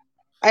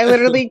 I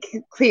literally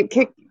keep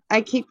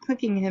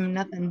clicking him.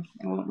 Nothing.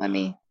 It won't let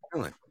me.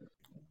 Really?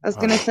 I was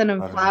gonna send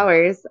him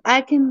flowers.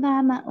 I can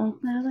buy my own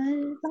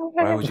flowers.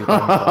 Why would you buy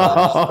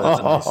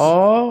flowers?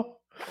 Oh.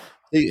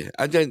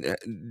 I did.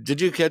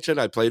 Did you catch it?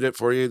 I played it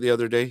for you the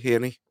other day,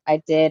 Hanny.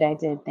 I did.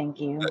 Thank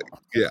you.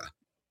 Yeah.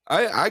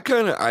 I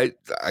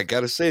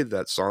gotta say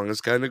that song has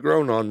kind of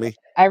grown on me.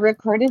 I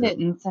recorded it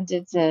and sent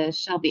it to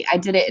Shelby. I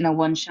did it in a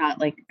one shot,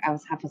 like I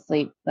was half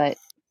asleep, but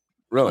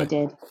really, I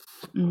did.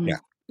 Mm-hmm. Yeah.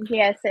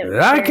 Yes,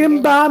 I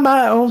can buy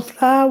my own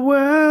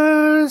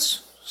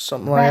flowers.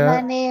 Something like Write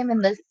that. my name in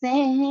the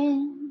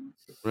sand.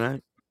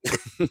 Right.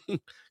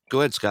 Go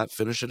ahead, Scott.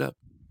 Finish it up.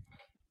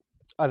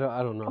 I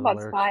don't know How the about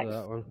lyrics Spike? to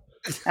that one.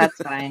 That's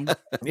fine.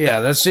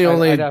 Yeah, that's the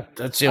only. I'd have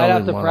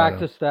to one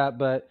practice that,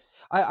 but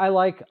I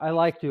like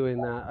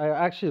doing that. I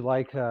actually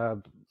like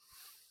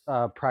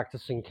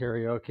practicing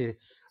karaoke.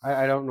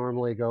 I don't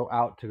normally go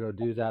out to go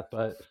do that,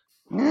 but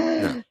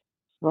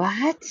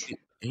What?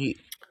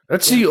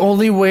 That's the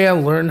only way I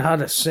learn how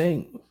to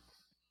sing.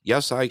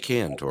 Yes, I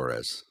can,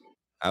 Torres.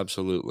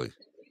 Absolutely.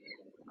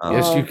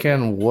 Yes, you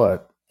can.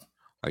 What?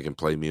 I can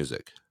play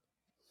music.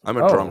 I'm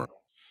a drummer.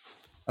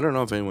 I don't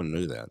know if anyone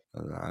knew that.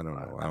 I don't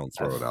know. I don't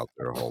throw it out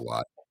there a whole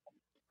lot.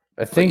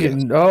 I think yes.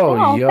 Thank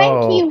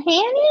you,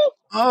 Hanny.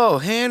 Oh,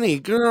 Hanny,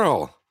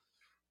 girl.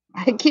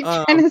 I keep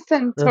trying to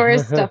send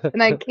Torres stuff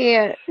and I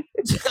can't.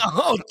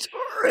 Oh,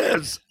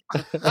 Torres.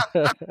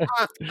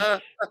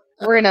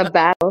 We're in a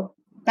battle.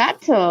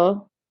 Thank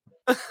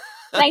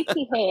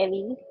you,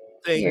 Hanny.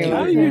 Thank You're you.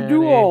 How do you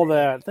do all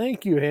that?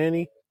 Thank you,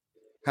 Hanny.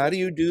 How do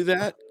you do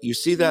that? You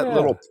see that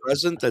little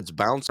present that's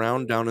bounced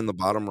around down in the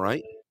bottom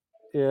right?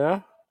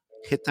 Yeah.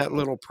 Hit that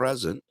little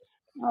present.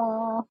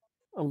 Oh.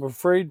 I'm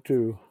afraid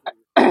to.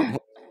 Blow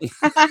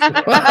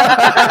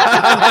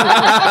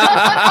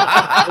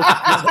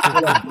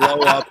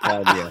up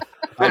on you.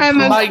 I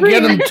might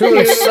get them too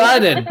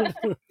excited.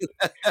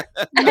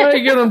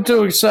 Might get them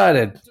too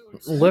excited.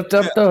 Lift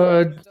up the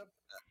hood,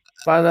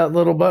 buy that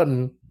little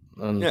button.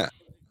 Yeah.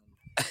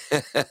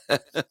 Thank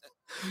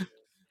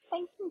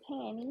you,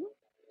 Hanny.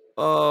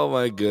 Oh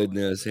my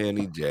goodness,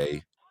 Hanny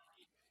J.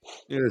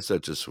 You're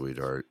such a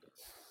sweetheart.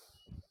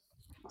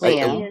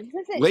 Isn't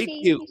Wait,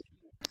 she?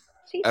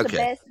 She's the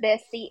best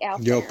bestie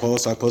out there. Yo,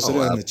 I posted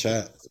it in the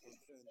chat.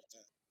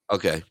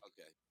 Okay.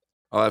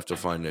 I'll have to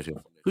find it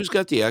here. Who's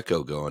got the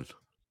echo going?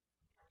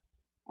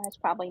 That's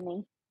probably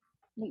me.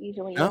 It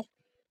usually No? is.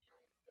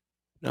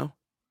 No.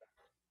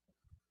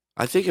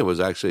 I think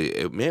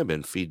it may have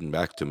been feeding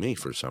back to me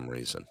for some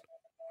reason.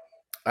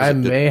 I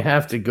may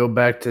have to go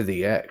back to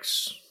the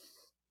X.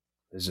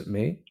 Is it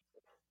me?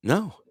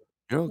 No.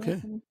 You're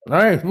okay. All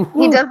right.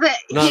 He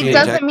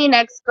doesn't mean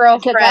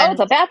ex-girlfriend. Because I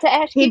was about to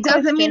ask you He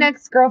doesn't mean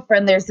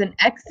ex-girlfriend. There's an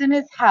ex in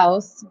his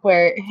house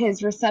where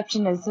his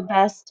reception is the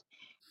best.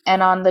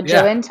 And on the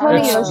Joe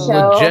Antonio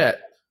show,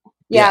 legit.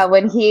 Yeah,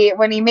 when he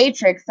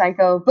Matrix, I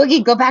go,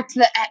 Boogie, go back to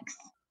the X.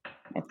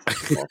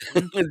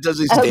 Does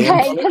he stand?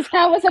 Okay, because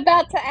I was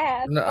about to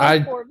ask. No,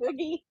 poor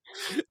Boogie.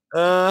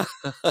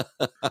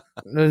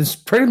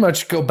 Just pretty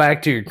much go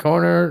back to your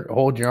corner,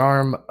 hold your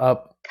arm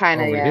up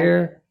Kinda, over yeah.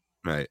 here.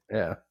 Right.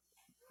 Yeah.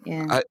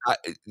 Yeah.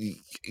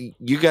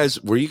 You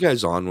guys, were you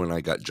guys on when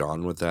I got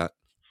John with that?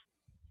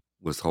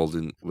 With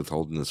holding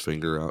his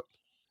finger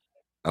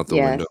out the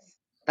window?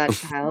 That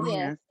child, Yes.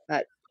 yes,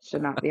 that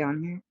should not be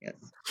on here. Yes.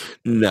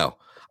 No,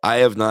 I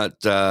have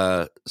not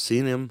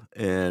seen him,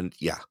 and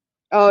yeah.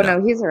 Oh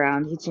no, he's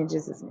around. He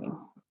changes his name.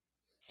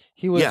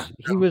 He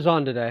was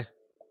on today.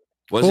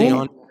 Was he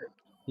on?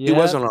 Yeah. He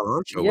wasn't on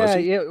our show, was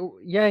he?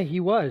 Yeah,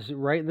 he was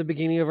right in the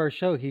beginning of our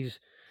show. He's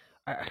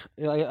I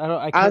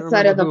can't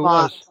Outside of remember the who it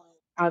box. was.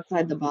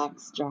 Outside the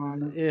box,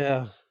 John.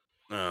 Yeah.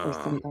 Or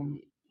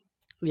something.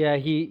 Yeah,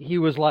 he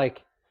was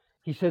like,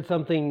 he said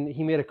something,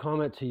 he made a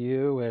comment to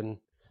you, and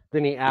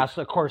then he asked,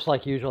 of course,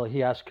 like usual,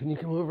 he asked, "Can you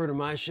come over to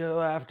my show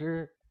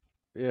after?"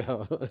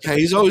 Yeah. Yeah,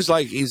 he's always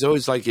like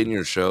in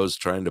your shows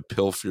trying to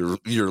pilfer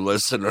your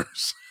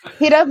listeners.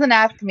 He doesn't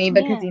ask me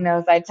because he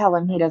knows I tell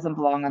him he doesn't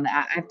belong on the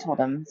app. I've told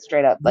him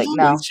straight up, like,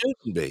 no. He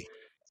shouldn't be.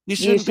 You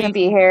shouldn't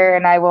be here,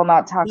 and I will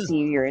not talk to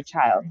you. You're a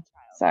child.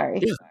 Sorry.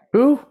 Yeah.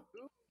 Who?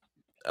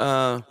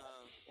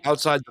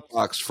 Outside the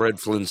box, Fred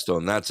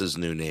Flintstone. That's his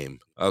new name.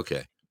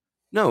 Okay.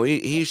 No,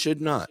 he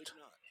should not.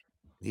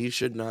 He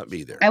should not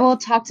be there. I will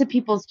talk to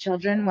people's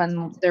children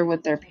when they're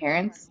with their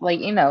parents.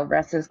 Like,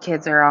 Russ's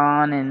kids are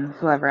on and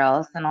whoever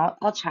else, and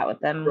I'll chat with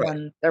them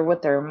when they're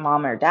with their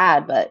mom or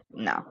dad, but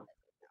no.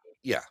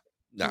 Yeah.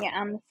 No. Yeah,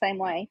 I'm the same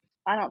way.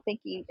 I don't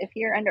think if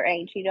you're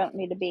underage, you don't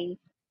need to be.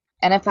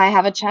 And if I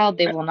have a child,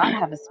 they will not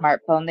have a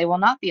smartphone. They will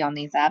not be on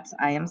these apps.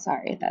 I am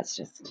sorry. That's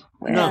just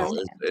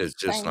it's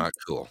just not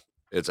cool.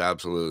 It's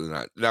absolutely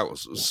not. That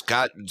was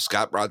Scott.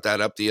 Scott brought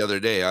that up the other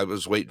day. I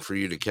was waiting for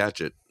you to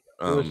catch it.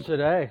 It was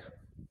today.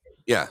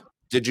 Yeah.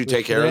 Did you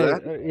take care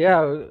of that?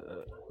 Yeah.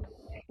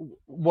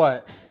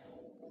 What?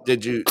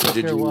 Did you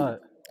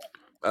what?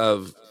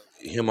 Of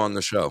him on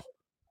the show?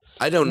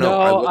 I don't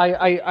know. No,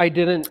 I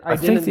didn't. I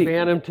didn't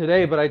ban him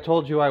today, but I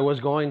told you I was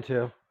going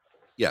to.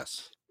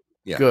 Yes.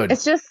 Yeah. Good.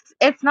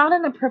 It's not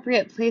an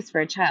appropriate place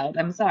for a child.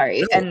 I'm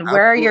sorry. No, and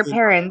where are your absolutely.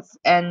 parents?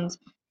 And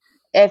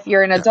if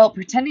you're an adult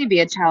pretending to be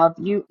a child,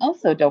 you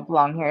also don't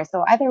belong here.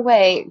 So either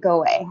way,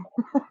 go away.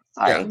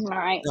 Sorry. Yeah.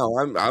 Right. No,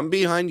 I'm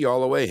behind you all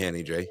the way,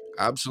 Hanny J.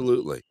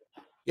 Absolutely.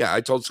 Yeah,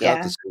 I told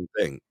Scott the same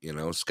thing.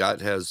 Scott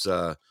has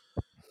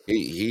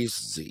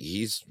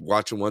he's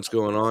watching what's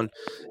going on.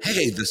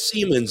 Hey, the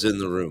Seaman's in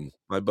the room.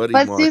 My buddy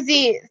But Mark.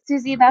 Susie,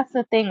 that's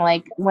the thing.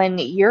 Like when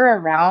you're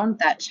around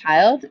that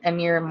child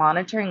and you're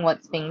monitoring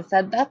what's being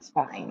said, that's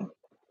fine.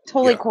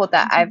 Totally cool with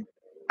that.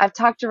 I've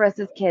talked to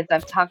Russ's kids.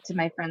 I've talked to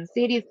my friend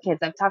Sadie's kids.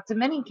 I've talked to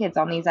many kids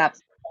on these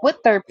apps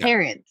with their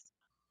parents.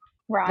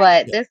 Right.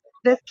 But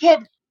this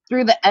kid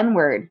threw the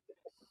N-word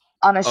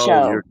on a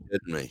show. You're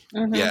kidding me.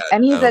 Mhm. Yeah.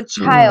 And he's a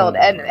child,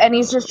 and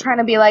he's just trying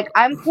to be like,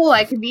 I'm cool,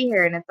 I can be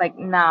here, and it's like,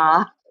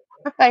 nah.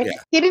 Like,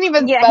 he didn't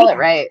even spell it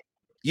right.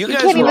 You He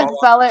guys can't were even all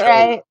spell on it the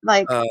right.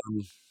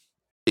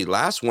 Like,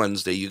 last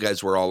Wednesday, you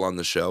guys were all on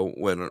the show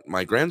when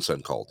my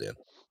grandson called in,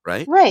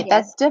 right? right,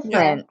 that's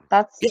different.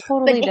 That's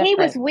totally But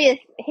different.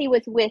 he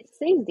was with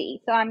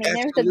Susie, so I mean,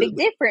 there's a big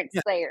difference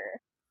there.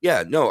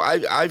 Yeah, no,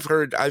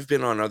 I've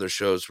been on other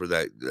shows where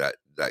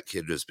that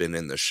kid has been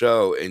in the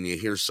show, and you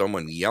hear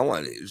someone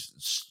yelling,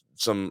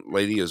 some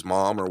lady, his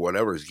mom or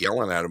whatever, is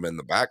yelling at him in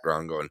the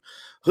background, going,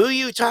 "Who are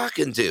you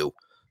talking to?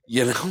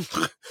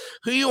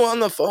 Who you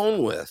on the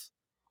phone with?"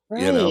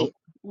 Right.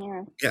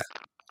 Yeah.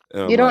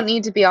 Yeah. You don't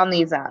need to be on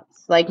these apps.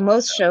 Like,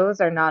 most shows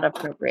are not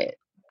appropriate.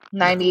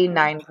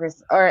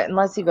 99%, or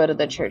unless you go to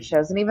the church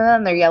shows, and even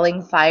then they're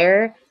yelling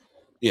fire,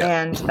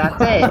 and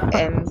that's it.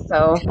 And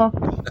so,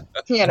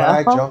 When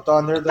I jumped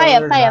on there the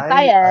other night,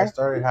 I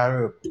started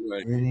having a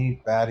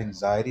really bad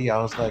anxiety. I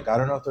was like, I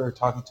don't know if they were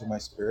talking to my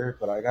spirit,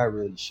 but I got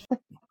really shit.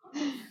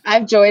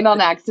 I've joined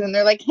on accident.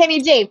 They're like,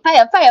 Henny J,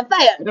 fire, fire,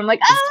 fire. And I'm like,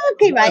 oh,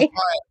 okay, bye.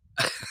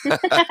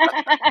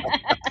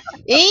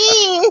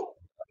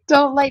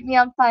 Don't light me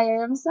on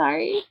fire. I'm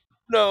sorry.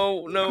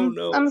 No.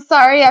 I'm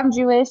sorry. I'm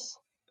Jewish.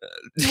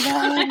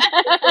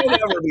 Don't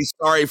ever be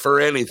sorry for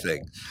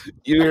anything.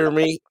 You hear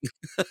me?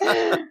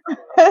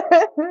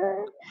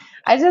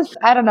 I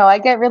don't know. I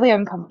get really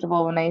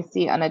uncomfortable when I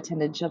see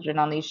unattended children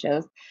on these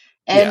shows.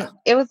 And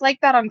it was like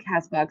that on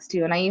Castbox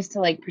too. And I used to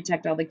like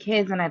protect all the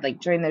kids, and I'd like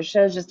join their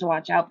shows just to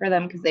watch out for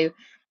them because they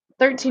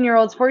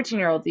 13-year-olds,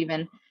 14-year-olds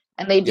even,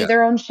 and they do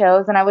their own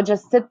shows, and I would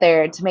just sit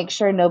there to make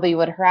sure nobody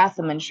would harass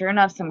them. And sure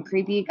enough, some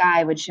creepy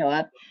guy would show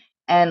up,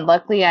 and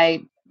luckily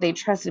they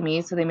trusted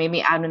me, so they made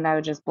me admin, and I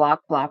would just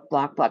block.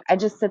 I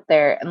just sit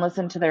there and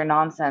listen to their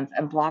nonsense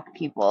and block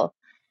people.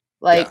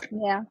 Like,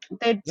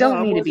 they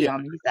don't need to be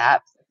on these apps.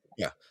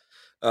 Yeah.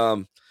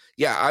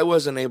 I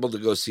wasn't able to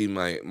go see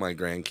my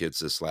grandkids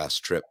this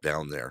last trip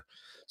down there,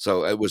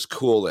 so it was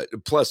cool that.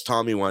 Plus,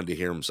 Tommy wanted to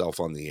hear himself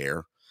on the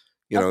air.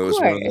 It was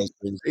one of those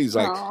things. He's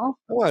like, I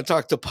want to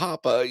talk to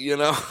Papa.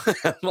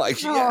 I'm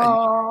like,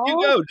 yeah, you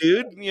go,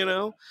 dude.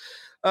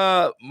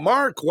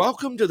 Mark,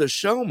 welcome to the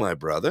show, my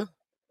brother.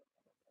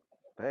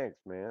 Thanks,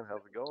 man.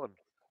 How's it going?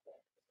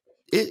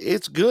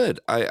 It's good.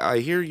 I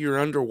hear you're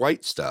under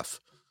white stuff.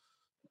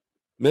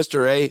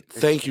 Mr. A,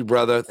 thank you,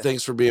 brother.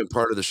 Thanks for being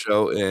part of the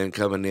show and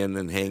coming in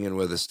and hanging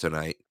with us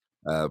tonight.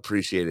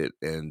 Appreciate it.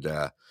 And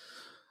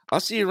I'll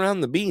see you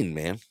around the bean,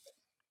 man.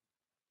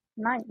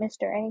 Night,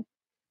 Mr. A.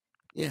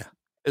 Yeah,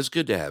 it's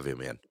good to have you,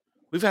 man.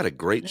 We've had a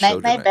great show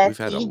tonight. We've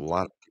had a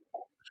lot.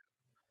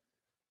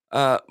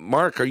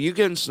 Mark, are you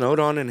getting snowed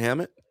on in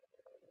Hammett?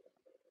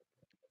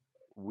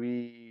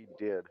 We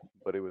did,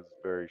 but it was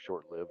very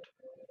short-lived.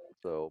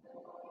 So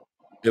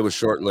it was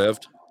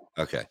short-lived.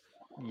 Okay.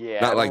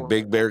 Yeah, Not like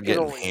Big Bear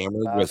getting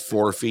hammered with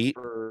 4 feet.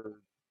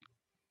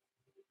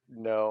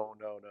 No.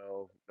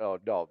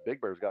 Big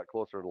Bear's got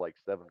closer to like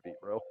 7 feet,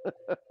 bro.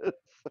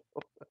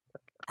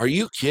 Are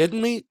you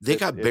kidding me? They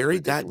got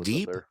buried that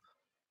deep?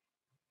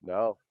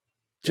 No.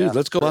 Dude,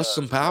 let's go bust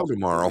some pow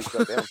tomorrow.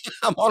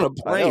 I'm on a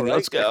plane. Know, right?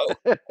 Let's go.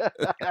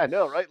 I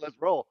know, right? Let's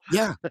roll.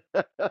 Yeah.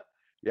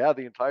 Yeah,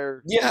 the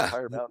entire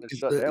mountain is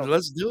shut down.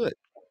 Let's do it.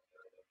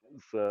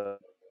 So,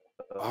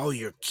 oh,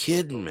 you're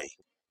kidding me.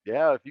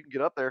 Yeah, if you can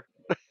get up there.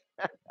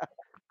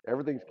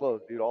 Everything's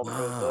closed, dude. All the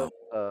roads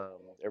up.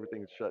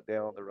 Everything's shut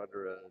down. They're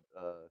under a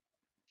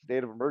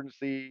state of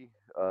emergency.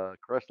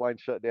 Crest line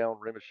shut down.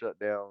 Rim is shut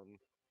down.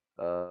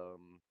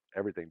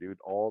 Everything, dude.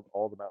 All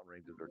the mountain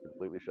ranges are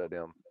completely shut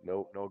down.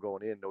 No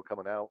going in. No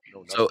coming out.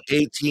 No nothing. So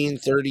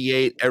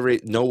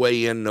 1838. No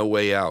way in, no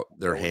way out.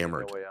 They're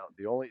hammered. No way out.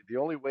 The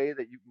only way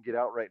that you can get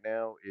out right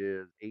now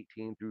is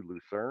 18 through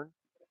Lucerne,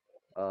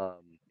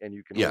 and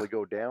you can only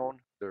go down.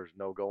 There's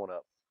no going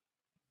up.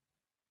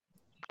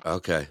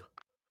 Okay.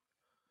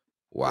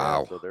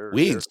 Wow. Yeah, so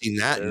we ain't seen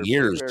that in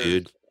years,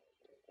 dude.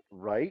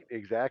 Right?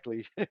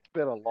 Exactly. It's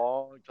been a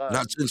long time.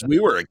 Not since we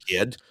were a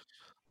kid.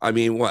 I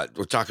mean, what?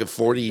 We're talking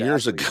 40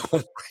 years ago,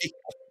 right?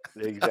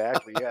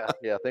 Exactly.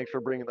 Yeah. Thanks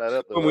for bringing that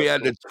up. When we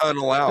had to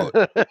tunnel out.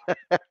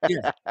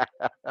 Yeah.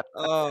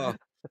 Oh,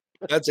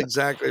 that's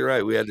exactly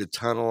right. We had to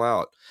tunnel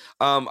out.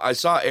 I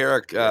saw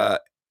Eric.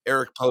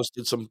 Eric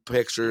posted some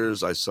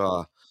pictures. I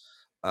saw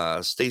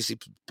Stacy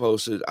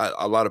posted.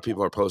 A lot of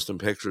people are posting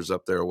pictures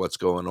up there of what's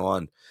going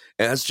on,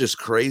 and that's just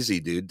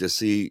crazy, dude. To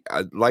see,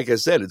 like I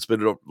said, it's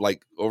been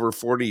like over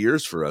 40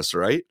 years for us,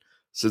 right?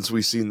 Since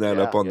we seen that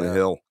up on the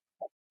hill.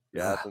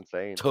 Yeah, it's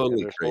insane.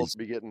 Totally they're crazy. Supposed to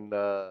be getting.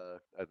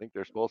 I think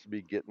they're supposed to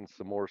be getting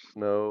some more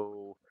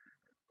snow.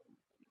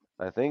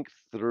 I think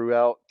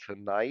throughout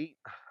tonight.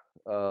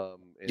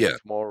 And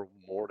tomorrow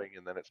morning,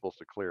 and then it's supposed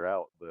to clear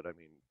out. But I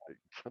mean,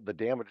 the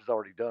damage is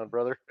already done,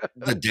 brother.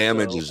 The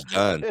damage is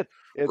done, at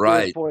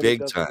right? This point,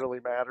 Big it time. doesn't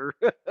really matter.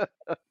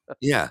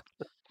 Yeah,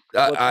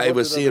 I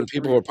was seeing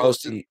people were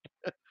posting.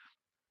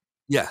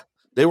 Yeah,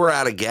 they were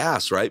out of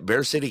gas, right?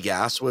 Bear City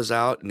Gas was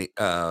out, and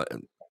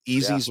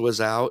Easy's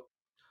was out.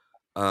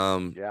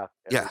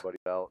 Everybody's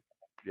out.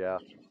 Yeah,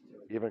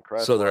 even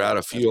Crest. So they're out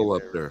of fuel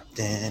up there.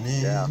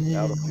 Yeah,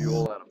 out of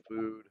fuel, out of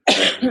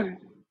food.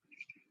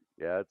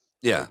 Yeah,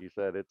 like you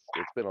said, it's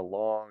been a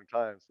long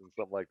time since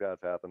something like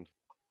that's happened.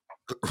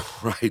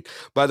 Right.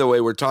 By the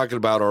way, we're talking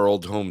about our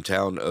old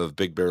hometown of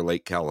Big Bear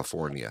Lake,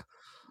 California,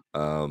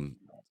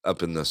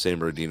 up in the San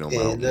Bernardino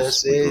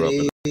Mountains. We grew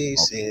up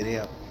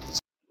in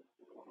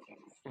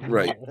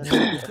right.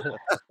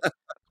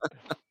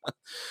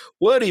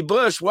 Woody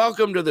Bush,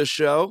 welcome to the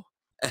show.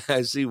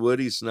 I see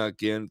Woody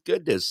snuck in.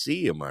 Good to see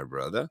you, my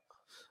brother.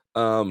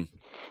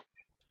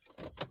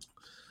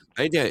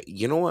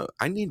 You know what?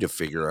 I need to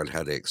figure out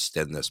how to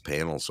extend this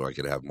panel so I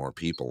could have more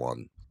people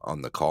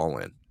on the call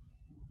in.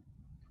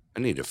 I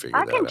need to figure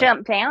that out. I can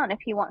jump down if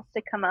he wants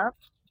to come up.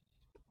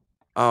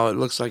 Oh, it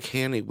looks like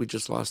Hanny. We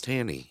just lost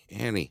Hanny.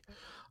 Hanny.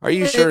 Are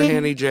you sure,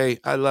 Hanny J?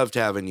 I loved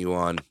having you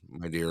on,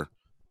 my dear.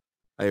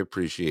 I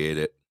appreciate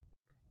it.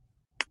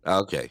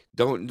 Okay.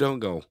 Don't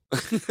go.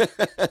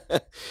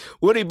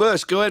 Woody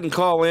Bush, go ahead and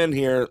call in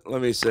here.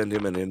 Let me send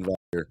him an invite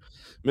here.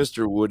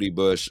 Mr. Woody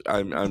Bush,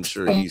 I'm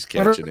sure he's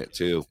catching it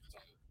too.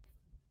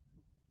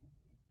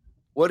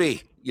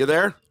 Woody, you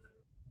there?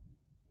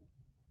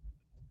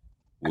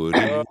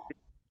 Woody.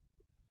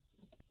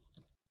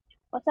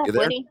 What's up,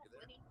 Woody?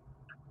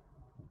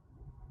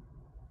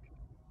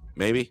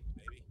 Maybe.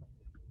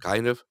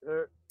 Kind of.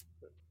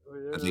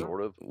 I think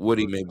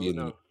Woody may be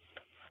in.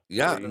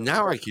 Yeah,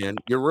 now I can.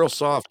 You're real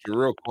soft. You're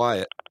real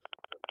quiet.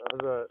 How's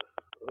that?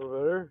 A little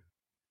better?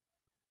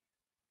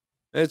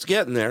 It's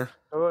getting there.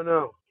 How about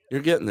now?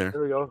 You're getting there.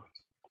 There we go.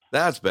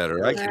 That's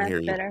better. I can hear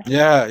you.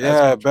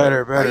 Yeah,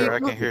 better. I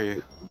can hear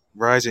you.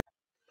 Rising.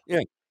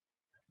 Yeah.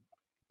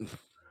 What's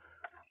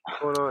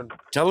going on?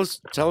 Tell us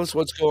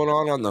what's going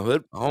on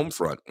the home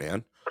front,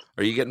 man.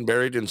 Are you getting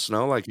buried in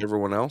snow like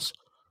everyone else?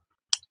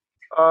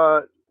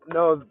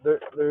 No,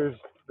 there's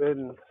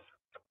been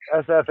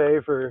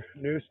SFA for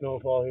new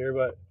snowfall here,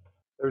 but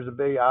there's a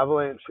big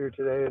avalanche here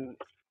today, and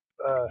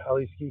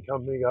Heli Ski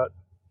Company got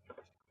a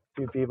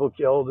few people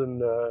killed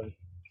and a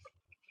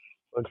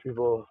bunch of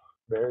people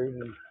buried,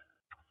 and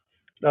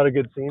not a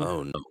good scene.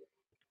 Oh no!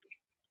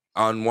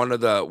 On one of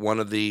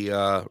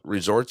the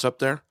resorts up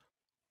there.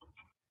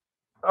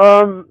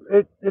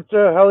 It's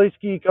a Heli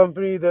Ski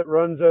Company that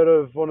runs out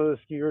of one of the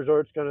ski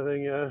resorts, kind of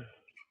thing. Yeah.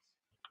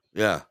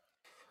 Yeah.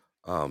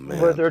 Oh man.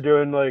 But they're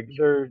doing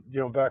they're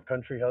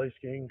backcountry heli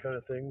skiing kind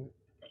of thing.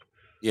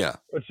 Yeah.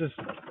 Which is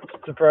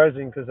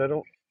surprising because I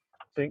don't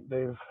think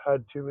they've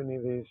had too many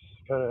of these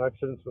kind of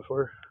accidents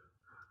before.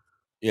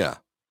 Yeah.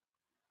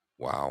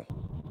 Wow.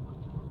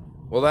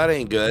 Well, that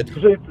ain't good.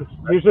 Usually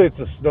it's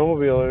a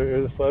snowmobile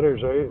or the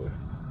sledders, right?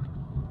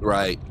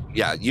 Right.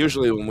 Yeah.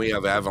 Usually when we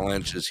have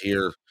avalanches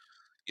here,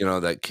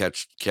 that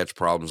catch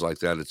problems like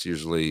that, it's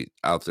usually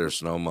out there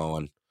snow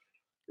mowing,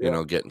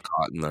 getting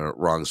caught in the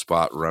wrong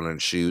spot, running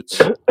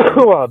chutes.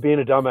 Well, being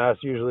a dumbass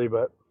usually,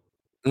 but.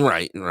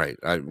 Right.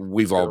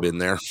 We've all been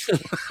there.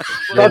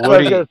 That's what I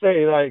was gonna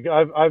say. Like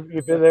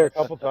you've been there a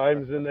couple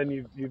times, and then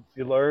you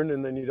learn,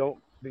 and then you don't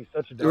be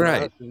such a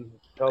dumbass and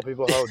tell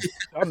people how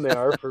dumb they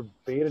are for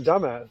being a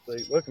dumbass.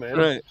 Like, look, man,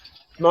 it's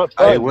not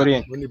fun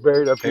when you're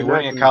buried up your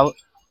neck.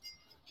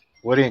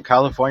 Woody, in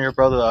California,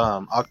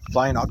 brother,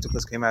 flying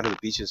octopus came out of the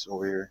beaches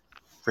over here.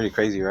 Pretty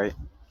crazy, right?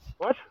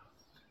 What?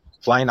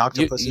 Flying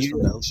octopuses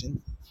from the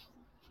ocean.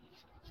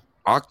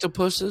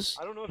 Octopuses?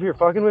 I don't know if you're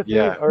fucking with me.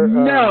 Or,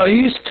 no,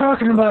 he's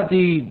talking about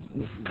the.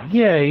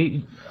 Yeah,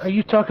 are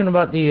you talking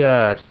about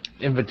the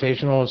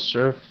invitational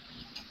surf?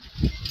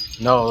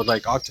 No,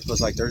 like octopus.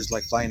 Like there's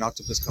like flying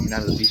octopus coming out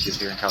of the beaches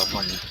here in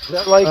California. Is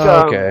that like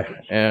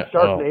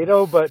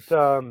Sharknado, but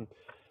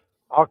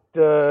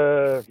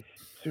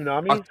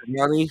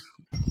tsunami?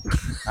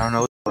 I don't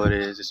know what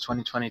it is. It's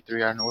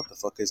 2023. I don't know what the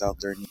fuck is out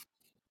there.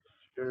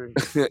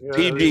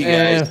 PG,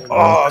 guys.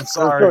 Oh, I'm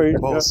sorry.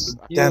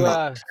 Damn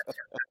it.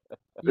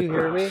 You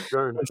hear me,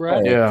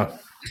 Brett? Yeah.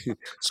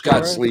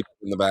 Scott's sleeping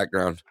in the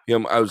background.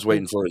 I was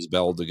waiting for his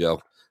bell to go.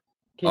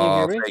 Can you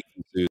hear me? Thank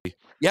you, Susie.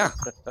 Yeah,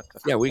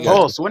 we got.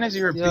 Oh, so when is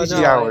your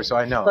PG hour? So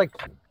I know.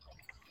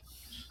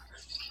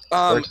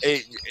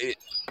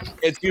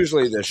 It's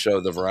usually the show,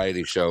 the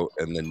variety show,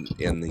 and then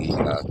in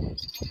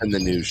the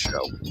news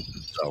show.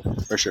 So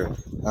for sure.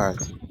 All right.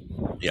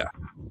 Yeah.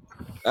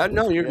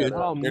 No, you're good.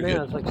 Oh you're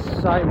man, good. it's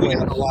like sideways. We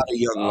have a lot of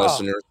young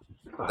listeners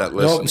that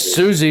listen. No,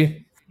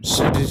 Susie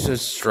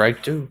says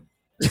strike two.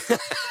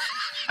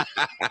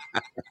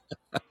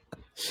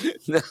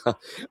 No,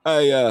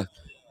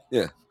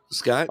 yeah.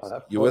 Scott,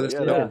 you with us?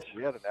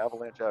 We had an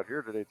avalanche out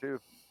here today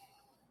too.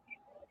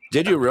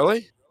 Did you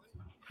really?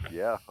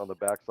 Yeah, on the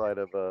backside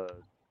of the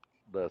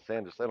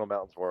San Jacinto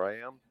Mountains where I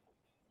am.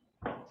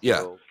 Yeah.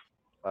 So,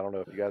 I don't know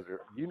if you guys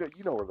are. You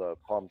know where the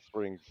Palm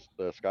Springs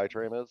the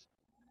SkyTram is.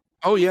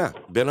 Oh yeah,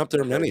 been up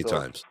there many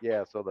times.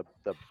 Yeah, so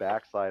the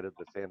backside of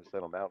the San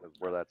Jacinto Mountain is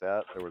where that's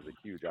at. There was a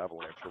huge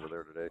avalanche over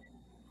there today.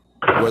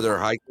 Were there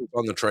hikers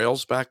on the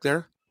trails back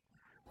there?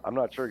 I'm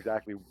not sure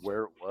exactly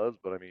where it was,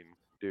 but I mean,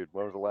 dude,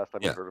 when was the last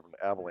time you heard of an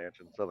avalanche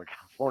in Southern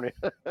California?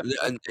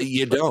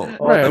 You don't.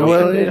 Right.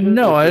 Well,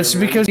 no, it's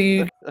because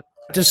he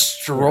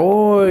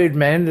destroyed,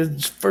 man.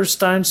 It's the first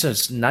time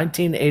since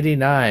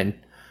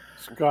 1989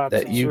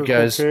 that you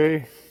guys.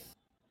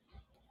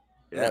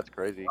 Yeah, it's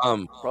crazy.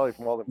 Probably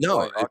from all the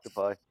flying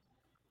octopi.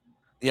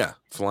 Yeah,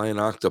 flying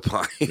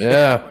octopi.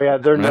 Yeah. Yeah,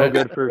 they're no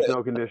good for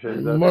snow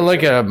conditions. More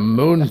like a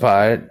moon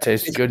pie. It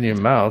tastes good in your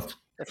mouth.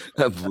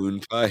 A moon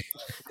pie.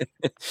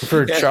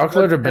 For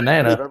chocolate or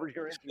banana.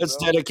 Let's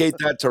dedicate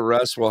that to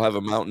Russ. We'll have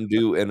a Mountain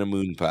Dew and a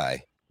moon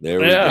pie. There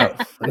we go.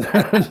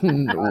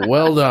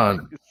 Well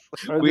done.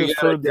 I just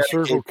heard the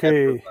Circle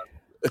K.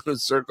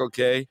 Circle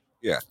K?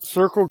 Yeah.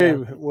 Circle K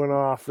went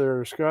off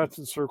there. Scott's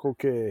at Circle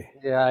K.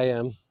 Yeah, I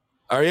am.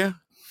 Are you?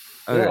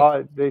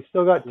 They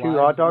still got two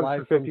hot dogs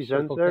for 50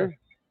 cents there?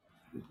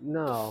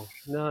 No.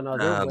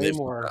 There's way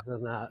more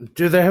than that.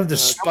 Do they have the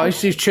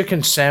spicy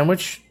chicken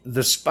sandwich?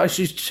 The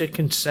spicy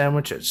chicken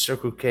sandwich at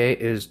Circle K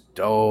is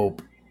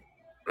dope.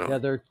 Yeah,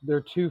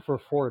 they're two for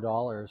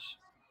 $4.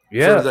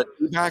 Yeah. For the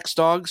D-Bax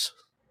dogs?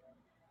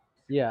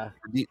 Yeah.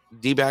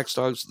 D-Bax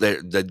dogs?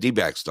 The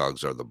D-Bax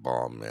dogs are the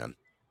bomb, man.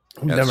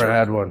 I've never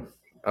had one.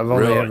 I've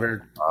only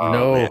ever...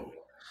 no. Man.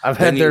 I've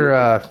had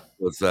their...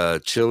 with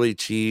chili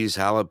cheese,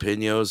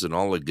 jalapenos, and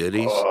all the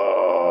goodies.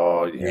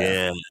 Oh,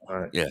 yeah.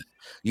 Yeah.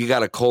 You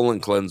got a colon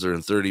cleanser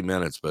in 30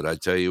 minutes, but I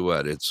tell you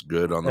what, it's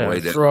good on the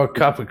way down. Throw a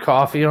cup of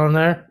coffee on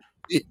there.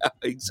 Yeah,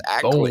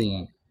 exactly.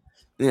 Boom.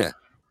 Yeah.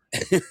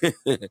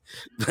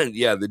 But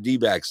yeah, the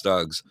D-Bax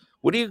dogs.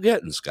 What are you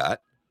getting, Scott?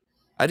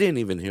 I didn't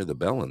even hear the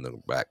bell in the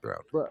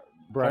background.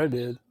 I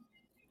did.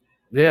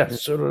 Yeah,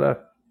 so did I.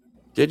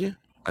 Did you?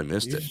 I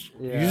missed it.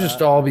 You're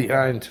just all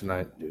behind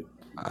tonight, dude.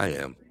 I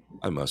am.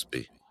 I must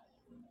be.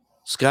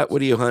 Scott,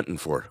 what are you hunting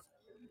for?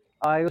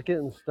 I was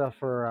getting stuff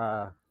for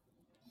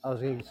I was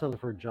getting something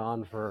for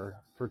John for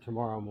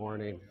tomorrow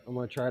morning. I'm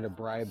gonna try to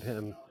bribe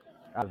him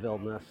out of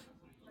illness.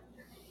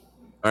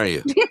 Are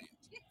you?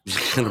 You're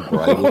gonna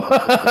bribe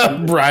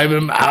him? Bribe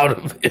him out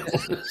of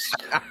illness.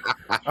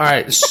 All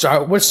right,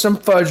 start with some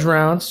fudge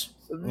rounds,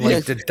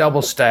 like the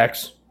double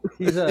stacks.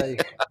 He's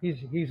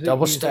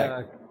double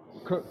stack.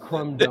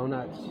 Crumb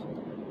donuts.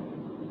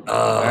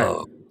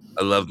 Oh,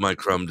 I love my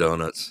crumb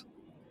donuts.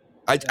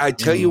 I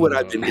tell you what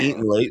I've been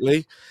eating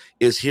lately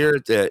is here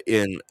at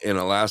in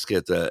Alaska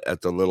at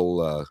the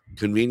little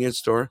convenience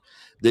store.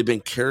 They've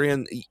been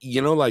carrying,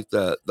 like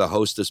the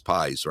Hostess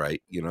pies,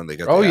 right? They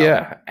got. Oh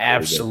yeah,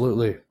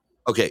 absolutely.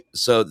 Okay,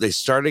 so they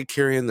started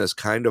carrying this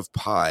kind of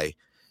pie,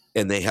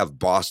 and they have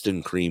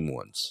Boston cream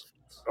ones.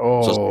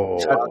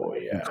 Oh,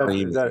 yeah.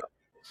 Cream.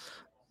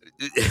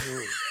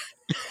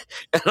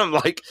 And I'm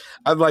like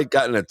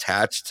gotten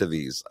attached to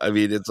these. I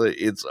mean,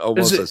 it's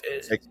almost a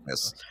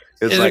sickness.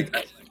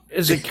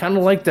 Is it kind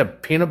of like the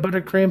peanut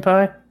butter cream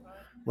pie?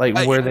 Like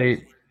where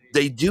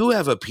they do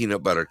have a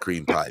peanut butter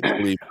cream pie,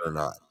 believe it or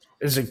not.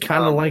 Is it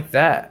kind of like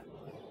that?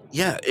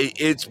 Yeah,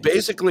 it's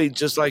basically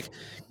just like,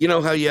 you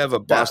know how you have a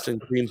Boston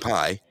cream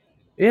pie?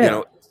 Yeah. You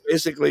know, it's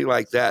basically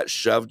like that,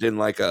 shoved in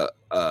like a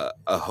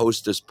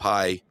Hostess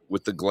pie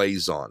with the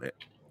glaze on it.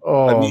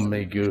 Oh,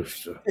 me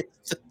gusta.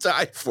 To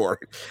die for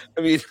it.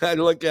 I mean, I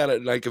look at it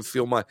and I can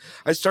feel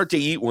I start to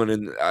eat one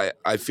and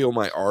I feel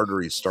my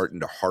arteries starting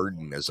to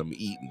harden as I'm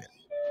eating it.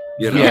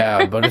 You know?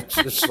 Yeah, but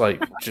it's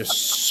like just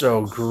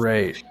so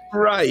great.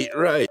 Right.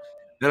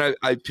 Then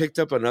I picked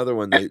up another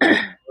one. They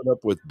put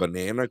up with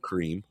banana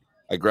cream.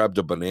 I grabbed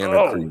a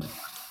banana cream.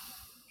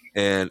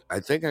 And I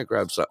think I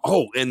grabbed some.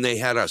 Oh, and they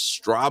had a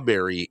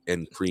strawberry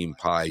and cream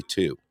pie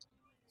too.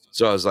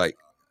 So I was like,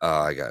 oh,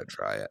 I gotta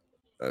try it.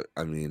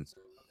 I mean,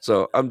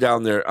 so I'm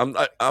down there.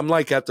 I'm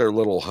like at their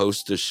little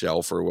Hostess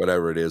shelf or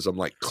whatever it is. I'm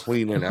like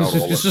cleaning out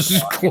all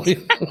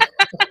the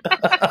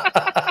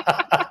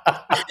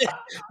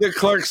the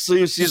clerk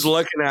sees she's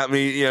looking at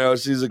me. You know,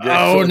 she's a good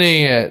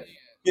owning it.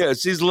 Yeah,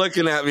 she's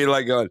looking at me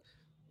like going,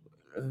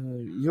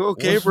 "You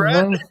okay,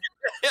 Brad?"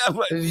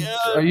 Like,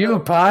 are you a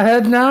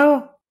piehead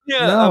now?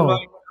 Yeah, no.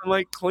 I'm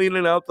like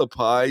cleaning out the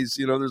pies.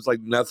 You know, there's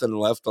like nothing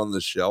left on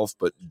the shelf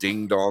but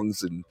ding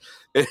dongs and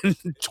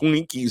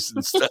Twinkies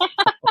and stuff.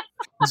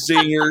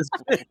 Zingers.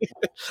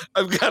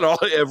 I've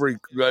got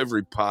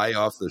every pie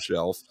off the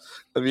shelf.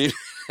 I mean,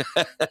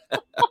 I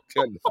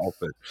couldn't help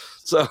it.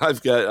 So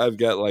I've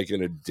got like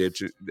an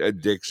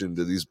addiction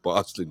to these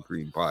Boston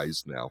cream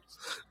pies now.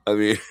 I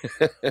mean,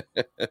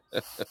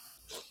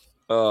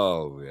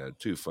 oh man,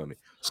 too funny.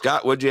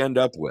 Scott, what'd you end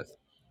up with?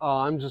 Oh,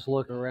 I'm just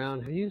looking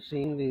around. Have you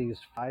seen these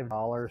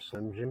 $5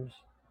 Slim Jims?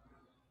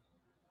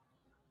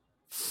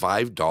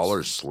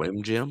 $5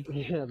 Slim Jim?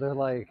 Yeah, they're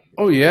like.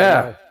 Oh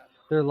yeah.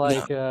 They're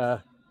like.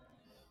 They're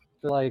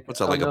like. What's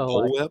that, like a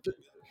bullwhip?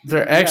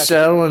 They're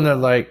XL and they're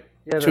like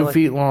 2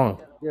 feet long.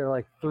 They're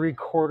like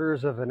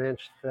 3/4 of an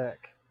inch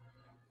thick.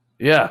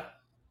 Yeah.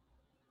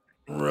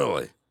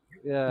 Really?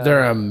 Yeah.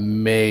 They're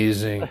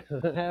amazing.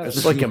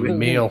 It's like a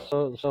meal.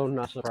 So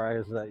not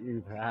surprised that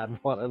you've had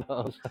one of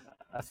those.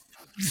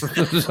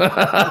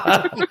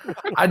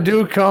 I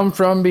do come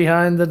from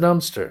behind the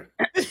dumpster.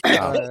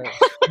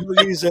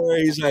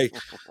 He's like,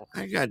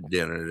 I got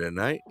dinner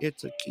tonight.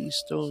 It's a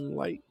Keystone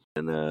Light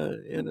and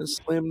a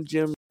Slim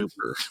Jim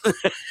Super.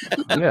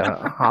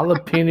 Yeah,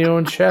 jalapeno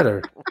and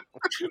cheddar.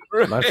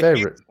 Right. My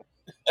favorite.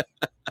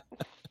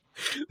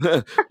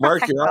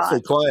 Mark, you're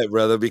awfully quiet,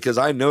 brother, because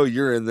I know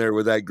you're in there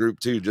with that group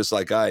too, just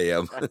like I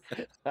am.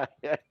 I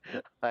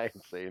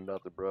ain't saying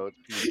nothing, bro.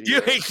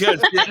 You ain't good.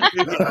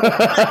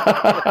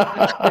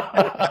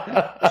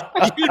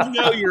 You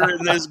know you're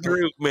in this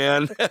group,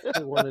 man.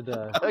 I wanted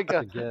to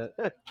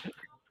get.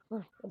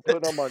 I'm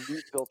putting on my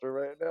mute filter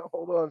right now.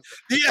 Hold on.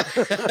 Yeah.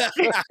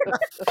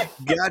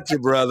 Gotcha,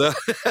 brother.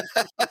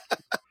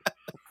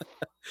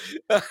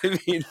 I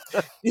mean,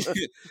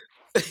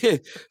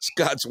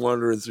 Scott's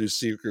wandering through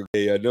Secret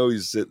Bay. I know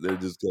he's sitting there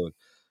just going,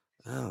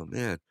 oh,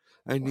 man,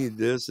 I need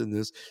this and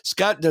this.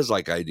 Scott does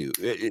like I do.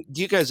 Do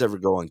you guys ever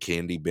go on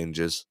candy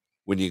binges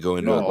when you go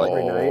into it? Like,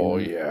 oh,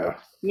 yeah.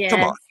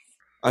 Come on.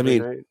 I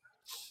mean,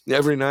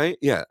 every night?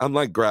 Yeah. I'm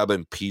like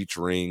grabbing peach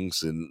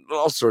rings and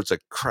all sorts of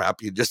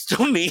crap you just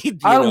don't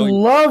need. I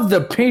love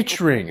the peach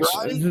rings.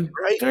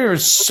 Right? They're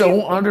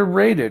so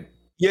underrated.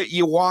 Yeah,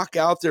 you walk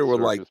out there with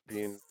like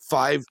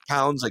 5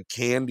 pounds of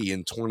candy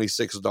and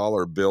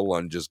 $26 bill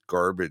on just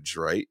garbage,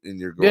 right? And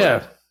you're going,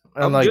 yeah,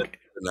 and like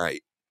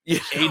tonight.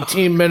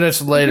 18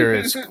 minutes later,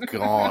 it's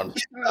gone,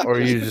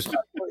 or you just.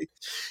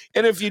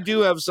 And if you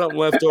do have something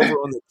left over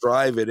on the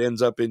drive, it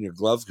ends up in your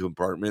glove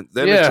compartment.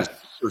 Then yeah, it's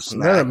just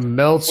then it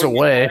melts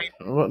away.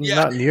 Well,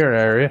 not in your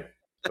area,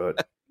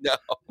 but no.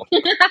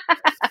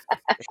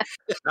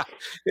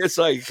 It's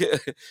like,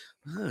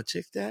 oh,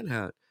 check that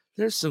out.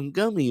 There's some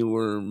gummy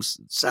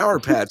worms, Sour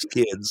Patch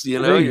Kids.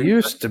 You know, they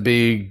used to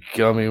be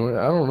gummy.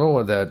 I don't know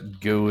what that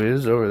goo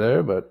is over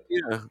there, but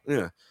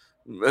yeah,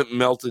 it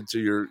melted to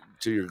your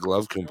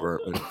glove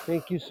compartment.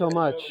 Thank you so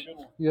much.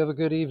 You have a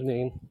good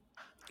evening.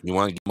 You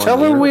want to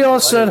tell him we all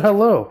said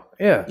hello?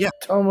 Yeah.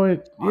 Tell him we.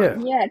 Yeah.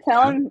 Yeah.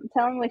 Tell him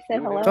we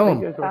said hello. Tell him.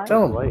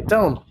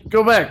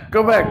 Go back.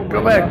 No,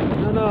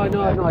 I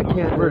know. I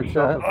can't. We're crazy.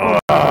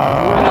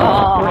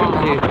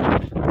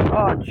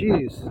 Oh,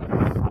 jeez.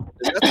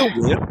 Is that the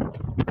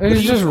wind?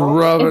 He's just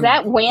rubbing. Is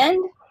that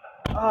wind?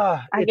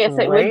 I guess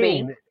it would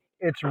be.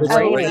 It's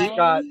rain. It's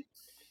got,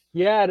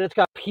 and it's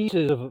got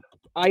pieces of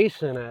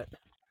ice in it.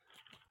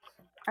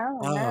 Oh,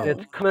 no.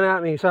 It's coming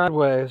at me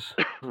sideways.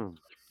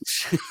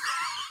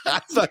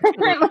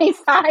 Currently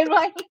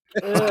sideways.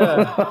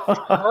 Yeah.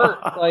 Hurt.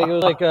 Like it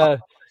was like a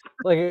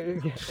like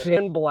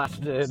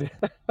sandblasted.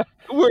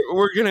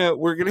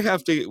 We're gonna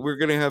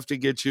have to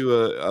get you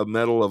a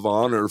medal of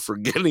honor for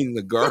getting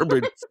the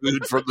garbage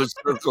food from the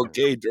Circle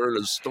K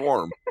during a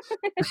storm.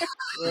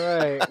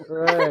 Right.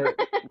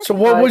 So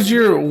what was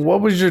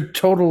your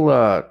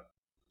total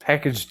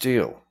package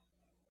deal?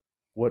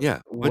 What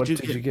did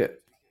you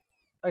get?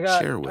 I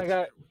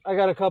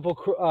got a couple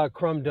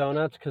crumb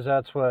donuts because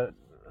that's what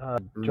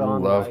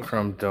John love likes.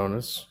 crumb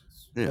donuts.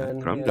 Yeah,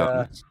 And crumb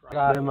donuts.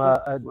 Got him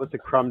what's a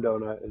crumb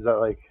donut? Is that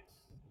like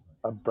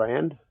a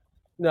brand?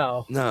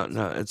 No,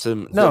 it's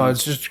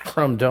just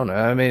crumb donut.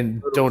 I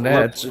mean,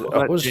 donuts.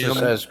 Always just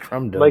says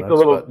crumb donuts. Like the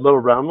little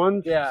round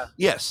ones? Yeah.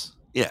 Yes.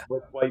 Yeah.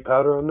 With white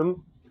powder on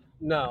them?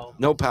 No.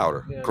 No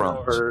powder.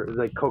 Crumbs. Or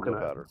like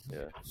coconut powder.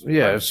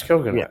 Yeah, it's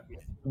coconut.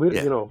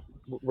 You know,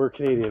 we're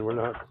Canadian. We're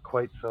not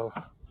quite so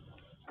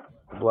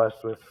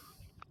blessed with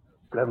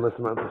endless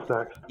amounts of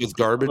snacks. With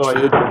garbage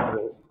food?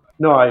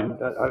 No, I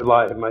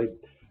lie. My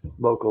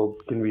local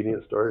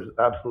convenience store is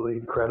absolutely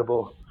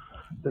incredible.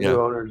 The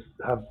new owners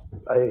have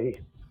a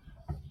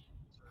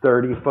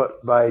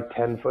 30-foot by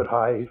 10-foot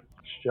high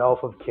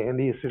shelf of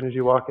candy as soon as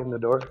you walk in the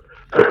door.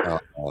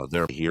 Oh,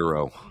 they're a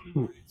hero.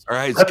 All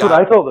right, that's Scott, what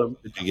I told them.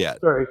 what did you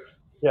get? Sorry.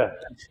 Yeah.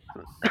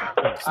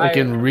 It's like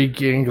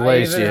Enrique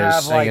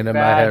Iglesias singing in my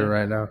head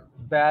right now.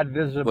 Bad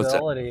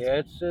visibility.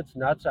 It's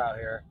nuts out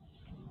here.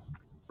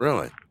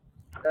 Really?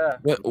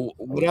 Yeah.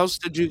 What else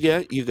did you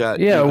get?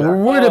 We're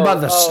worried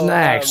about the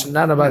snacks,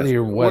 not about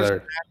your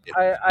weather.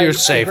 Your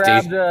safety.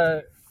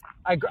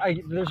 I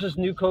grabbed there's this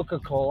new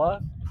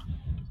Coca-Cola.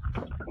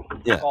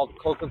 Yeah. Called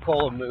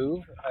Coca-Cola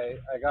Move. I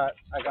got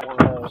one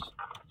of those.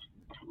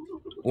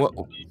 What?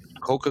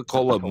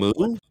 Coca-Cola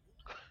Move?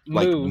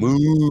 Like Move.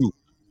 move.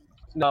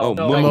 No,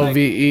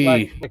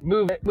 M-O-V-E. Like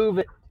move it,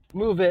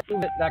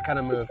 that kind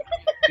of move.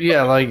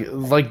 Yeah, like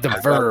the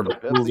verb.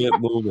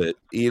 Move it.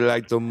 You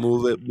like to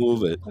move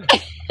it.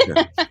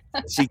 Yeah.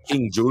 See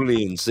King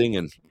Julian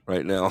singing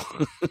right now.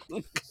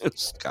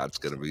 Scott's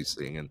gonna be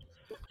singing.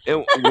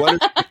 And what is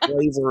the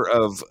flavor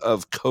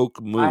of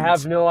Coke Move? I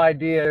have no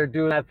idea. They're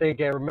doing that thing.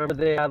 I remember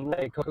they had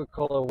like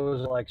Coca-Cola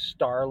was like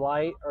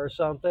Starlight or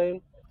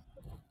something.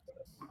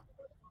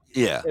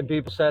 Yeah. And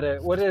people said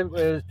it. What it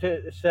was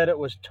said it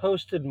was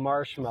toasted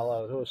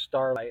marshmallow. It was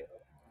Starlight.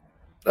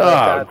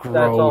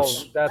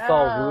 Gross. That's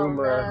all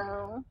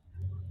rumor.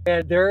 No.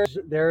 And there's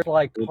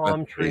like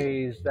palm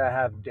trees that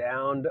have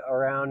downed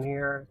around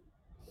here.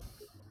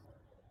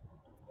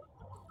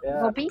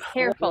 Yeah. Well, be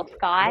careful,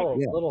 Scott.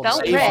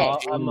 Don't rip.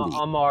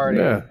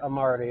 rip. I'm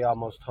already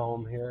almost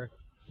home here.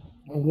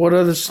 What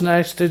other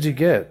snacks did you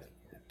get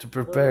to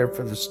prepare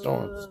for the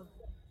storms?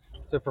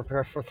 To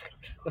prepare for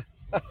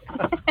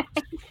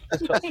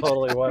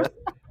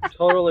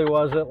totally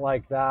wasn't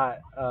like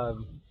that.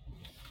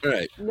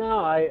 Right. No,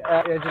 I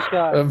just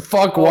got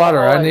fuck water.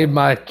 I need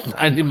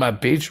my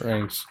beach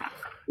rings.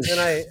 And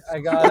I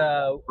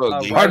got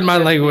pardon my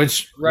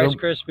language. Rice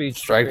Krispies.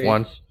 Strike treats.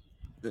 one.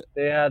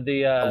 They had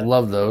the I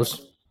love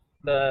those.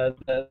 The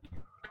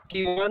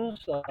cookie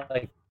ones,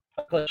 like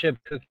chocolate chip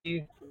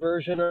cookie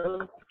version of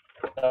them.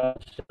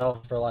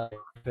 Sell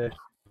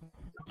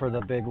for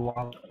the big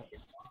long.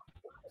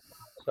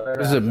 So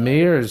Is it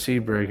me or is he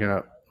breaking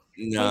up?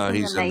 No,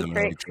 he's in the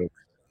Matrix.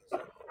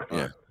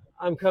 Yeah.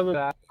 I'm coming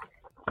back.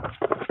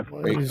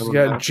 He's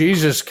got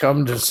Jesus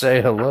come to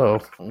say hello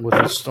with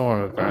a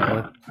storm,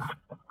 apparently.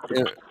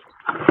 Yeah.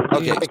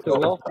 Okay,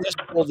 so just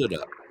hold it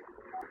up.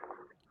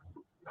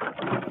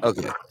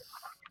 Okay.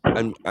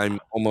 I'm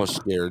almost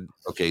scared.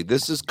 Okay,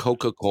 this is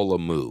Coca-Cola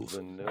Move.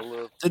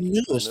 The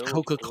newest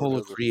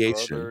Coca-Cola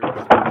creation.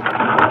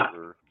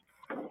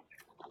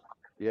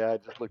 Yeah, I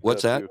just looked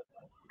What's that?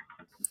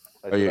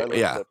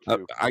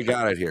 I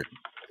got it here.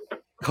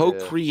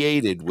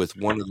 Co-created with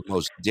one of the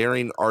most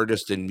daring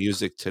artists in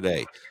music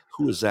today.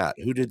 Who is that?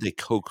 Who did they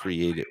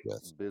co-create it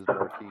with? Biz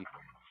Markie.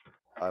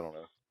 I don't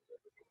know.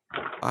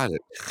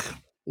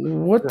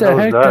 What the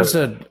heck does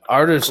an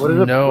artist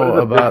know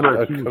about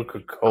a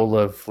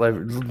Coca-Cola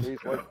flavor?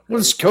 What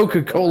is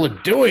Coca-Cola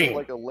doing?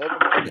 Like 11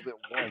 things at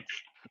once.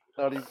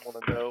 Not even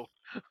want to know.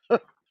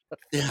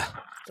 Yeah.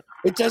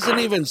 It doesn't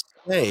even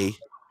say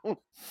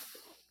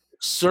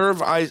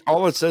serve ice.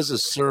 All it says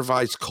is serve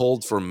ice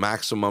cold for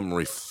maximum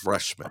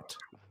refreshment.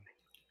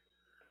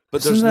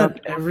 But Isn't that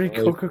every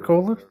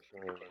Coca-Cola?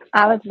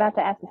 I was about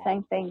to ask the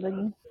same thing,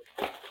 Lee.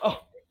 Oh,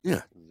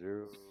 yeah.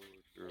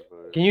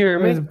 Can you hear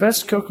me? The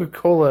best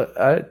Coca-Cola.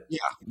 Yeah,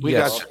 we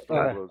got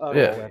you.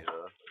 Yeah.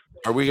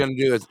 Are we going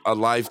to do a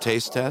live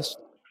taste test?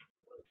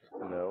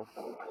 No.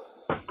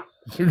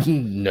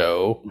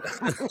 No.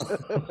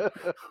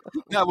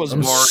 That was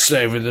I'm Mark.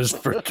 saving this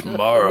for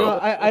tomorrow. No,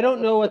 I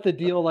don't know what the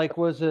deal like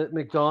was.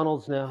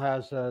 McDonald's now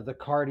has the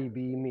Cardi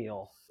B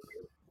meal.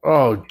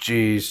 Oh,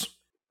 jeez.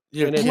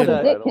 What does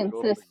it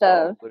consist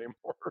of?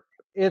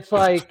 It's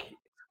like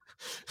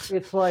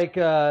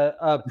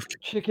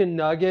chicken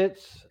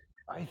nuggets,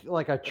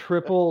 like a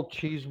triple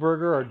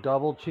cheeseburger or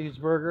double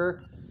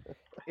cheeseburger.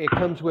 It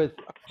comes with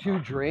 2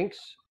 drinks.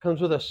 Comes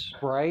with a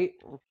Sprite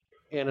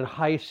and a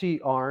high C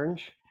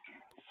orange.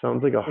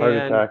 Sounds like a heart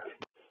attack.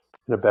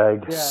 in a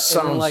bag. Yeah,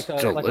 Sounds and then like a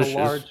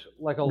delicious.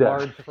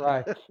 large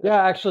fry.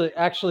 Yeah, actually,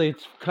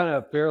 it's kind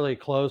of fairly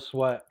close.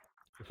 What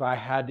if I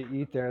had to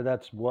eat there?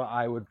 That's what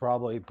I would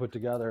probably put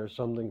together,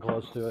 something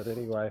close to it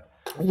anyway.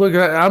 Look,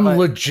 I'm But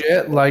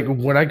legit. Like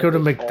when I go to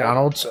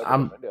McDonald's,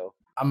 I'm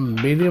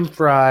medium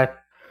fry,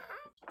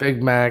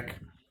 Big Mac,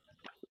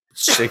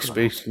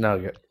 6-piece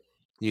nugget.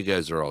 You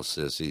guys are all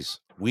sissies.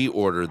 We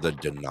order the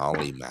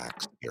Denali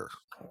Max here.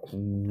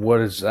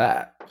 What is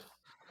that?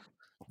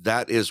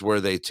 That is where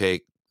they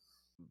take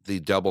the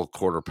double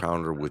quarter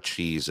pounder with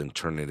cheese and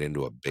turn it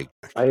into a Big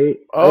Mac. I ate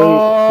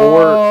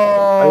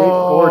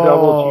four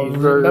double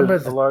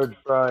cheeseburgers, a large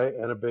fry,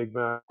 and a Big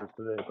Mac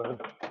today,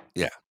 bud.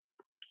 Yeah.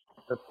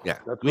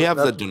 That's We have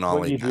the what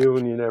Denali you Mac. do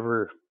when you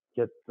never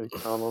get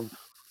McDonald's.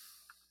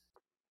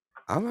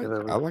 I like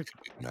a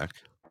Big Mac.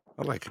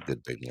 I like a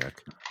good Big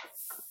Mac.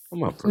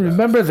 I'm up for that.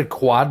 Remember the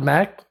Quad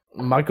Mac?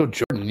 Michael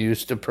Jordan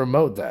used to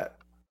promote that.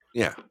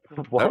 Yeah,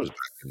 What? that was back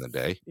in the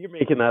day. You're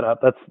making that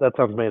up. That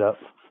sounds made up.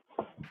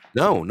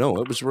 No,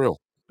 it was real.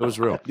 It was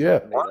real. Yeah.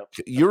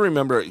 You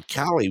remember,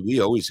 Cali, we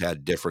always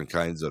had different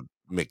kinds of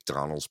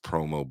McDonald's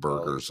promo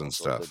burgers and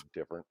stuff.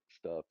 Different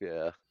stuff,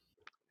 yeah.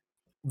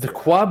 The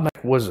Quad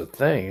Mac was a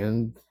thing,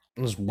 and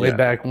it was way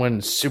back when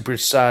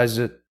Supersize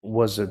It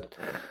was a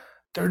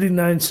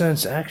 39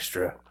 cents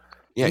extra.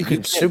 Yeah, you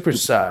could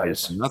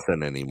supersize.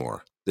 Nothing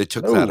anymore. They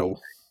took that away.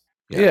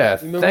 Yeah,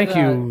 Remember thank that-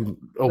 you,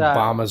 that-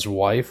 Obama's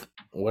wife,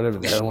 whatever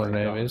the hell her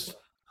name is.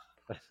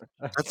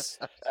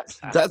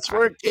 That's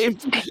where it came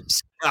from.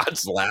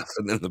 Scott's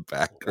laughing in the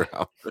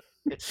background.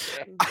 You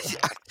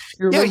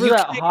remember you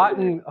that can't-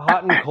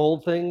 hot and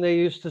cold thing they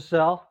used to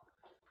sell?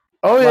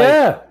 Oh Like,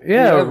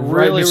 yeah, right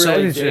really beside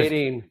really each other.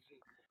 dating.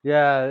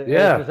 Yeah,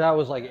 Yeah. because that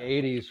was like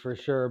 80s for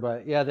sure.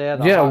 But yeah, they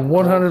had the Yeah, hot and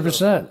cold,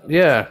 100%.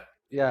 Yeah.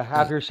 Yeah,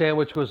 half your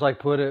sandwich was like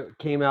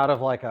came out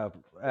of like out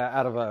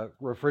of a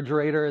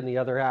refrigerator, and the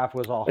other half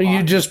was all. Hot You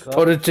and just cooked.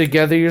 put it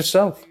together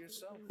yourself.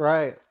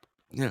 Right.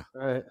 Yeah.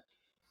 Right.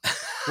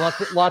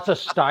 Lots of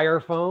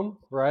styrofoam,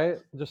 right?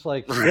 Just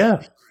like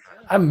Yeah.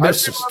 I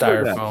miss the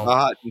remember that, styrofoam.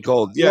 hot and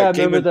cold. Yeah, it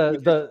came remember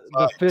in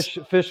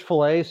the fish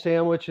fillet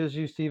sandwiches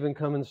used to even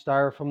come in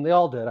styrofoam. They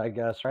all did, I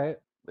guess, right?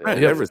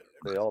 Right, everything.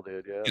 They all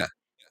did, yeah.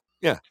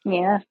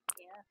 Yeah.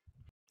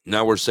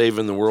 Now we're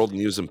saving the world and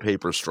using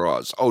paper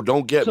straws. Oh,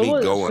 don't get me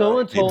going.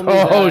 Someone told me.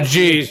 Oh, that-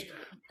 geez.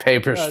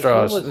 Paper Yeah,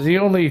 straws. someone was- The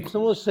only.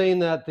 Someone was saying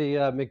that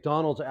the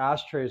McDonald's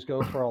ashtrays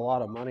go for a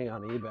lot of money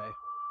on eBay.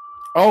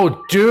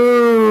 Oh,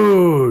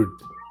 dude.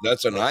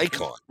 That's an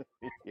icon.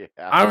 Yeah.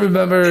 I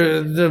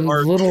remember the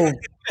little.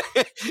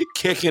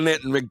 Kicking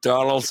it in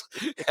McDonald's,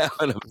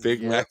 having a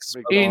Big Mac.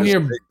 Eating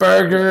your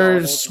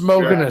burger,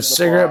 smoking a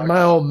cigarette.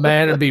 My old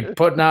man would be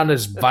putting on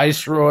his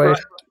Viceroy.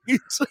 I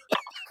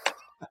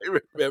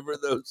remember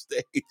those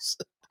days.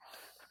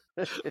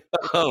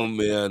 Oh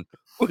man,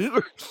 we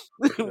were.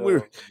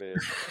 Man.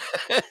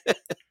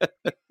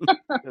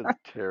 That's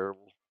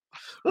terrible.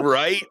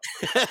 Right?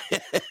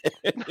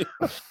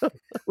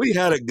 We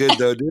had it good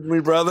though, didn't we,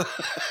 brother?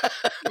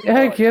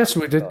 Heck yes,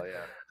 we did. Oh,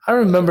 yeah. I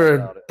remember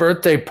a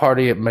birthday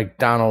party at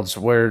McDonald's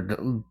where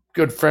a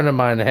good friend of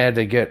mine had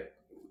to get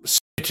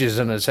stitches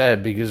in his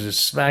head because he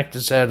smacked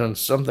his head on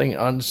something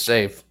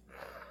unsafe,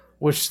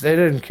 which they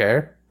didn't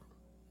care.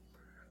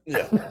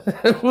 Yeah,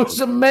 It was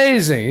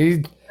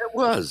amazing. it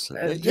was.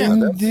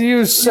 He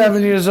was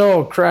 7 years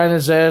old, crying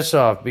his ass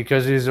off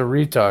because he's a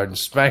retard and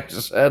smacked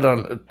his head on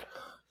a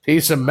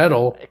piece of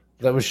metal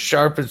that was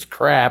sharp as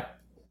crap.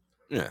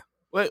 Yeah.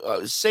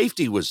 Well,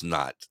 safety was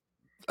not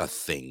a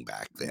thing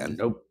back then.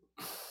 Nope.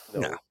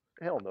 No.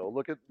 Hell no.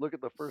 Look at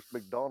the first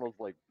McDonald's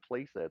like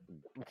play sets and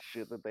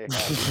shit that they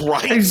had.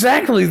 Right.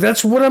 Exactly.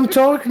 That's what I'm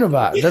talking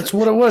about. That's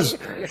what it was.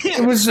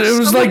 It was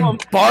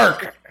like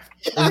bark.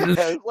 It was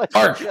Like,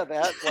 bark yeah,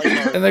 that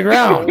like in the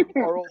ground.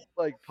 our old,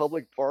 like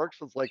public parks.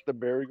 It's like the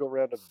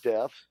merry-go-round of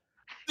death.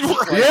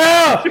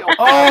 Yeah.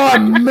 Oh, I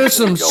miss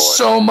them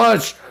so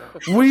much.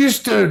 We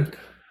used to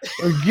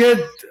get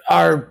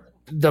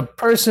the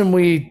person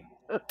we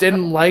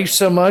didn't like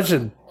so much,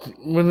 and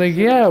when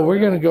we're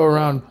gonna go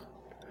around.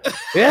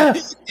 Yeah.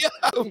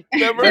 And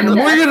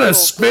we're gonna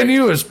spin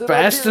you as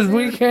fast as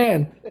we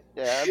can.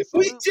 Yeah,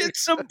 We did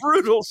some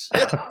brutal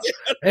shit.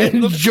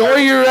 Enjoy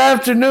your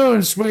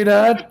afternoon,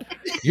 sweetheart.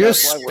 You're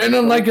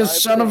spinning like a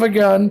son of a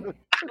gun.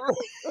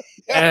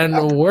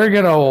 And we're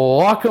gonna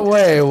walk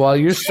away while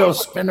you're still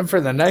spinning for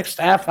the next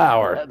half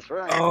hour. That's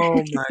right.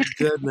 Oh my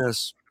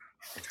goodness.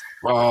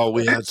 Oh,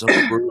 we had some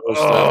brutal Oh.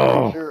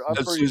 stuff. I'm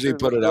Let's pretty usually sure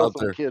put there's it out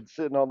some there. kids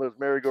sitting on those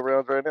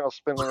merry-go-rounds right now,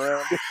 spinning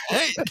around.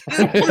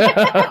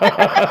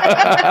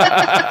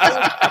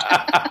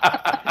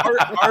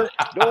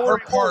 Don't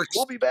worry, parks.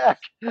 we'll be back.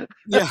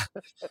 Yeah,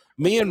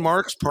 me and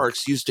Mark's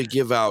Parks used to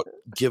give out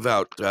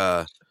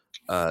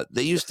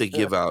they used to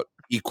give out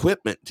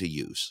equipment to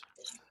use.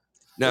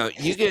 Now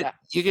you get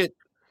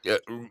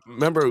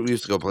remember we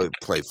used to go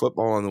play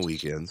football on the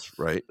weekends,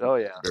 right? Oh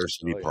yeah, Bear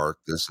City Park,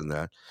 this and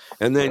that,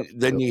 and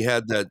then you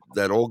had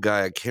that old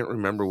guy, I can't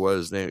remember what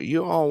his name.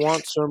 You all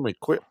want some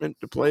equipment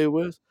to play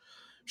with?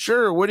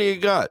 Sure. What do you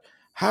got?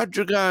 how'd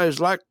you guys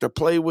like to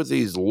play with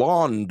these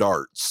lawn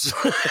darts?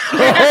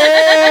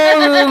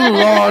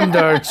 Lawn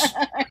darts.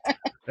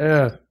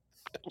 Yeah.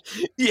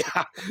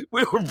 Yeah,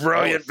 we were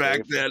brilliant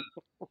back then.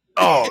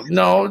 Oh,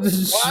 no.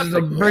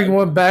 Bring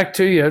one back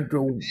to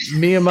you.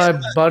 Me and my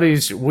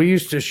buddies, we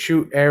used to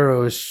shoot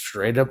arrows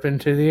straight up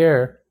into the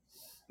air.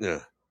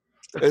 Yeah.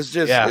 It's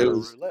just, Yeah. it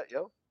was, Roulette,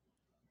 yo.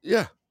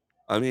 yeah.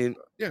 I mean,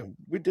 yeah,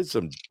 we did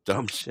some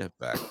dumb shit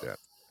back then.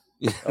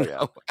 Oh,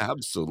 yeah.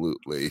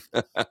 Absolutely.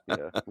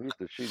 Yeah, we used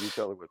to shoot each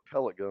other with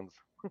pellet guns.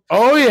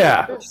 Oh,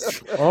 yeah.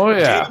 Oh,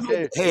 yeah.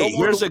 Hey,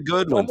 here's a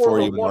good one for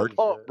you, Mark.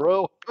 Pump,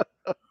 bro.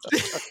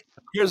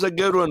 Here's a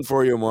good one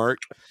for you, Mark.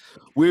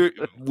 We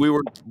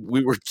were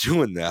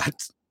doing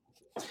that,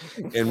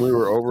 and we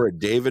were over at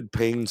David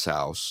Payne's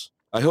house.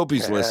 I hope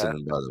he's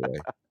listening, by the way.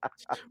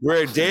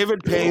 We're at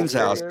David Payne's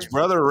house. His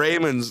brother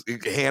Raymond's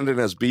handing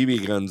us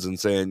BB guns and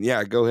saying,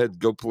 "Yeah, go ahead,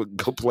 go play.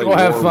 Go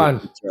have war fun."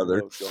 with each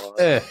other."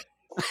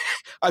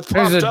 I Here's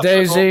popped a up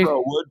daisy. over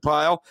a wood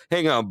pile.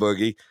 Hang on,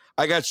 Boogie.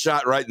 I got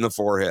shot right in the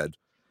forehead.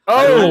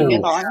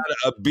 Oh, I had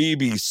a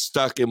BB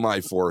stuck in my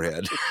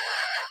forehead.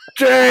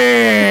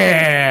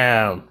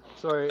 Damn.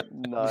 Sorry,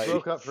 Nice. you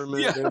broke up for a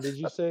minute there. Did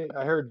you say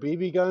I heard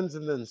BB guns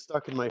and then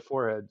stuck in my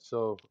forehead?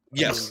 So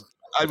Yes,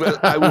 I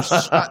was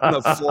shot in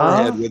the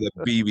forehead with a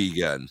BB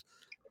gun.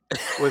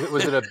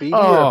 Was it a BB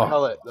or a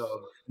pellet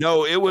though?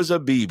 No, it was a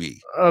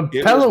BB. A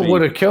pellet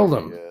would have killed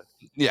him.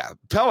 Yeah,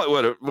 pellet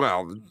would have.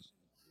 Well,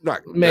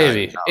 not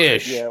maybe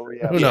ish. Yeah,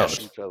 who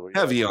knows?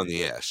 Heavy on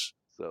the ish.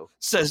 So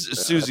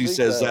Susie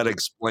says that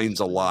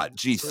explains a lot.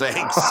 Gee,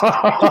 thanks.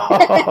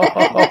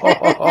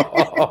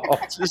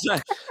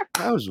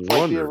 I was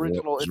wondering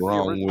what was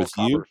wrong with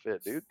you.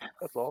 Fit, dude.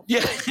 That's all.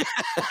 Yeah.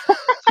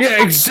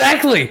 Yeah,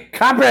 exactly.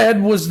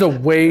 Copperhead was the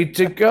way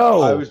to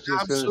go. I was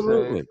just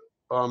gonna say,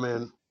 oh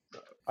man,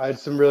 I had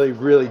some really,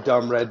 really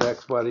dumb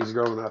rednecks buddies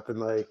growing up, and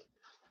like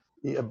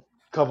a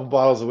couple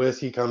bottles of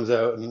whiskey comes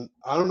out, and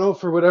I don't know,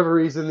 for whatever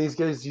reason, these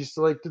guys used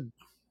to like to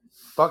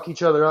fuck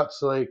each other up.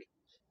 So like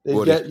they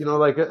get,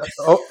 like,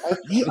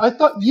 I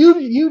thought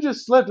you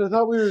just slept. I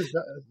thought we were.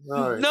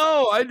 All right.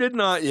 No, I did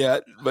not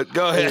yet. But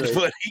go ahead,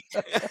 Anyway,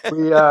 buddy.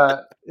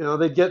 we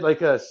they'd get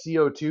like a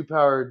CO2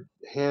 powered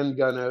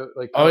handgun out,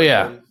 like Oh,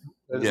 yeah.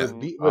 and Yeah.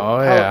 with Oh,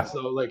 pellets,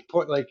 so like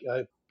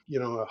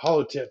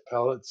hollow tip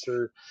pellets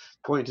or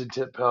pointed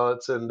tip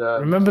pellets, and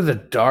Remember the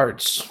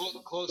darts?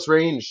 close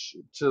range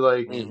to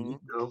like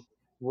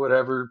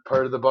whatever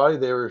part of the body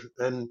they were.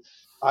 And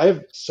I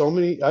have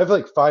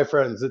like 5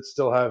 friends that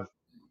still have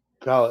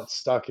pellets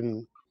stuck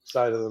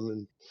inside of them,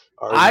 and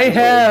I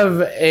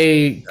have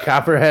a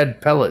copperhead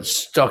pellet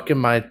stuck in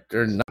my,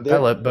 or not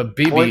pellet, but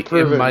Point BB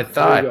proven. in my There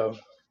thigh. you go.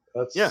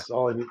 That's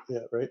all I need. Yeah,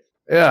 right.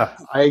 Yeah.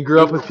 I grew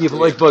up with people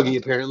like Boogie,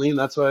 apparently, and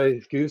that's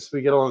why Goose,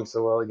 we get along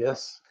so well, I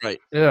guess. Right.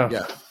 Yeah.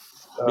 Yeah.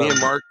 Me and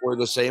Mark were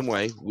the same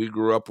way. We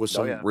grew up with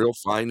some real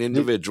fine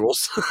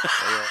individuals.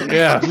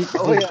 Yeah.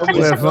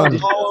 We have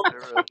fun.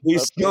 We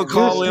still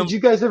call him. Did you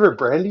guys ever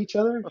brand each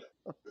other?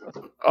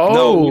 Oh.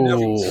 No, we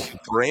never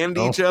brand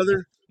each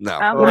other. No.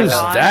 What is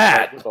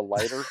that? With a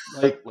lighter,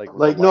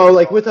 Like no,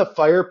 like with a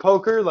fire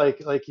poker,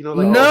 like like.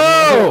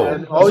 No!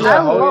 And,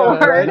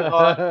 right?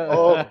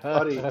 Oh,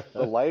 buddy,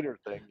 the lighter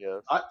thing,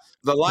 yes.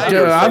 The lighter.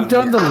 Dude, I've thing,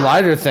 done the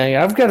lighter thing.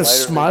 I've got a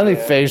smiley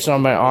face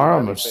on my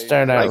arm. I'm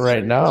staring at it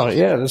right now.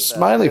 Yeah, the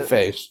smiley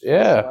face.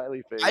 Yeah.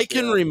 I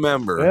can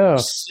remember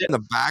sitting in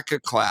the back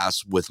of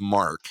class with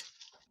Mark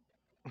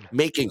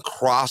making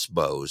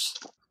crossbows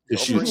to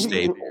shoot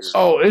staples.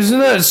 Oh, isn't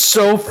that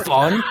so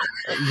fun?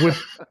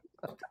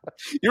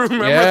 You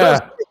remember Yeah.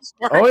 those?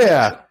 Mark? Oh,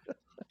 yeah.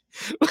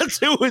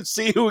 Let's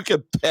see who we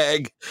could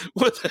peg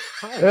with.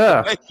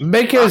 Yeah.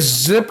 Make a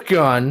zip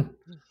gun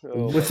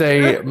with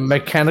a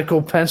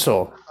mechanical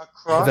pencil.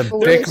 With a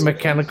big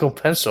mechanical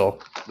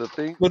pencil. The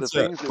things What's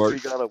that that, we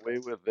got away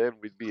with then,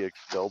 we'd be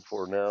expelled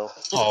for now.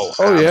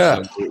 Oh,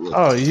 yeah.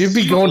 Oh, you'd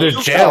be going to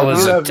jail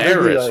as a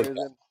terrorist.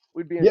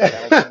 We'd be in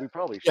council. We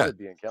probably should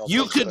be in council.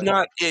 You could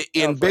not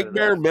in Big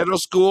Bear Middle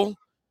School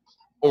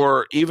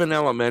or even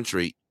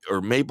elementary or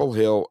Maple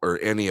Hill or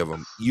any of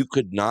them. You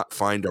could not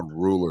find a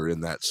ruler in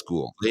that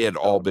school. They had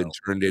all been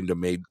turned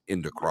made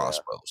into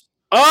crossbows.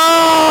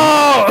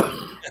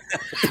 Oh!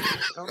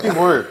 Tell me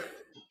more.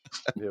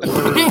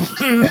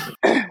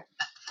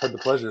 Had the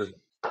pleasure.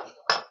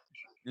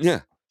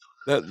 Yeah,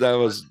 that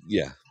was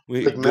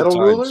Like good metal times.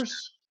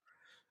 rulers.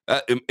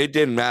 It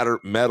didn't matter.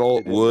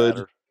 Metal,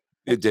 wood.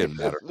 It didn't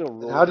matter.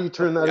 How do you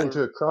turn that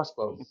into a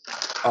crossbow?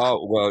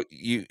 Oh well,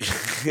 you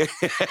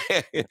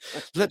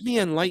let me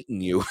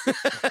enlighten you.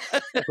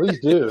 Please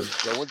do.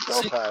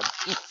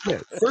 Yeah.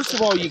 First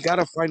of all, you got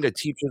to find a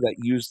teacher that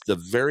used the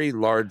very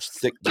large,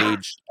 thick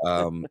gauge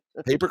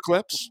paper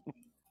clips.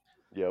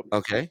 Yep.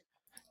 Okay.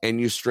 And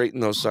you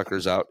straighten those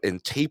suckers out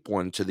and tape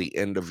one to the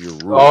end of your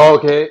ruler. Oh,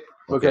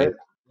 okay.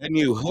 Then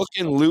you hook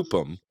and loop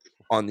them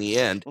on the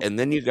end, and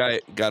then you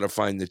got to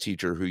find the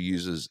teacher who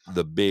uses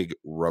the big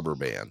rubber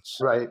bands.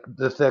 Right,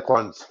 the thick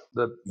ones.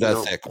 The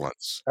thick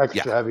ones.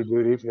 Extra heavy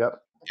duty.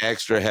 Yep.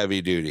 Extra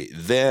heavy duty.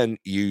 Then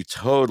you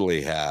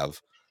totally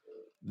have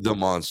the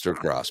monster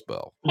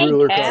crossbow.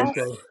 Ruler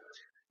crossbow.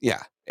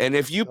 Yeah, and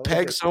if you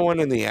peg someone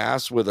in the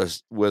ass with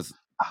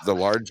the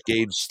large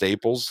gauge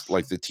staples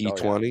like the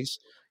T20s,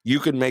 you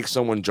can make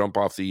someone jump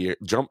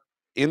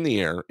in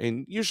the air,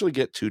 and usually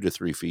get 2 to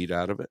 3 feet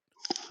out of it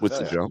with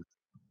the jump.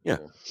 Yeah.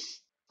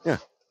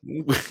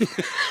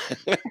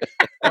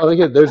 Oh, look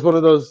at there's one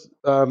of those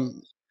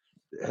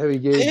heavy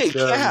gauge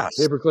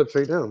paper clips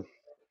right now.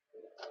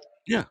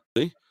 Yeah,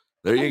 see,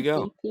 there you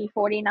go.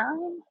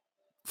 T49.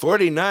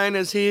 49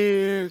 is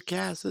here.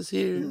 Cass is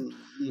here.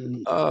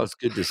 Oh, it's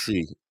good to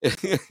see.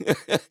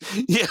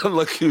 Yeah,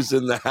 look who's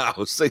in the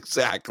house.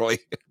 Exactly.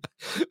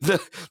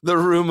 The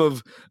room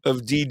of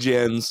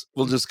D-Gens.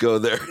 We'll just go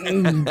there.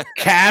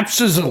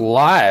 Caps is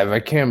alive. I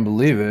can't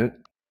believe it.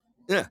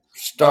 Yeah.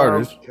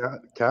 Starters.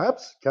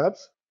 Caps?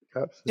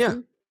 Yeah.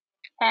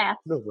 Cass.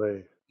 No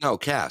way. No,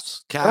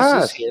 Cass.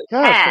 Cass is here.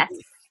 Cass.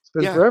 It's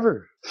been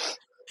forever.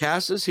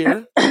 Cass is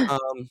here.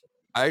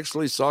 I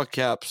actually saw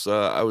Caps.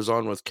 I was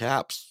on with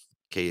Caps,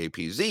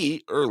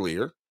 KAPZ,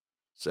 earlier.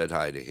 Said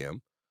hi to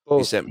him. Both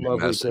he sent me a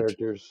message.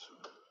 Characters.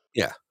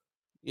 Yeah,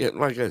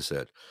 like I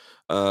said.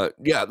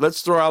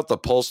 Let's throw out the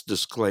Pulse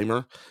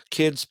disclaimer.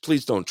 Kids,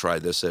 please don't try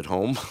this at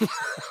home.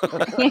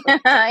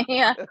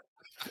 Yeah.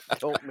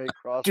 Don't make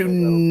crossbow. Do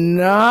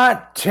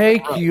not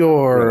take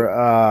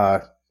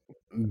your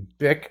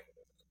Bic,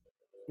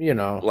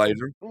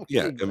 lighter.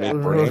 Yeah,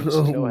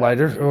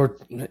 lighter or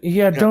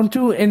don't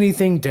do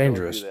anything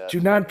dangerous. Do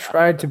not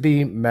try to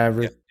be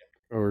Maverick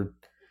or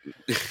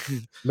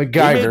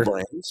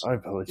MacGyver. I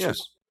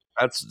apologize.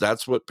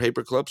 That's what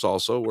paper clips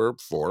also were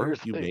for.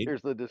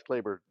 Here's the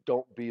disclaimer: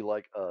 don't be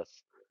like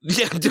us.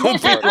 Yeah,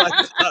 don't be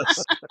like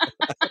us.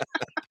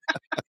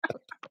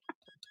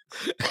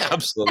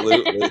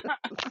 Absolutely.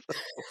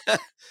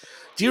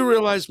 Do you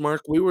realize,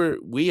 Mark,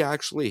 we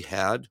actually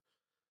had,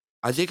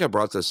 I think I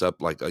brought this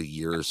up like a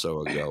year or so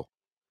ago.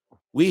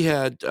 We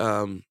had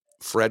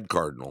Fred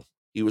Cardinal.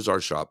 He was our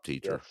shop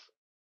teacher. Yes.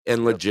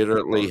 And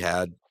legitimately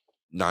had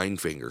 9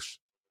 fingers.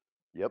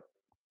 Yep.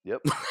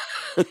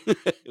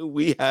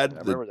 We had I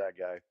remember that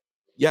guy.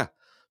 Yeah.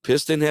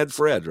 Piston Head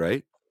Fred,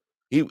 right?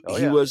 He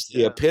was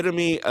the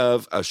epitome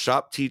of a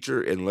shop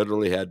teacher and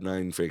literally had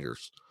 9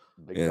 fingers.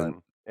 Big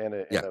time. And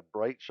a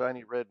bright,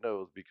 shiny red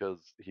nose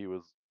because he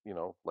was,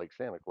 like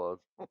Santa Claus.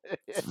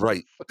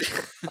 Right.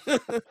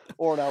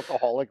 Or an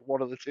alcoholic,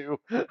 one of the two.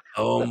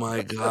 Oh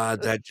my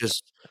God. That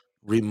just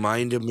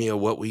reminded me of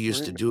what we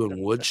used to do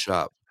in wood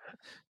shop.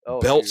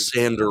 Belt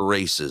sander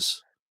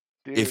races.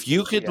 Dude, if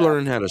you could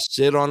learn how to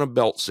sit on a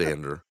belt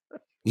sander,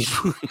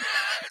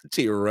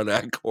 to run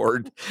that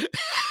cord.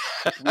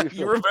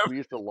 We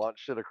used to launch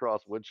shit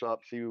across wood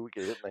shop, see who we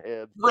could hit in the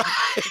head. Right.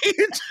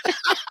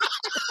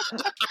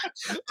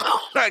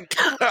 Oh my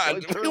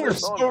God. We were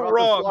so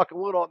wrong. Block of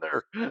wood on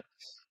there.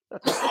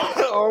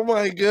 Oh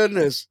my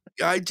goodness.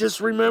 I just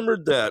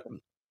remembered that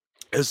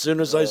as soon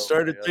as I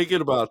started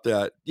thinking about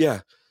that. Yeah.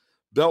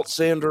 Belt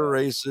sander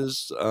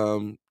races.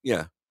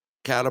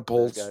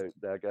 Catapults.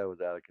 That guy was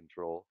out of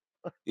control.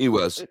 He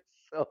was.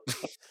 I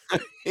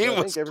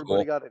think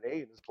everybody got an A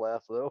in his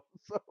class, though.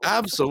 So.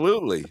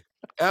 Absolutely.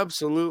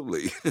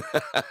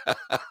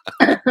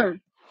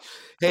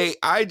 Hey,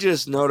 I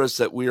just noticed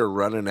that we are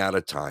running out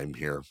of time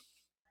here.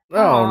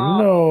 Oh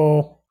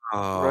no!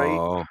 Oh,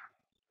 right?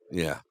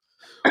 Yeah,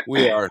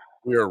 we are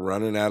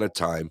running out of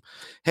time.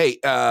 Hey,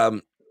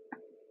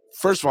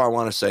 first of all, I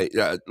want to say,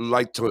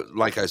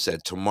 like I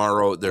said,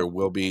 tomorrow there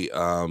will be.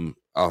 I'll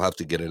have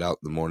to get it out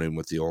in the morning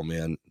with the old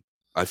man.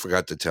 I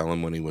forgot to tell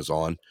him when he was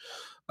on.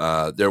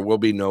 There will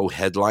be no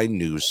headline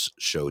news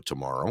show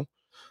tomorrow,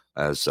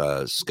 as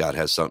Scott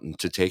has something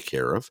to take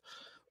care of.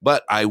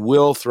 But I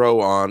will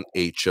throw on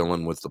a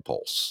Chillin' with the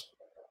Pulse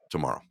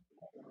tomorrow.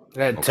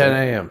 At 10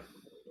 a.m.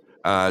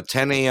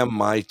 10 a.m.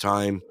 my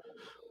time,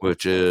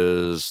 which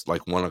is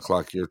like 1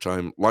 o'clock your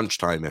time,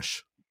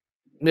 lunchtime-ish.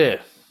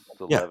 Yeah.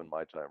 It's 11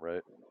 my time,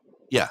 right?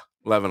 Yeah,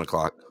 11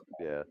 o'clock.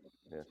 Yeah.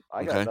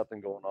 I got nothing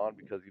going on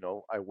because,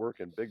 I work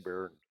in Big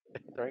Bear.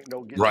 There ain't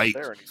no getting right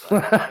there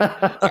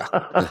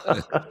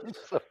anytime.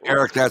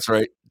 Eric, that's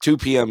right. 2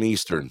 p.m.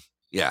 Eastern.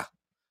 Yeah.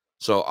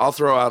 So I'll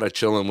throw out a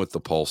Chillin' with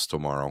the Pulse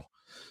tomorrow.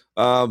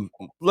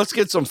 Let's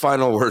get some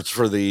final words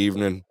for the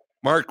evening.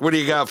 Mark, what do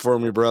you got for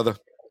me, brother?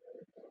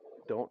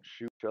 Don't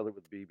shoot each other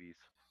with BBs.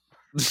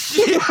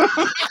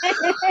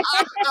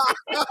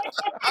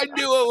 I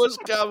knew it was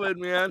coming,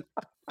 man.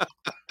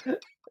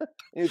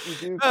 If you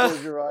do,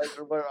 close your eyes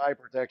or wear eye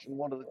protection.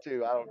 One of the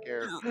two. I don't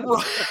care.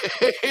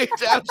 Right.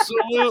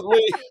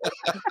 Absolutely.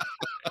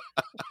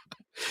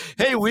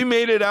 Hey, we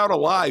made it out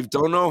alive.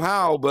 Don't know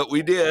how, but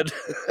we did.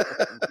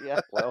 Yeah,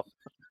 well,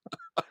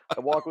 I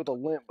walk with a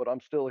limp, but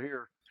I'm still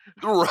here.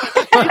 Right.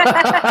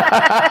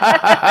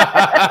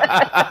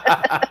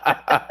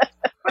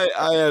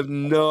 I have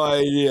no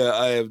idea.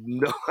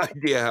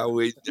 How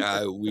we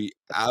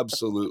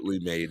absolutely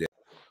made it.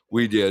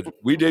 We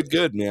did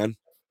good, man.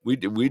 We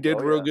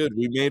did real good.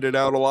 We made it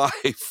out alive.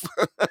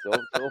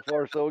 So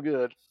far, so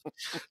good.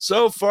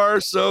 So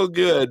far, so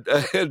good.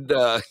 And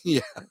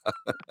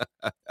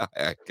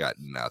got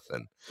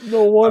nothing.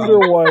 No wonder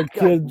why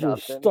kids are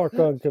stuck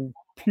on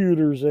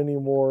computers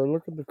anymore.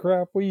 Look at the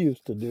crap we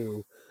used to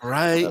do.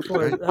 Right. That's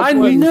why I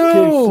these kids sit in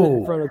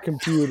know. front of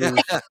computers.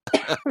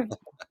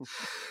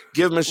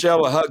 Give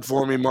Michelle a hug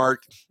for me,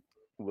 Mark.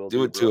 Will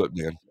Do it to it,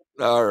 man.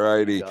 All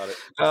righty. Got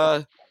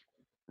it.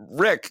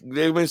 Rick,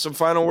 give me some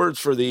final words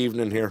for the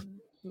evening here.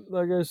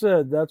 Like I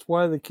said, that's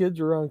why the kids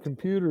are on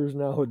computers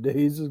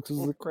nowadays, is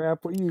because of the crap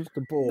we used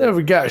to pull.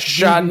 Never got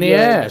shot in the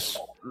ass.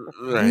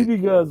 Right.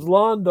 BB guns,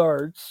 lawn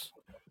darts.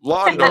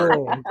 Lawn dart.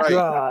 Oh, Right.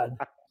 God.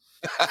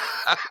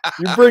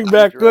 You bring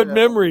back good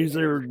memories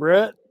there,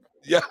 Brett.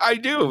 Yeah, I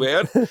do,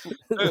 man.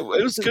 It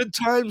was good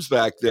times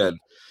back then.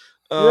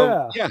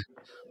 Yeah.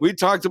 We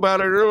talked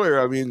about it earlier.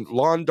 I mean,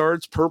 lawn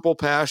darts, purple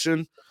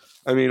passion.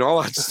 I mean,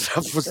 all that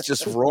stuff was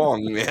just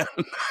wrong, man.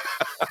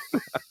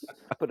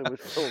 But it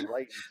was so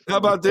right. How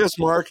about this,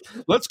 Mark?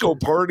 Let's go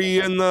party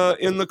in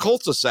the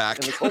cul-de-sac.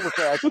 In the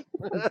cul-de-sac.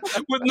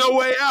 With no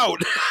way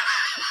out.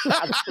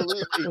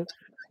 Absolutely.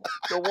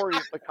 Don't worry,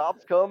 if the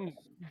cops come,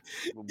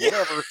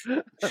 whatever.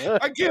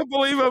 I can't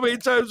believe how many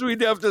times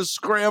we'd have to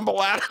scramble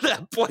out of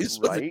that place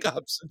with the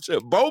cops and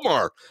shit.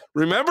 Bomar,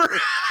 remember?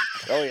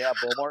 Oh yeah,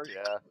 Bomar,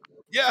 yeah.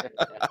 Yeah.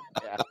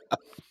 Yeah.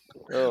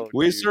 Oh,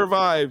 We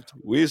survived.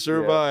 We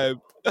survived.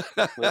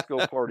 Let's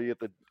go party at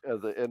the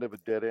end of a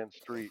dead end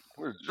street.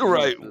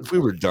 Right. We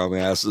were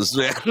dumbasses,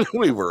 man.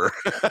 We were.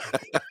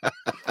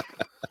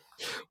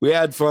 We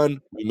had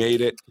fun. We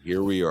made it.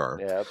 Here we are.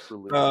 Yeah,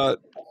 absolutely.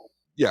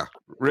 Yeah.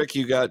 Rick,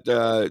 you got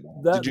did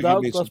you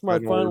give me some that's my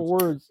final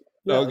words.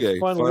 Yeah, okay.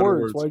 Final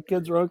words. Why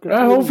kids are on computers.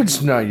 I hope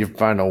it's not your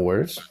final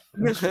words.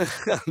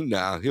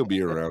 Nah, he'll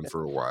be around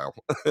for a while.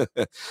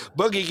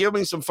 Boogie, give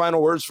me some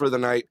final words for the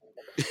night.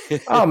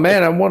 Oh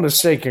man, I want to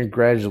say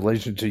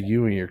congratulations to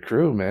you and your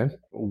crew, man.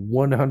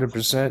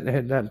 100%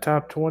 hitting that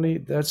top 20.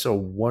 That's a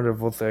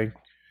wonderful thing.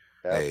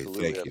 Hey,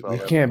 thank you.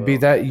 You can't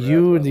beat that.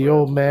 You and the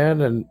old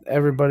man and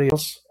everybody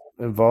else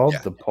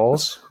involved, the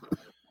Pulse.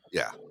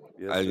 Yeah.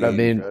 Yes, I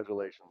mean,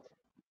 congratulations.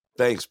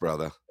 Thanks,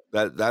 brother.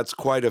 That's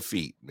quite a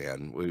feat,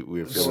 man.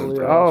 We're feeling Totally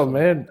proud. awesome.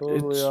 man, Totally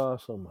it's-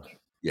 awesome.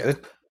 Yeah.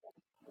 It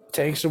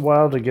takes a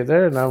while to get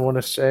there, and I want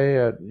to say,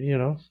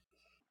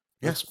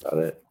 that's about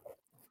it.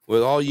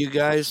 With all you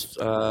guys,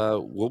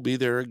 we'll be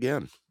there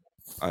again.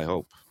 I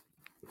hope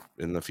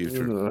in the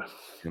future.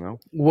 You know.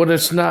 When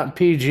it's not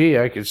PG,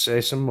 I could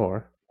say some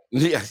more.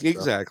 Yeah,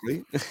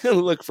 exactly.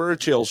 Look for a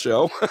chill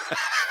show.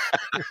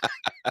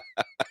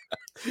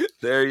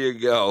 There you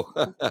go.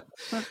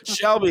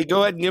 Shelby,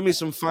 go ahead and give me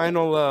some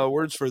final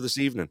words for this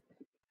evening.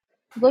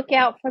 Look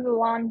out for the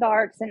lawn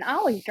darts and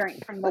always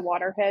drink from the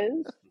water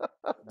hose.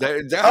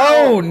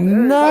 Oh,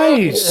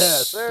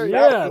 nice.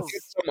 Get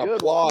some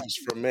applause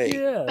from me.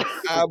 Yes.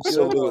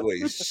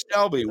 Absolutely.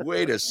 Shelby,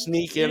 way to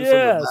sneak in from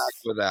Yes.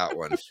 the back with that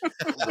one.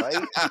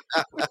 Right?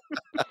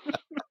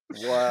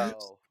 Wow.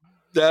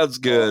 That's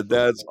good.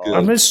 That's good.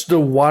 I missed the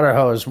water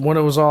hose when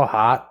it was all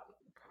hot.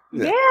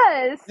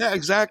 Yes. Yeah,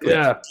 exactly.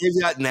 Yeah. Give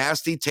that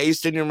nasty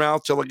taste in your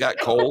mouth till it got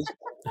cold.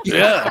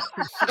 Yeah.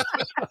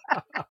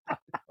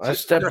 I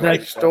stepped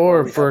next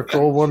door for a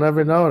cold one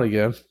every now and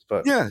again.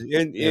 But Yeah,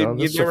 and you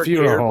there's a never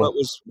few at cared home.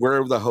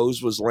 where the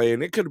hose was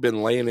laying. It could have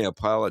been laying in a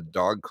pile of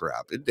dog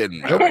crap. It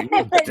didn't Nope.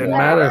 matter. Didn't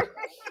matter.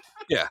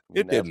 Yeah,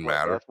 it didn't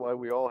matter. That's why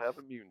we all have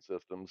immune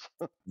systems.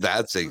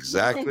 That's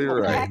exactly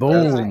right.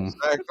 Boom.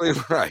 That's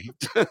exactly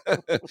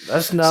right.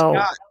 That's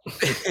now.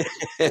 Scott.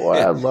 Boy,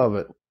 I love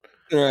it.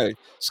 All right,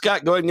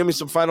 Scott, go ahead and give me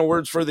some final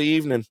words for the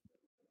evening.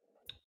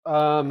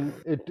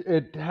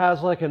 It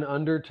has like an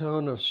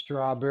undertone of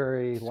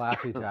strawberry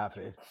Laffy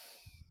Taffy.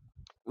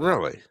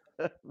 Really?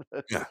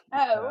 Yeah.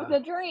 Oh, the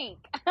drink.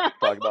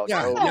 Talk about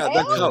Yeah, Coke. yeah,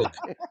 the Coke.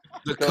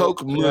 The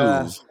Coke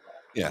move.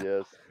 Yeah.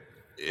 Yes.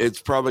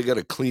 It's probably going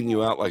to clean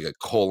you out like a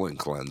colon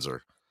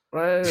cleanser.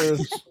 Right.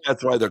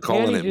 That's why they're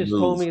calling Annie it just move.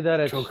 told me that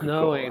it's Coca-Cola.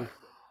 snowing.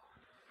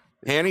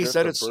 Annie Just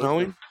said a it's burger.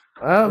 snowing?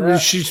 Well,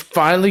 she's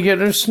finally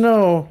getting her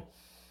snow.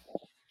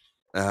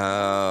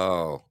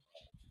 Oh.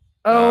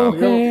 Oh,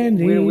 No.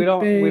 Annie, We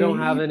don't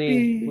have any.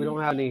 baby. We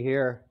don't have any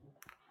here.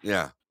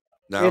 Yeah.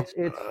 No. It's.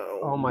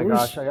 Oh my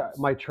where's- gosh! I got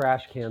my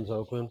trash cans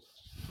open.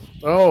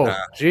 Oh,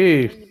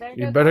 gee.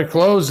 You better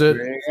close it.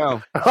 There you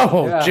go.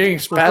 Oh, Yeah.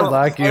 jinx,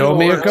 padlock. You owe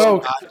me a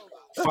Coke.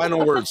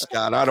 Final word,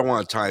 Scott. I don't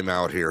want to time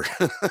out here.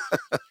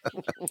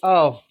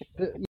 Oh,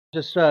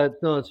 just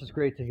no. It's just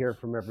great to hear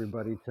from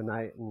everybody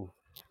tonight,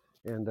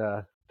 and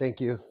thank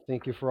you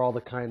for all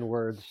the kind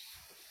words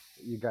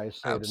you guys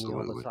say to me all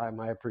Absolutely. the time.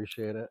 I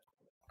appreciate it.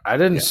 I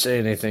didn't say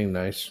anything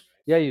nice.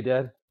 Yeah, you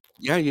did.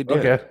 Yeah, you did.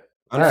 Okay.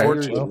 All right,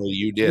 Unfortunately, well,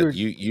 you did.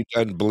 You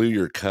done blew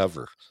your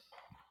cover.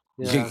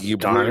 Yeah. You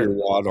blew Darn your it.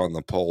 wad on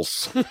the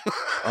pulse.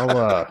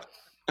 I'll,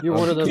 You're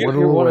one of the What you're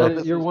do one I- of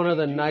the, you're one of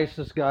the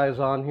nicest guys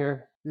on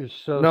here. You're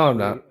so No, I'm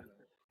sweet. not.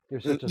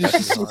 You're such a You're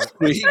so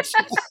sweetheart.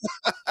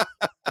 sweet.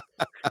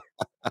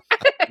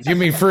 give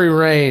me free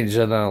range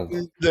and I'll.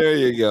 There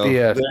you go.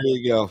 Yeah. There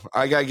you go.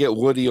 I gotta get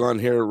Woody on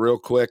here real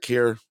quick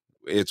here.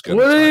 It's gonna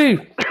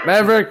Woody!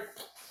 Maverick!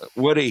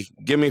 Woody,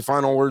 give me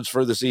final words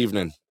for this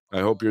evening. I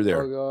hope you're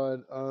there. Oh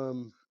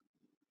God.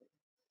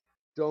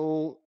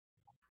 don't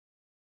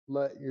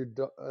let your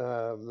no,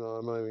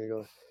 I'm not even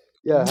gonna go.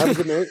 Yeah, have a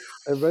good night,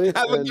 everybody.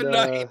 Have a good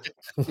night.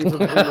 Keep it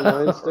between the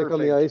lines. Stick on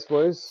the ice,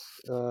 boys.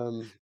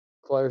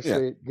 Flyer Yeah.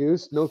 straight,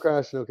 Goose. No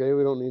crashing, okay?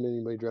 We don't need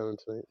anybody drowning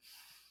tonight.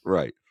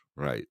 Right.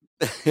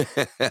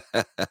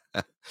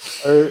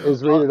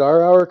 Is rated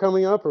R hour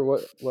coming up or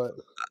what?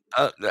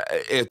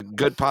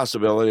 Good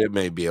possibility. It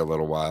may be a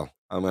little while.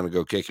 I'm gonna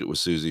go kick it with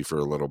Susie for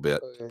a little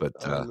bit, Okay. but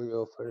Maybe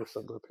I'll fire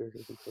something up here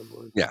because I'm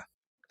bored. yeah,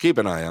 keep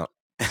an eye out.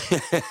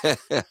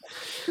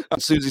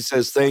 Susie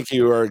says, thank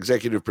you, our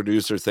executive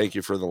producer. Thank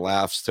you for the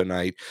laughs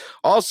tonight.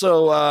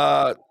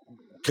 Also,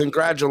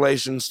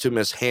 congratulations to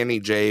Miss Hanny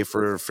J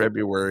for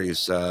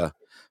February's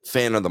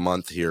fan of the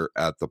month here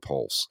at the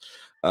Pulse.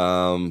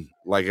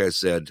 Like I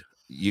said,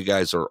 you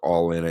guys are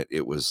all in it.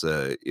 It was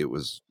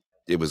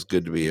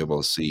good to be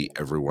able to see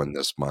everyone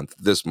this month.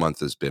 This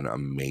month has been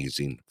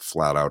amazing,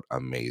 flat out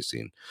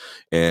amazing.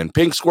 And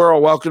Pink Squirrel,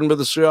 welcome to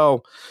the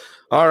show.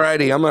 All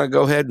righty, I'm going to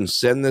go ahead and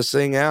send this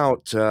thing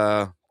out.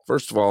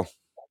 First of all,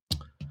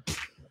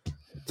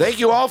 thank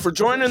you all for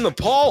joining the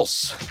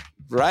Pulse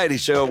Variety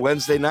Show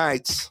Wednesday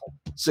nights,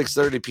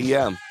 6:30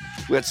 p.m.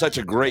 We had such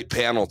a great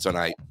panel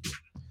tonight.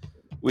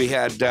 We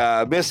had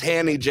Miss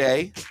Hanny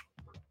J.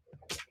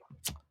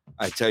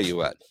 I tell you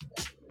what.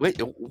 Wait,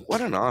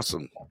 what an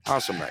awesome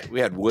night. We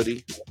had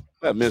Woody.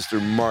 We had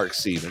Mr. Mark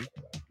Seaman.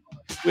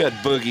 We had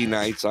Boogie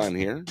Nights on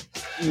here.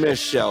 Miss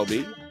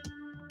Shelby.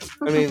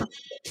 I mean,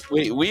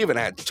 we even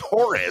had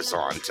Torres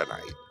on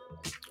tonight.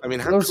 I mean,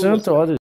 how cool is that?